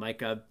curtain,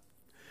 like a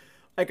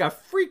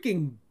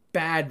freaking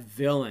bad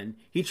villain.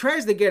 He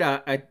tries to get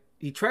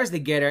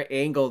an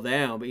Angle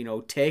down,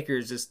 but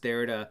Taker's just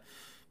there to,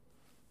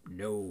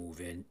 no,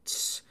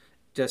 Vince,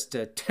 just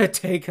to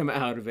take him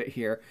out of it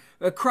here.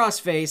 A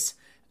crossface,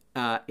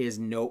 is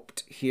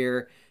noped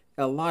here.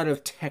 A lot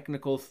of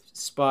technical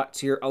spots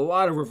here, a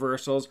lot of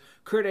reversals.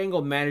 Kurt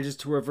Angle manages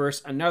to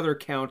reverse another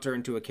counter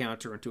into a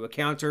counter into a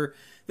counter,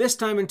 this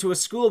time into a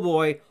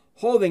schoolboy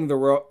holding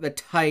the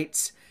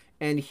tights,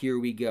 and here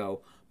we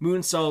go.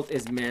 Moonsault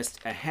is missed,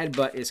 a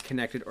headbutt is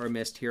connected or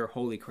missed here,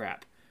 holy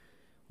crap.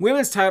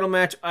 Women's title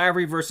match,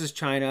 Ivory versus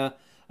Chyna.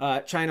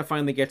 Chyna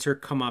finally gets her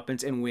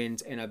comeuppance and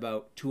wins in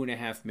about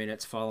 2.5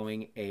 minutes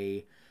following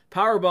a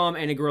powerbomb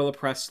and a gorilla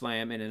press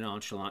slam and a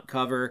nonchalant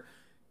cover.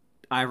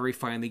 Ivory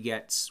finally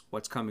gets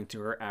what's coming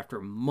to her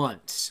after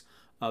months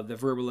of the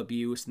verbal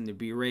abuse and the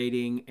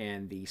berating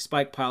and the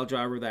spike pile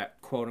driver that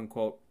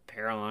quote-unquote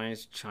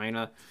paralyzed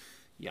Chyna.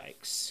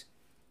 Yikes.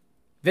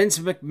 Vince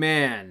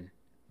McMahon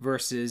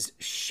versus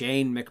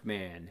Shane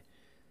McMahon.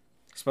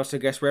 Special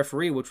guest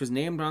referee, which was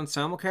named on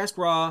Simulcast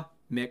Raw,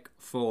 Mick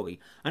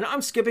Foley. I know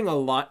I'm skipping a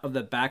lot of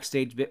the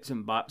backstage bits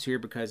and bops here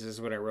because this is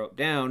what I wrote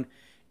down.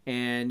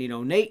 And, you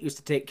know, Nate used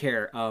to take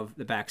care of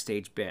the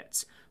backstage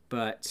bits.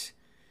 But,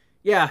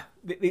 yeah,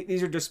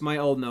 these are just my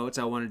old notes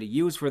I wanted to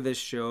use for this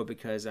show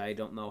because I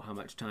don't know how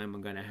much time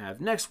I'm going to have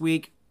next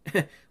week.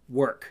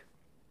 Work.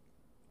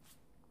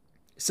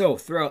 So,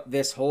 throughout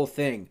this whole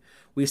thing,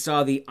 we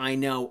saw the I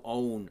Now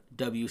Own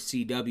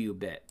WCW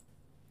bit.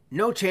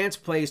 No Chance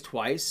plays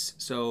twice,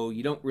 so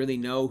you don't really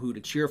know who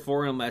to cheer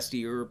for unless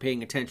you're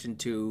paying attention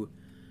to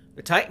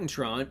the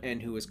Titantron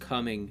and who is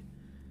coming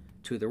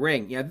to the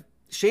ring. Yeah,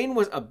 Shane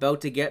was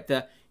about to get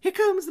the "Here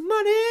Comes the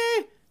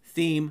Money"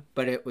 theme,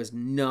 but it was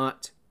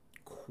not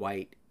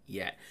quite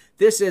yet.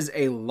 This is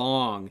a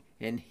long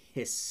and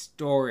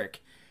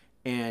historic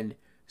and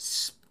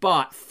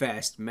spot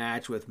fest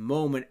match with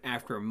moment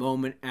after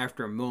moment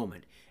after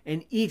moment.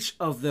 And each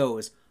of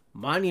those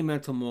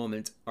monumental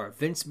moments are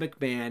Vince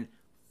McMahon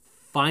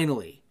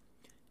finally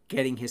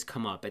getting his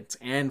comeuppance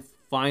and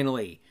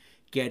finally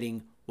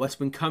getting what's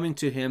been coming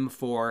to him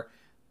for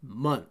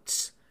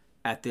months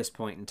at this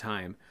point in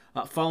time.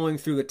 Following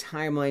through the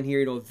timeline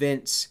here,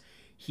 Vince,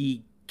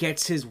 he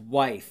gets his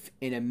wife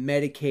in a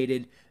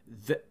medicated,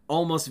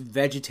 almost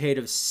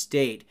vegetative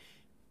state,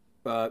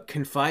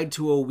 confined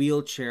to a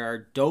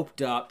wheelchair,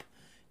 doped up,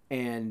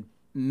 and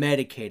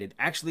medicated.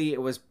 Actually,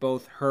 it was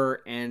both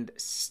her and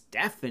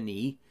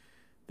Stephanie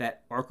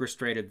that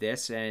orchestrated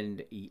this,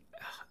 and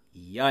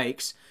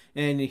yikes.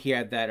 And he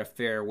had that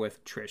affair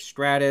with Trish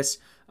Stratus,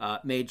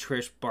 made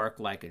Trish bark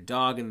like a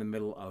dog in the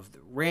middle of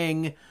the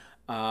ring.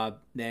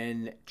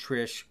 Then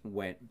Trish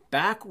went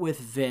back with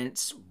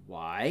Vince.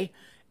 Why?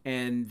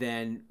 And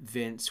then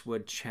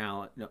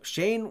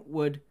Shane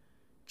would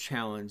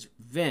challenge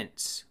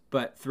Vince.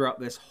 But throughout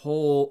this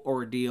whole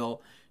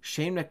ordeal,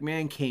 Shane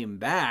McMahon came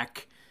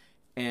back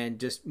and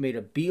just made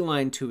a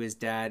beeline to his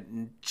dad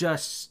and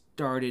just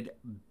started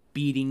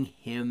beating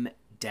him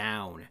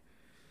down.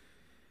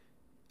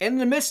 In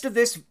the midst of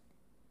this,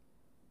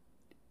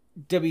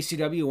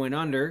 WCW went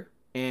under,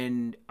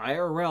 and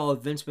IRL,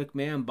 Vince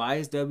McMahon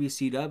buys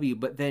WCW,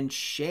 but then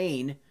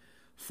Shane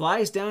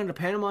flies down to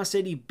Panama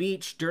City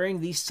Beach during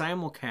the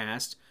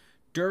simulcast,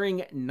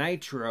 during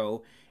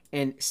Nitro,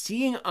 and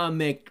seeing a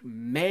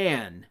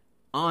McMahon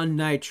on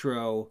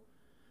Nitro,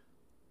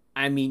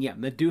 I mean, yeah,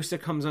 Medusa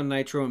comes on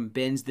Nitro and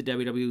bends the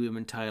WWE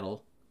Women's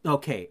title.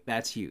 Okay,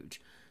 that's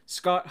huge.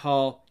 Scott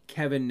Hall,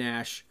 Kevin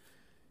Nash,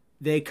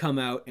 they come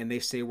out and they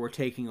say, we're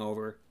taking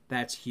over.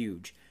 That's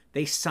huge.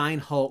 They sign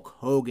Hulk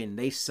Hogan.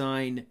 They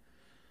sign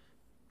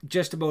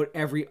just about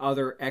every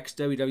other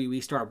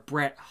ex-WWE star.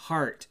 Bret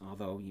Hart,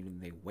 although even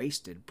they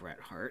wasted Bret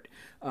Hart.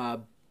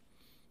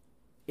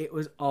 It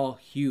was all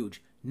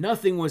huge.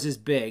 Nothing was as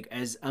big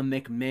as a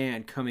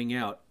McMahon coming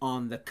out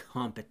on the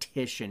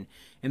competition.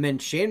 And then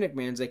Shane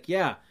McMahon's like,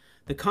 yeah,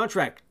 the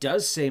contract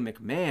does say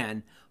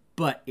McMahon,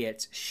 but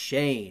it's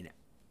Shane.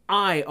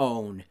 I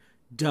own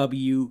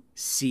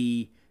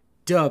WCW.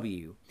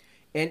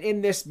 And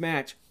in this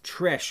match,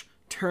 Trish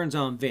turns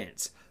on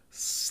Vince,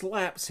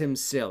 slaps him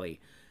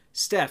silly.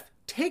 Steph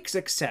takes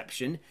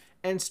exception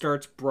and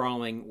starts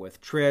brawling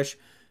with Trish.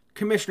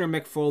 Commissioner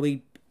Mick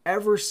Foley,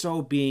 ever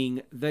so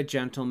being the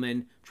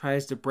gentleman,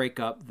 tries to break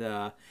up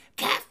the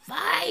cat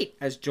fight,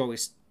 as Joey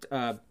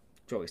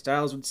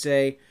Styles would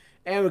say,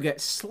 and would get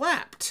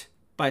slapped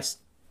by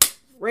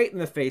right in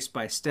the face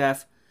by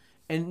Steph.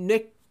 And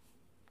Nick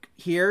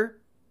here,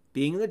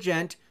 being the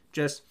gent,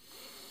 just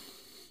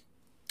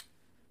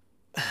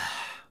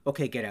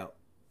okay, get out.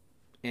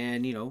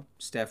 And,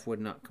 Steph would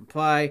not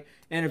comply,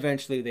 and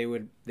eventually they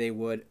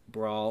would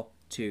brawl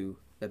to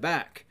the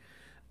back.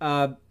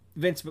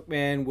 Vince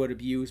McMahon would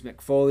abuse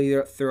Mick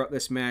Foley throughout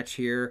this match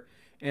here,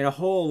 and a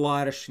whole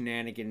lot of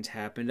shenanigans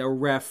happened. A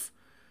ref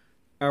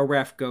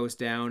goes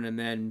down, and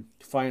then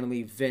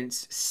finally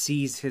Vince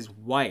sees his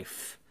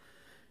wife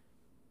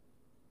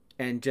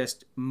and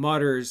just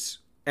mutters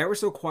ever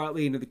so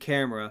quietly into the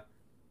camera,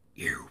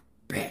 "You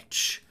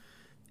bitch,"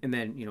 and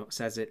then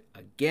says it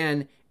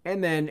again.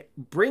 And then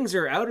brings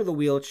her out of the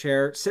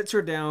wheelchair, sits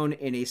her down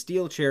in a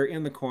steel chair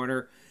in the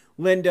corner.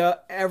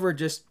 Linda, ever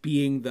just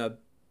being the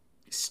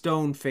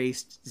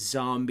stone-faced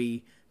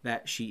zombie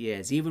that she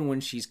is. Even when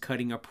she's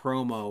cutting a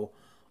promo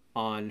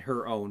on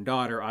her own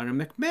daughter, on a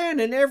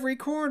McMahon in every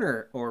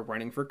corner, or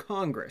running for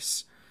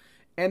Congress.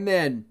 And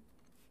then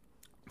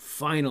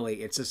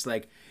finally, it's just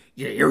like,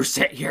 you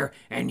sit here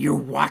and you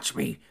watch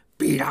me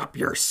beat up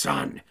your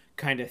son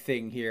kind of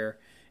thing here.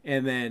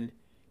 And then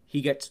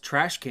he gets a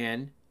trash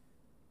can,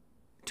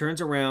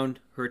 turns around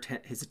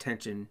his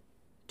attention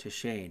to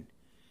Shane.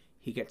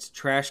 He gets a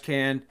trash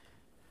can.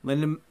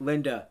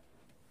 Linda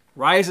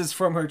rises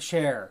from her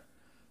chair,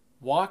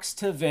 walks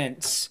to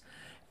Vince,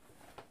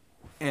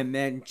 and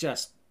then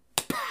just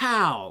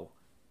pow!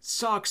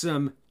 Socks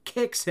him,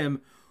 kicks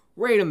him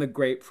right on the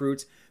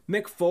grapefruits.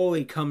 Mick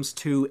Foley comes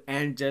to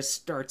and just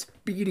starts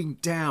beating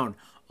down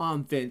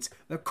on Vince.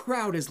 The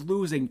crowd is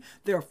losing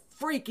their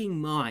freaking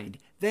mind.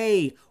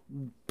 They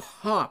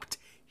popped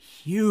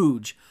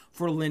huge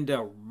for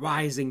Linda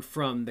rising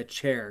from the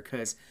chair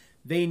because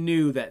they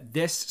knew that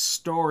this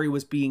story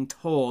was being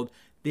told.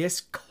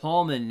 This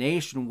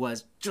culmination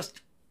was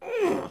just...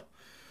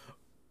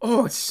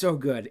 oh, it's so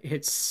good.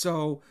 It's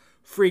so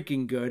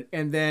freaking good.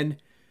 And then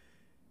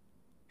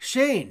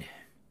Shane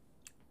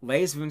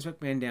lays Vince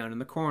McMahon down in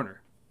the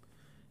corner.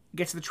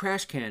 Gets the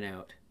trash can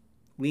out.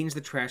 Leans the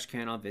trash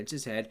can on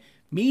Vince's head.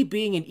 Me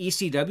being an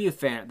ECW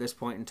fan at this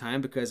point in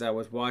time, because I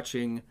was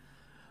watching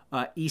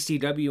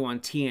ECW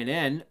on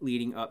TNN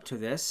leading up to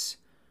this,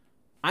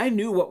 I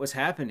knew what was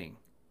happening.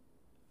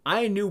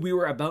 I knew we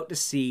were about to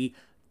see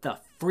the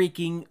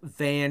freaking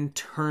Van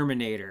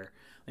Terminator.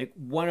 Like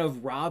one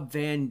of Rob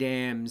Van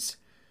Dam's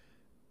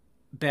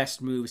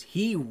best moves.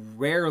 He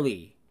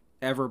rarely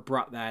ever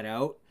brought that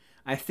out.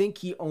 I think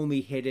he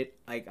only hit it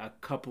like a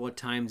couple of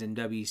times in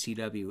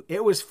WCW.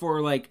 It was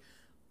for like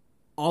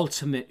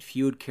ultimate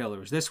feud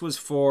killers. This was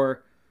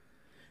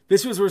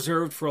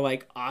reserved for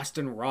like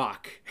Austin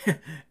Rock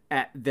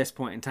at this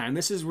point in time.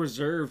 This is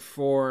reserved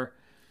for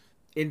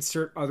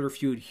insert other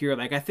feud here.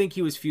 Like I think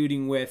he was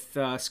feuding with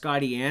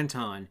Scotty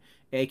Anton,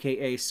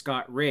 aka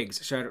Scott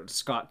Riggs. Shout out to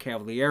Scott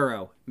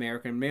Cavaliero,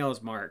 American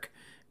Males Mark.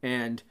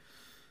 And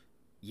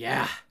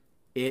yeah,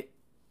 it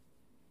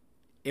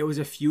was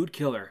a feud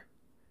killer.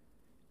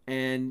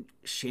 And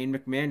Shane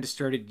McMahon just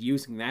started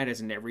using that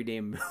as an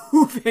everyday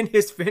move in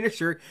his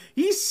finisher.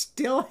 He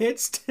still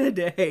hits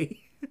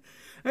today.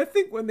 I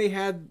think when they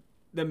had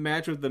the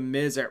match with The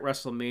Miz at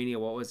WrestleMania,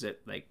 what was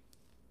it, like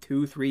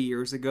 2-3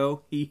 years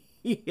ago? He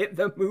hit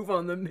the move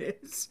on The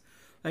Miz.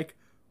 Like,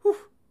 whew,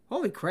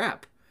 holy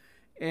crap.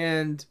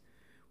 And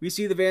we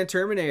see the Van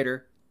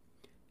Terminator.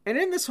 And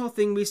in this whole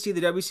thing, we see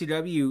the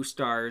WCW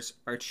stars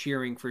are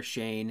cheering for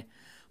Shane.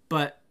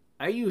 But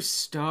I use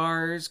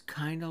stars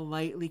kind of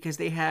lightly because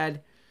they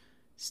had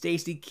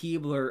Stacy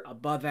Keibler,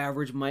 above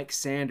average Mike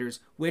Sanders,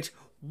 which,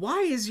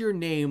 why is your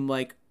name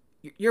like,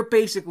 you're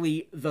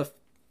basically the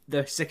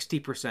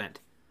 60%.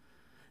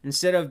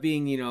 Instead of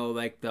being,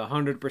 like the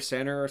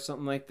 100%er or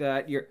something like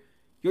that,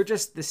 you're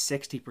just the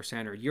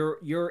 60%er.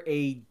 You're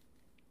a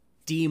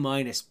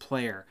D-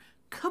 player.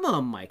 Come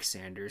on, Mike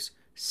Sanders.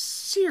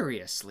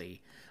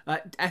 Seriously.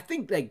 I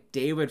think like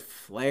David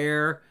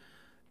Flair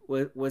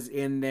was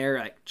in there,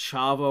 like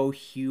Chavo,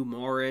 Hugh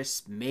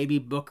Morris, maybe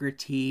Booker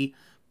T,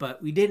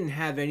 but we didn't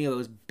have any of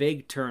those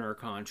big Turner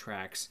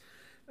contracts.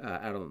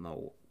 I don't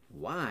know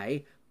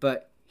why,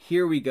 but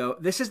here we go.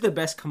 This is the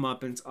best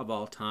comeuppance of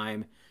all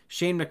time.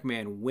 Shane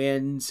McMahon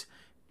wins,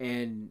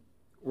 and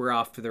we're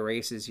off to the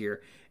races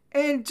here.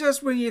 And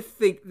just when you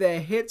think the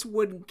hits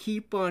wouldn't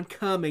keep on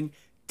coming,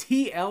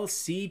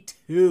 TLC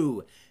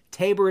 2.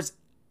 Tables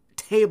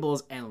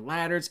and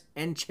ladders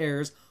and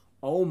chairs.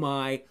 Oh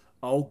my,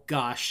 oh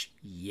gosh,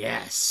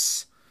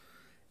 yes.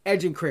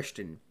 Edge and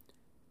Christian,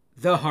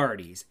 the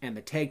Hardys, and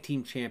the tag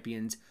team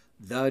champions,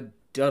 the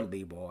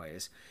Dudley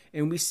Boys.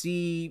 And we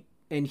see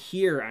and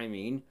hear,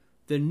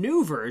 the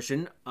new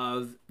version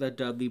of the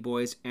Dudley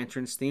Boys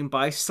entrance theme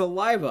by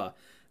Saliva,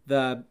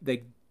 the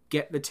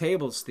Get the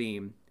Tables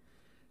theme.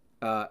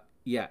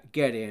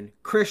 Get in.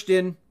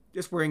 Christian,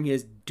 just wearing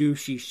his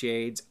douchey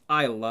shades.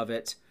 I love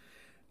it.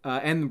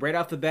 And right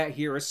off the bat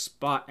here is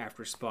spot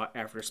after spot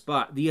after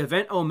spot. The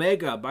Event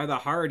Omega by the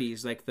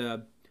Hardys, like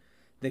the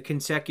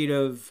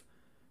consecutive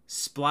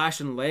splash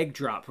and leg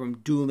drop from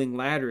Dueling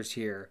Ladders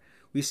here.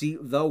 We see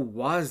the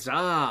What's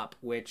Up,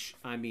 which,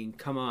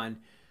 come on.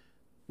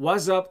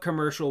 What's Up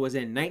commercial was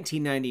in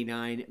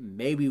 1999.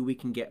 Maybe we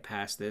can get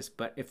past this,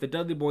 but if the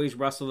Dudley Boys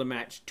wrestled a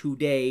match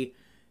today,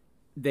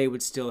 they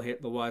would still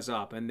hit the What's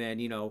Up. And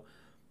then,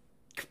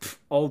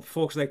 old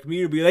folks like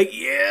me would be like,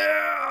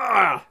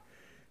 yeah!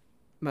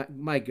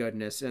 My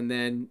goodness. And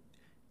then,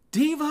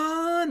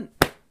 Devon!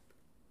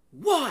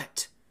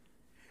 What?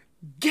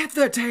 Get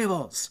the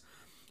tables!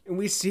 And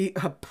we see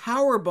a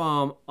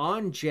powerbomb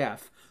on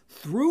Jeff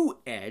through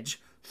Edge,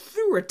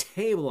 through a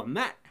table, and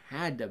that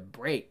had to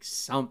break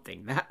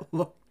something. That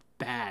looked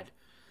bad.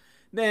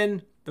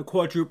 Then the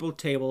quadruple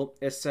table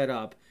is set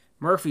up.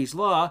 Murphy's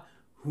Law,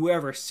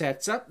 whoever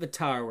sets up the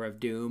Tower of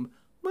Doom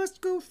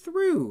must go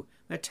through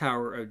the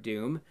Tower of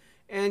Doom.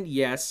 And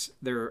yes,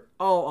 they're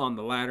all on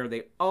the ladder.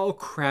 They all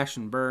crash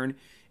and burn.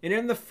 And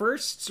in the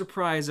first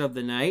surprise of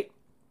the night,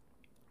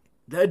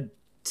 the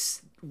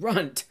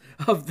runt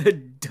of the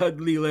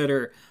Dudley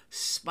litter.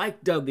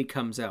 Spike Dudley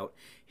comes out,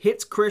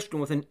 hits Christian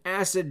with an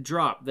acid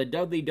drop, the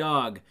Dudley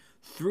dog,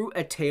 through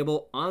a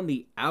table on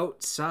the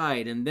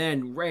outside. And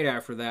then right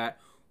after that,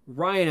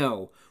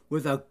 Rhino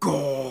with a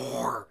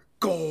gore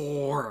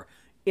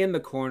in the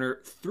corner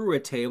through a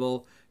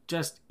table.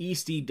 Just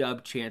Easty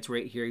dub chance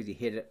right here as he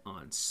hit it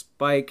on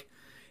Spike.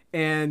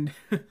 And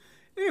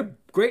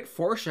great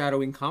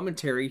foreshadowing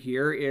commentary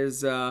here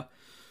is a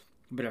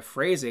bit of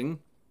phrasing.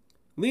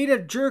 Lita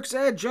jerks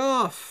Edge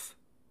off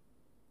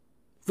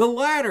the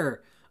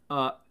ladder.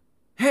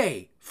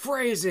 Hey,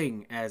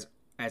 phrasing, as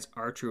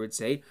Archer would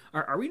say.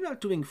 Are we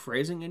not doing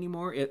phrasing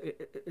anymore?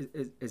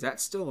 Is that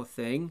still a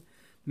thing?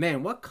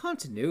 Man, what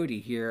continuity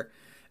here.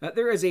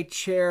 There is a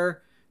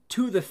chair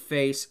to the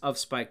face of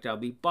Spike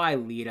Dudley by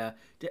Lita.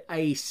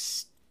 A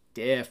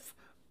stiff,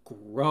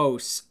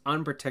 gross,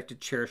 unprotected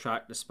chair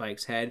shot to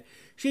Spike's head.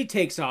 She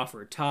takes off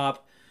her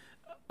top,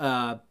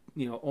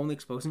 only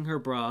exposing her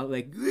bra,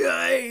 like,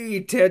 yay,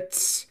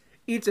 tits.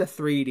 Eats a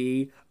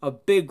 3D, a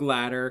big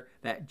ladder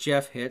that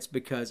Jeff hits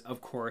because,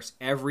 of course,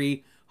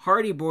 every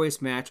Hardy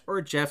Boys match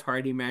or Jeff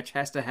Hardy match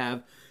has to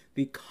have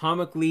the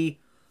comically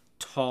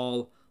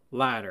tall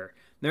ladder.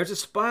 There's a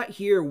spot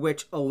here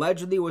which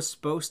allegedly was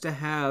supposed to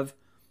have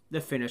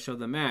the finish of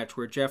the match,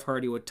 where Jeff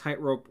Hardy would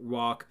tightrope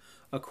walk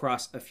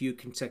across a few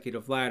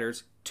consecutive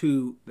ladders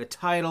to the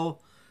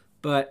title,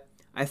 but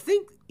I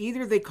think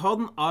either they called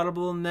an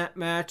audible in that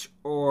match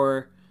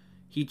or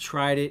he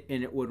tried it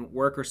and it wouldn't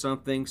work or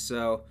something,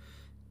 so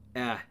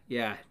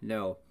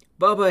no.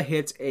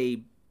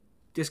 Bubba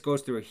just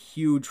goes through a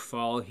huge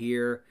fall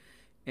here,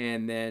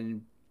 and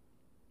then,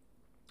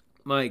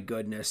 my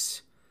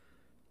goodness,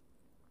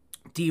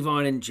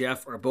 Devon and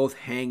Jeff are both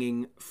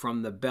hanging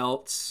from the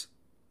belts.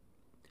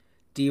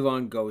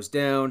 Devon goes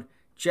down,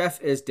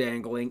 Jeff is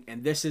dangling,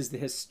 and this is the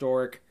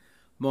historic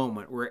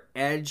moment where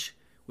Edge,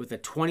 with a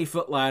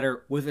 20-foot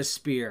ladder with a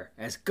spear,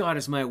 as God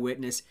is my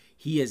witness,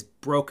 he is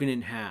broken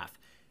in half.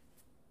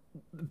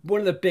 One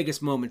of the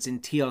biggest moments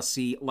in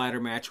TLC ladder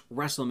match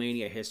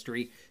WrestleMania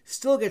history,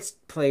 still gets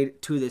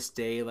played to this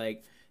day.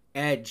 Like,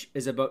 Edge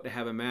is about to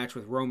have a match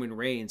with Roman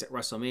Reigns at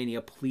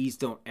WrestleMania. Please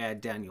don't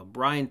add Daniel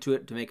Bryan to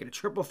it to make it a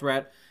triple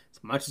threat.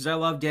 As much as I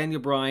love Daniel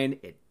Bryan,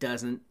 it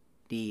doesn't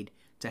need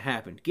to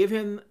happen. Give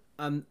him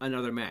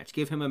another match.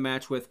 Give him a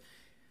match with,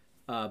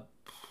 Seth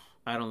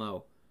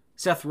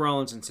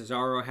Rollins and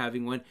Cesaro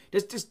having one.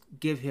 Just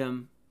give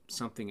him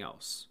something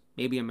else.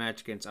 Maybe a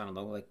match against,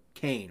 like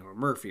Kane or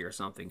Murphy or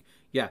something.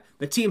 Yeah,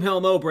 the Team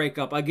Hell No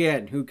breakup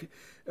again.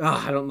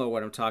 I don't know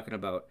what I'm talking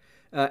about.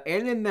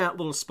 And in that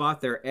little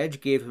spot there,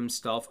 Edge gave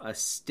himself a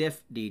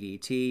stiff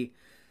DDT.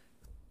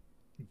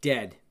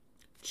 Dead.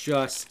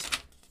 Just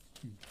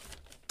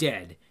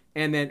dead.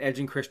 And then Edge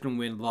and Christian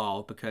win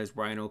lol because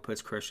Rhino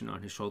puts Christian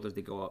on his shoulders.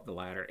 They go up the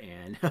ladder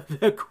and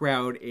the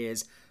crowd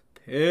is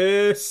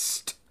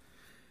pissed.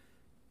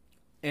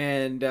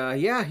 And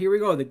here we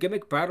go. The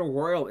Gimmick Battle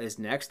Royal is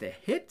next. The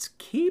hits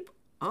keep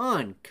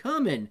on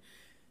coming.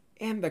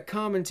 And the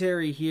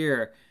commentary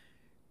here.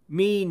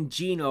 Mean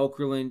Gene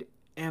Okerlund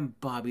and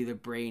Bobby the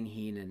Brain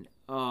Heenan.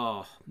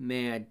 Oh,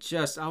 man.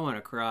 I want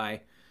to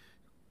cry.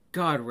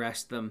 God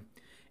rest them.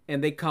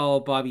 And they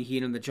call Bobby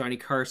Heenan the Johnny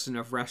Carson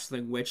of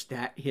wrestling, which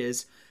that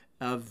is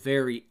a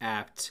very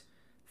apt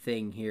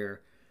thing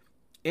here.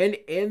 And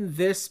in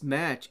this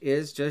match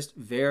is just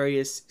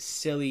various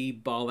silly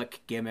bollock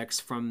gimmicks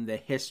from the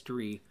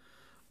history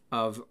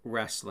of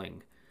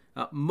wrestling.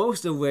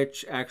 Most of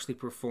which actually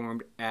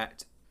performed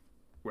at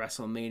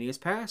WrestleMania's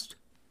past.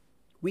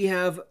 We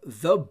have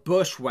the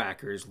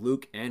Bushwhackers,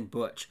 Luke and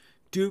Butch.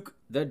 Duke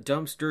the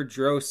Dumpster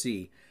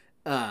Droese.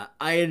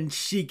 Iron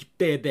Sheik,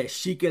 baby.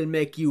 Sheik'll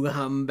make you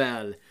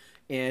humble.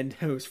 And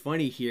it was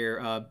funny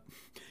here.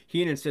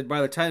 Heenan said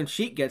by the time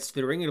Sheik gets to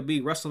the ring, it'll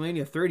be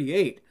WrestleMania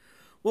 38.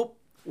 Well,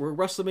 we're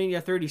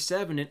WrestleMania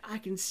 37, and I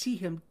can see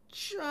him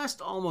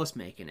just almost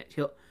making it.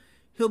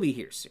 He'll be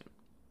here soon.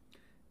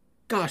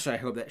 Gosh, I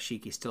hope that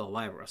Sheik is still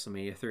alive at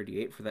WrestleMania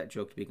 38 for that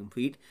joke to be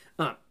complete.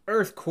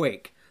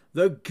 Earthquake,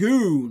 the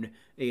Goon,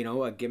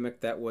 a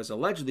gimmick that was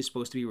allegedly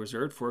supposed to be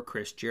reserved for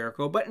Chris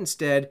Jericho, but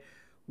instead,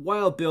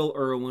 while Bill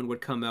Irwin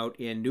would come out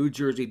in New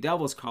Jersey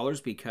Devils colors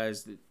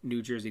because the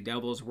New Jersey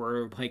Devils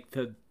were like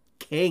the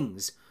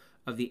kings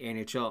of the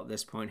NHL at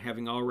this point,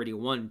 having already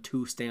won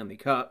 2 Stanley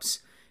Cups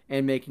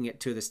and making it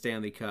to the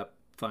Stanley Cup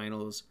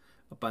finals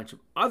a bunch of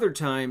other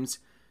times,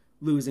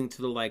 losing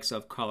to the likes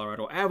of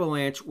Colorado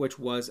Avalanche, which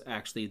was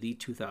actually the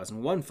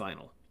 2001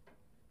 final.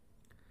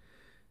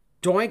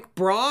 Doink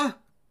Bra,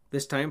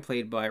 this time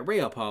played by Ray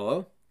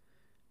Apollo.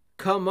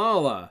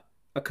 Kamala,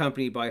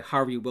 accompanied by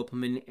Harvey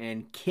Whippleman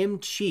and Kim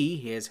Chi,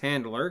 his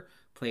handler,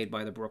 played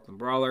by the Brooklyn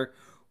Brawler.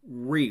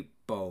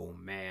 Repo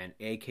Man,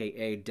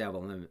 a.k.a.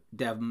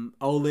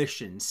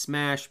 Demolition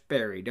Smash,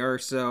 Barry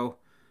Darso.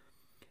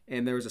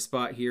 And there was a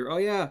spot here. Oh,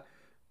 yeah,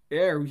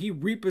 he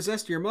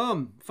repossessed your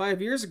mom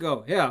 5 years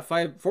ago. Yeah,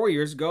 4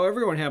 years ago.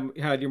 Everyone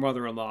had your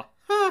mother-in-law.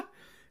 Ha!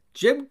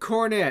 Jim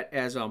Cornette,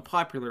 as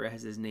unpopular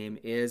as his name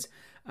is,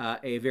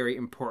 a very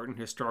important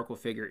historical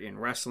figure in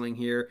wrestling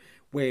here,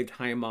 waved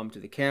Hi Mom to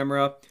the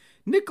camera.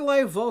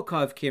 Nikolai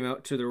Volkov came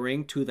out to the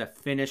ring to the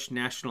Finnish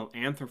national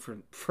anthem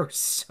for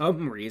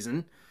some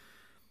reason.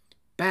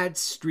 Bad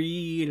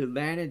Street,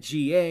 Atlanta,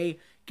 GA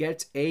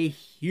gets a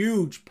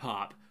huge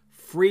pop.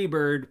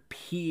 Freebird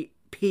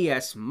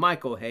P.S.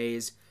 Michael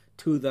Hayes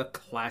to the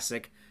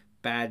classic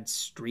Bad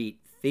Street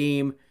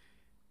theme.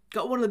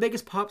 Got one of the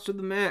biggest pops of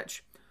the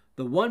match.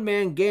 The One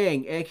Man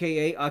Gang,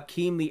 a.k.a.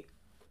 Akeem the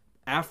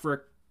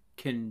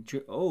African...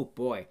 Oh,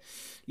 boy.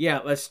 Yeah,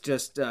 let's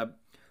just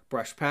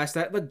brush past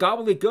that. The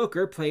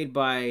Gobbledygooker, played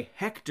by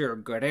Hector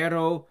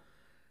Guerrero.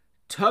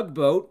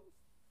 Tugboat,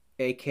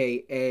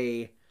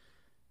 a.k.a.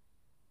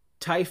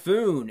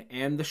 Typhoon,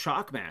 and the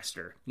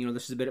Shockmaster. You know,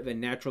 this is a bit of a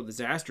natural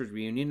disasters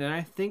reunion, and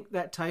I think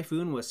that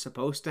Typhoon was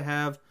supposed to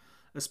have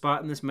a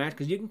spot in this match,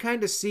 because you can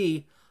kind of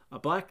see a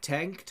black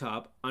tank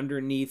top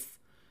underneath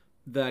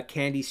the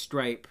candy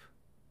stripe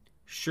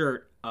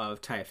shirt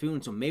of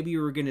Typhoon, so maybe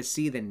you were going to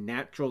see the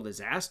natural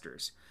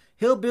disasters.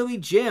 Hillbilly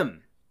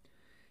Jim.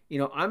 You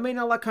know, I may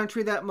not like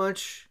country that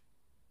much,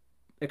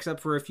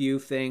 except for a few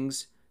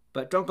things,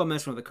 but Don't Go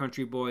Messing with the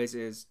Country Boys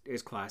is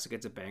classic.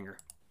 It's a banger.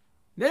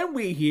 Then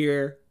we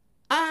hear,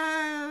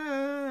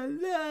 I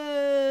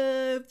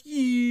love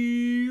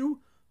you.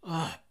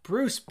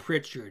 Bruce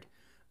Pritchard.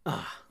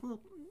 Well,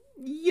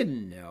 you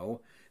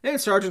know. Then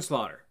Sergeant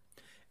Slaughter.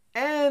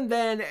 And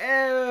then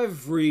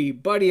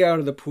everybody out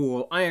of the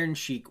pool. Iron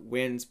Sheik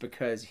wins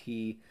because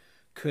he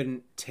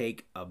couldn't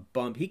take a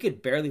bump. He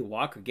could barely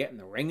walk or get in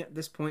the ring at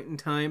this point in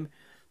time.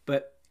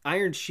 But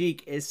Iron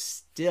Sheik is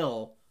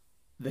still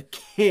the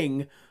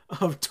king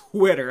of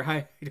Twitter.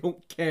 I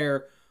don't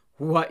care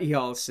what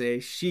y'all say.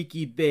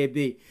 Sheiky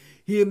baby.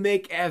 He'll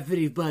make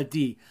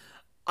everybody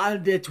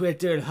on the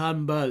Twitter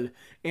humble.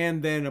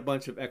 And then a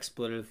bunch of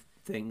expletive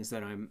things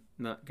that I'm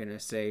not going to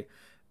say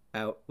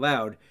out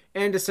loud.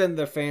 And to send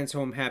the fans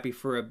home happy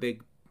for a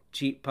big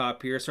cheat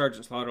pop here,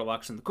 Sergeant Slaughter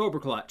locks in the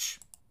Cobra Clutch.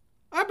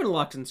 I've been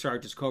locked in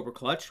Sergeant's Cobra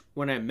Clutch.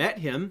 When I met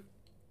him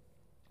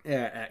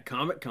at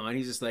Comic-Con,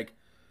 he's just like,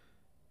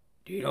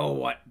 do you know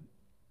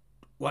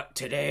what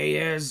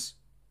today is?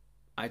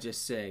 I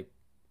just say,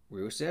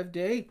 Rusev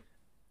Day?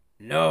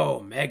 No,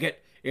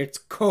 maggot, it's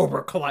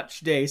Cobra Clutch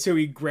Day. So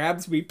he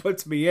grabs me,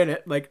 puts me in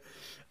it, like,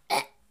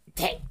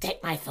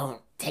 take my phone.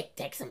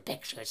 Take some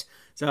pictures.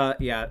 So,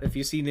 yeah, if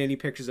you've seen any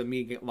pictures of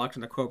me get locked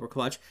in the Cobra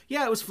Clutch,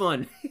 yeah, it was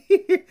fun.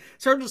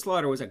 Sergeant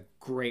Slaughter was a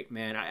great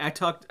man.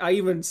 I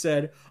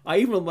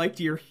even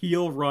liked your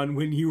heel run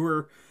when you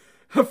were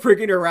a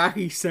friggin'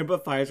 Iraqi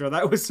sympathizer.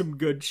 That was some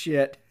good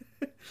shit.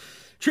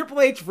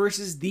 Triple H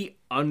versus The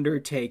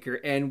Undertaker,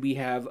 and we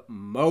have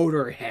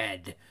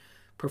Motorhead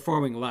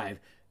performing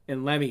live.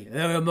 And Lemmy,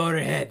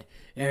 Motorhead,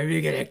 and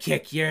we're gonna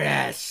kick your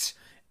ass.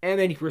 And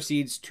then he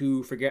proceeds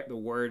to forget the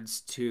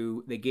words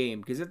to the game,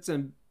 because it's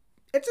a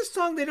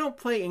song they don't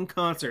play in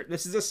concert.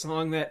 This is a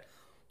song that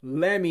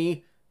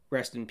Lemmy,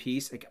 rest in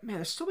peace. Like, man,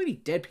 there's so many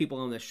dead people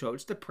on this show.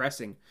 It's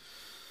depressing.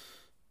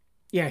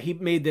 Yeah, he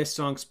made this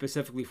song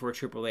specifically for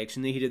Triple H,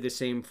 and then he did the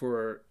same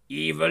for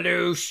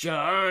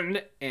Evolution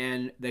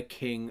and the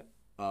King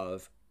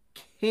of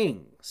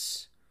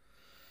Kings.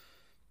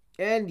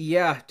 And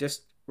yeah,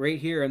 just right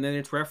here, and then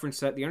it's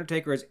referenced that The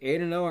Undertaker is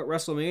 8-0 at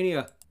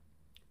WrestleMania.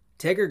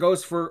 Taker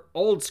goes for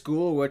Old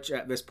School, which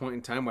at this point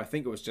in time, I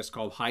think it was just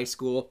called High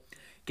School,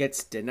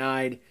 gets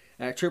denied.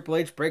 Triple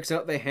H breaks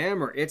out the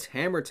hammer. It's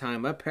hammer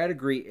time. A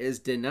pedigree is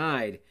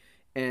denied.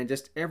 And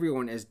just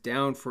everyone is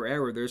down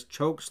forever. There's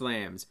choke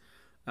slams.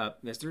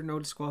 Is there no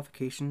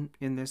disqualification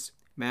in this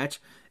match?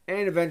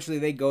 And eventually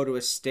they go to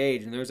a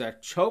stage, and there's a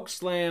choke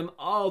slam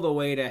all the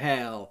way to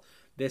hell.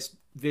 This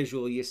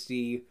visual you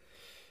see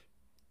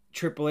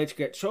Triple H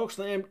get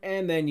chokeslammed,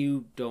 and then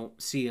you don't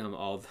see him,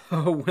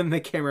 although when the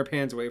camera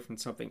pans away from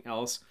something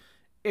else,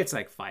 it's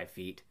like 5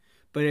 feet.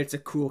 But it's a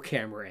cool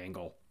camera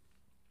angle.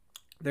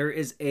 There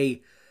is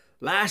a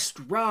last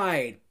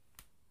ride.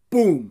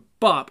 Boom!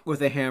 Bop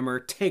with a hammer.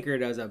 Taker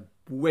does a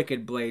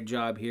wicked blade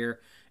job here.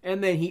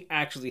 And then he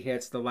actually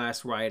hits the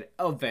last ride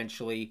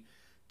eventually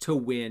to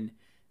win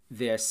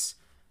this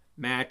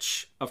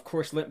match. Of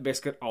course, Limp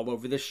Bizkit all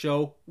over this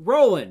show.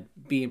 Rollin'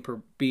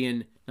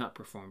 being not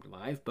performed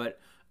live, but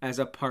as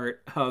a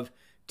part of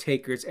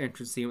Taker's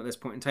entrance theme at this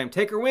point in time.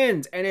 Taker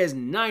wins and is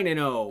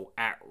 9-0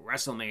 at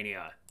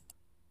WrestleMania.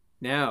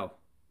 Now,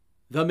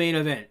 the main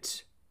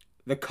event.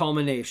 The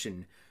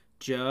culmination.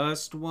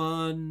 Just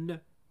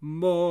one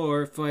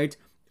more fight.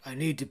 I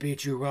need to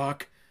beat you,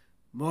 Rock.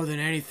 More than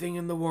anything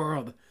in the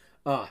world.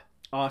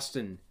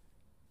 Austin.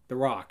 The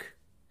Rock.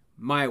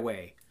 My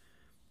Way.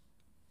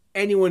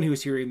 Anyone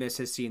who's hearing this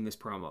has seen this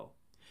promo.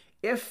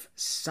 If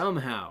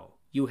somehow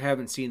you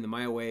haven't seen the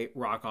My Way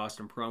Rock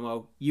Austin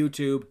promo,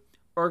 YouTube,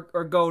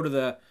 or go to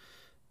the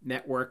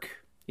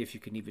network, if you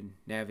can even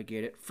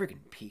navigate it.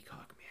 Friggin'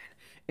 Peacock,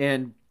 man.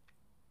 And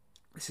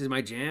this is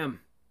my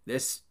jam.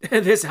 This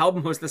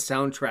album was the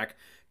soundtrack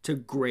to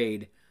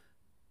Grade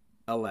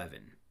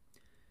 11.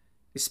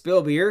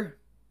 Spill beer,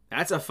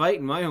 that's a fight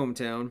in my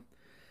hometown.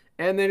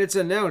 And then it's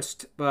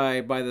announced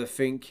by the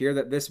Fink here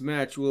that this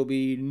match will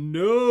be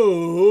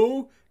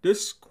no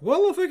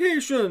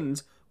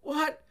disqualifications.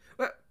 What?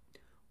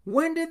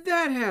 When did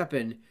that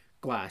happen?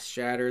 Glass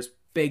shatters,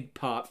 big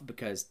pop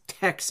because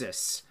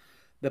Texas.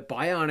 The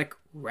bionic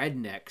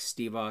redneck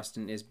Steve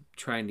Austin is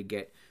trying to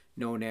get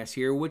known as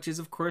here, which is,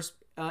 of course,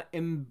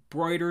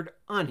 embroidered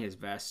on his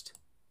vest.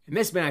 And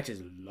this match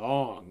is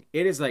long.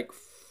 It is like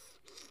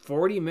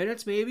 40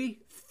 minutes,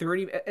 maybe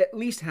 30, at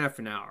least half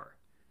an hour.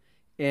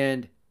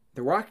 And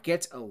The Rock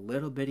gets a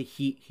little bit of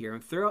heat here.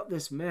 And throughout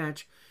this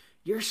match,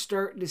 you're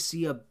starting to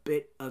see a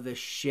bit of a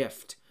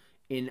shift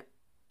in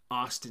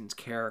Austin's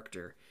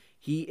character.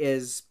 He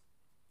is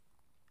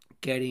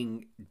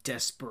getting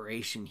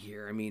desperation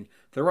here. I mean,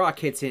 The Rock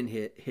hit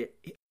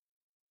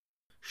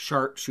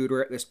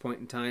sharpshooter at this point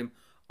in time.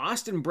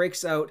 Austin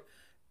breaks out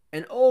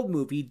an old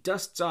movie,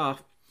 dusts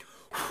off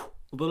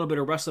a little bit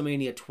of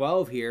WrestleMania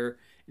 12 here,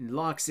 and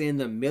locks in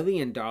the $1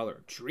 Million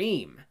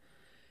Dream.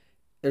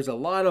 There's a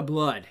lot of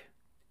blood.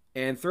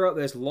 And throughout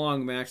this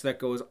long match that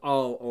goes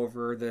all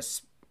over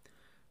this,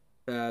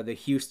 the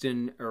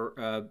Houston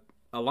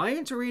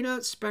Alliance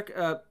Arena,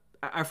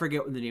 I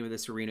forget what the name of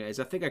this arena is.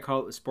 I think I call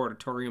it the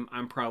Sportatorium.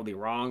 I'm probably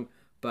wrong.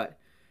 But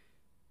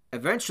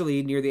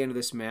eventually, near the end of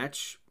this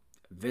match,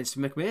 Vince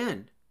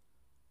McMahon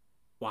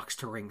walks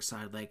to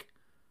ringside like,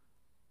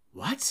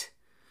 what?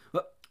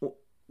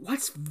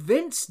 What's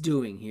Vince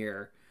doing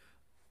here?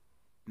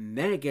 And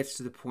then it gets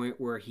to the point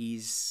where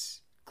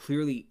he's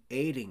clearly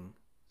aiding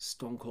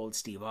Stone Cold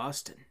Steve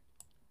Austin.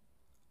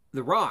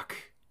 The Rock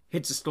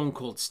hits a Stone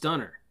Cold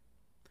Stunner.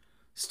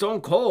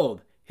 Stone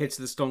Cold hits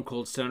the Stone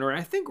Cold Stunner. And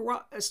I think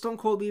Stone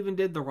Cold even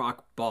did the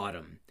Rock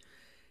Bottom.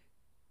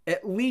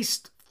 At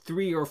least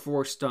 3 or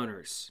 4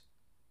 stunners.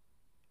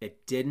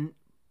 It didn't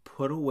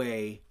put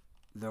away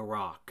The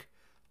Rock.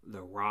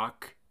 The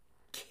Rock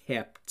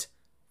kept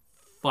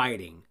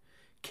fighting,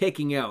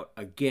 kicking out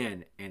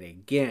again and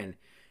again.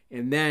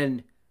 And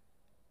then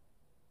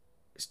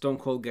Stone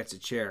Cold gets a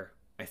chair.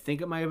 I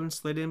think it might have been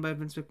slid in by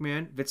Vince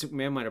McMahon. Vince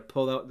McMahon might have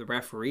pulled out the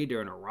referee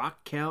during a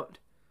Rock count.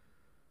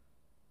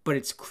 But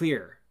it's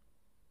clear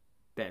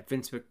that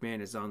Vince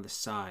McMahon is on the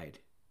side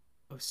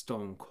of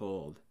Stone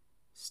Cold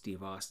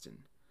Steve Austin.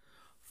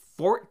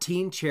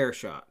 14 chair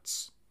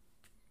shots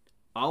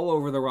all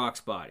over The Rock's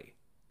body.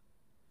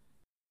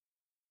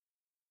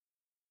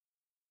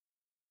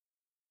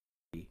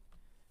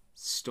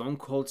 Stone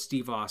Cold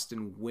Steve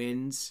Austin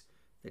wins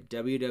the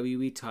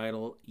WWE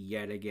title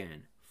yet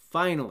again.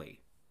 Finally.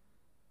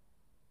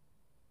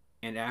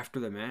 And after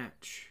the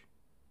match,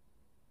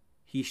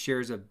 he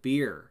shares a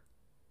beer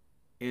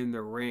in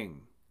the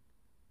ring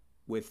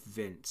with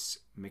Vince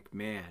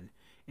McMahon.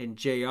 And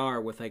JR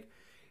with like,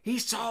 he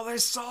sold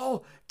his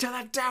soul to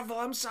the devil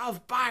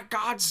himself, by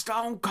God,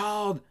 Stone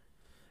Cold.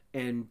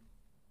 And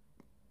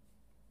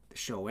the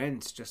show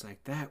ends just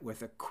like that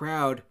with a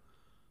crowd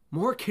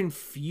more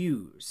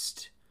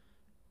confused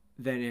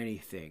than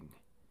anything.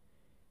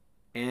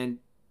 And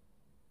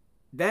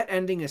that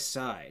ending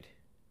aside,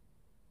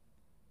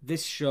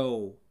 this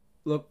show,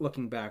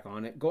 looking back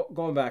on it,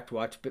 going back to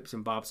watch bits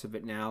and bops of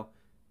it now,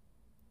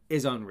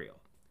 is unreal.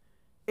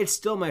 It's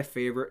still my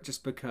favorite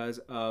just because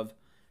of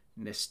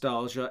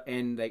nostalgia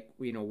and like,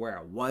 you know, where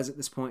I was at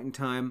this point in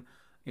time.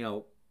 You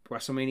know,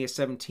 WrestleMania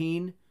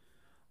 17,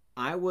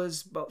 I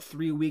was about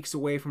 3 weeks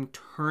away from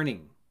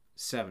turning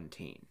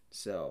 17.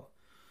 So,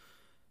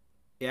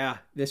 yeah,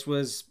 this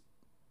was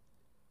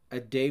a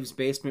Dave's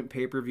Basement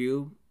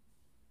pay-per-view.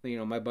 You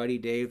know, my buddy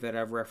Dave that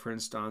I've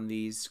referenced on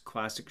these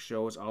classic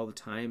shows all the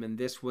time. And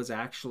this was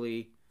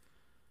actually,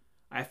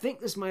 I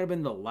think this might have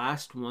been the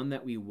last one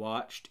that we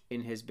watched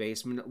in his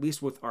basement, at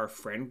least with our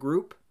friend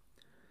group.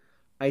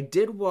 I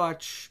did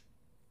watch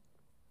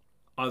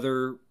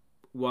other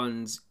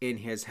ones in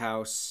his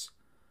house,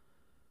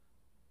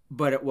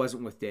 but it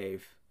wasn't with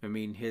Dave. I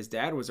mean, his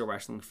dad was a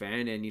wrestling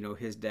fan, and, you know,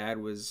 his dad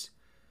was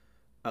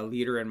a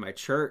leader in my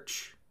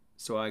church,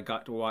 so I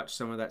got to watch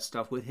some of that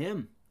stuff with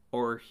him.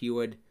 Or he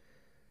would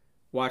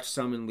watch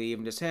some and leave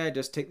and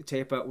just take the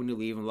tape out when you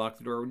leave and lock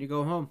the door when you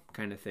go home,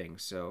 kind of thing.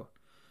 So,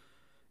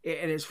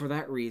 and it's for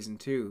that reason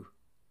too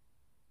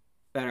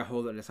that I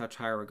hold it in such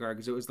high regard,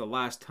 because it was the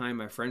last time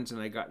my friends and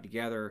I got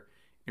together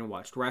and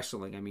watched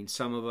wrestling. I mean,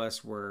 some of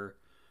us were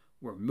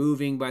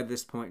moving by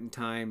this point in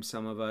time.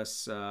 Some of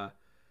us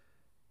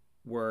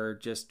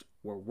were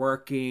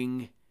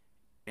working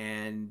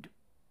and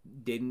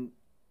didn't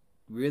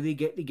really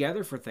get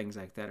together for things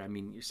like that. I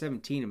mean, you're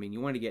 17. I mean, you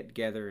want to get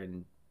together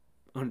and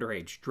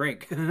underage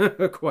drink,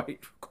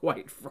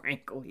 quite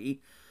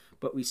frankly,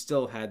 but we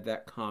still had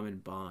that common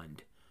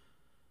bond,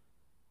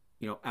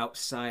 you know,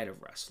 outside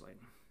of wrestling.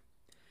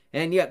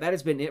 And yeah, that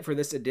has been it for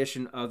this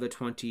edition of the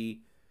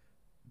 20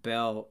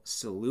 Bell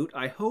Salute.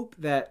 I hope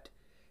that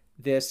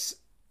this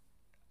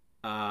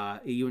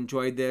you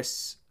enjoyed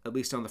this, at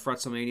least on the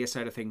WrestleMania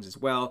side of things as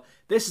well.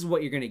 This is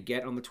what you're going to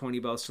get on the 20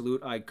 Bell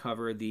Salute. I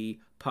cover the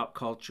pop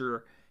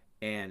culture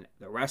and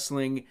the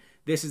wrestling.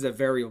 This is a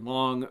very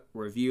long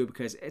review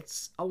because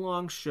it's a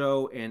long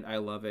show and I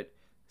love it.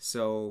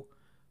 So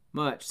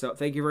much. So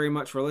thank you very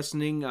much for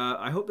listening.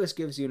 I hope this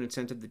gives you an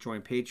incentive to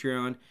join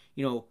Patreon.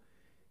 You know,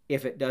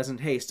 if it doesn't,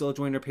 hey, still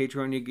join our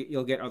Patreon.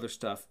 You'll get other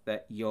stuff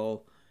that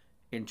you'll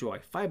enjoy.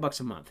 $5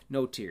 a month,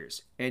 no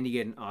tiers, and you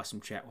get an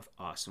awesome chat with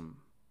awesome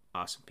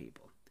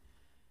people.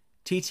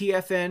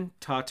 TTFN,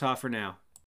 ta-ta for now.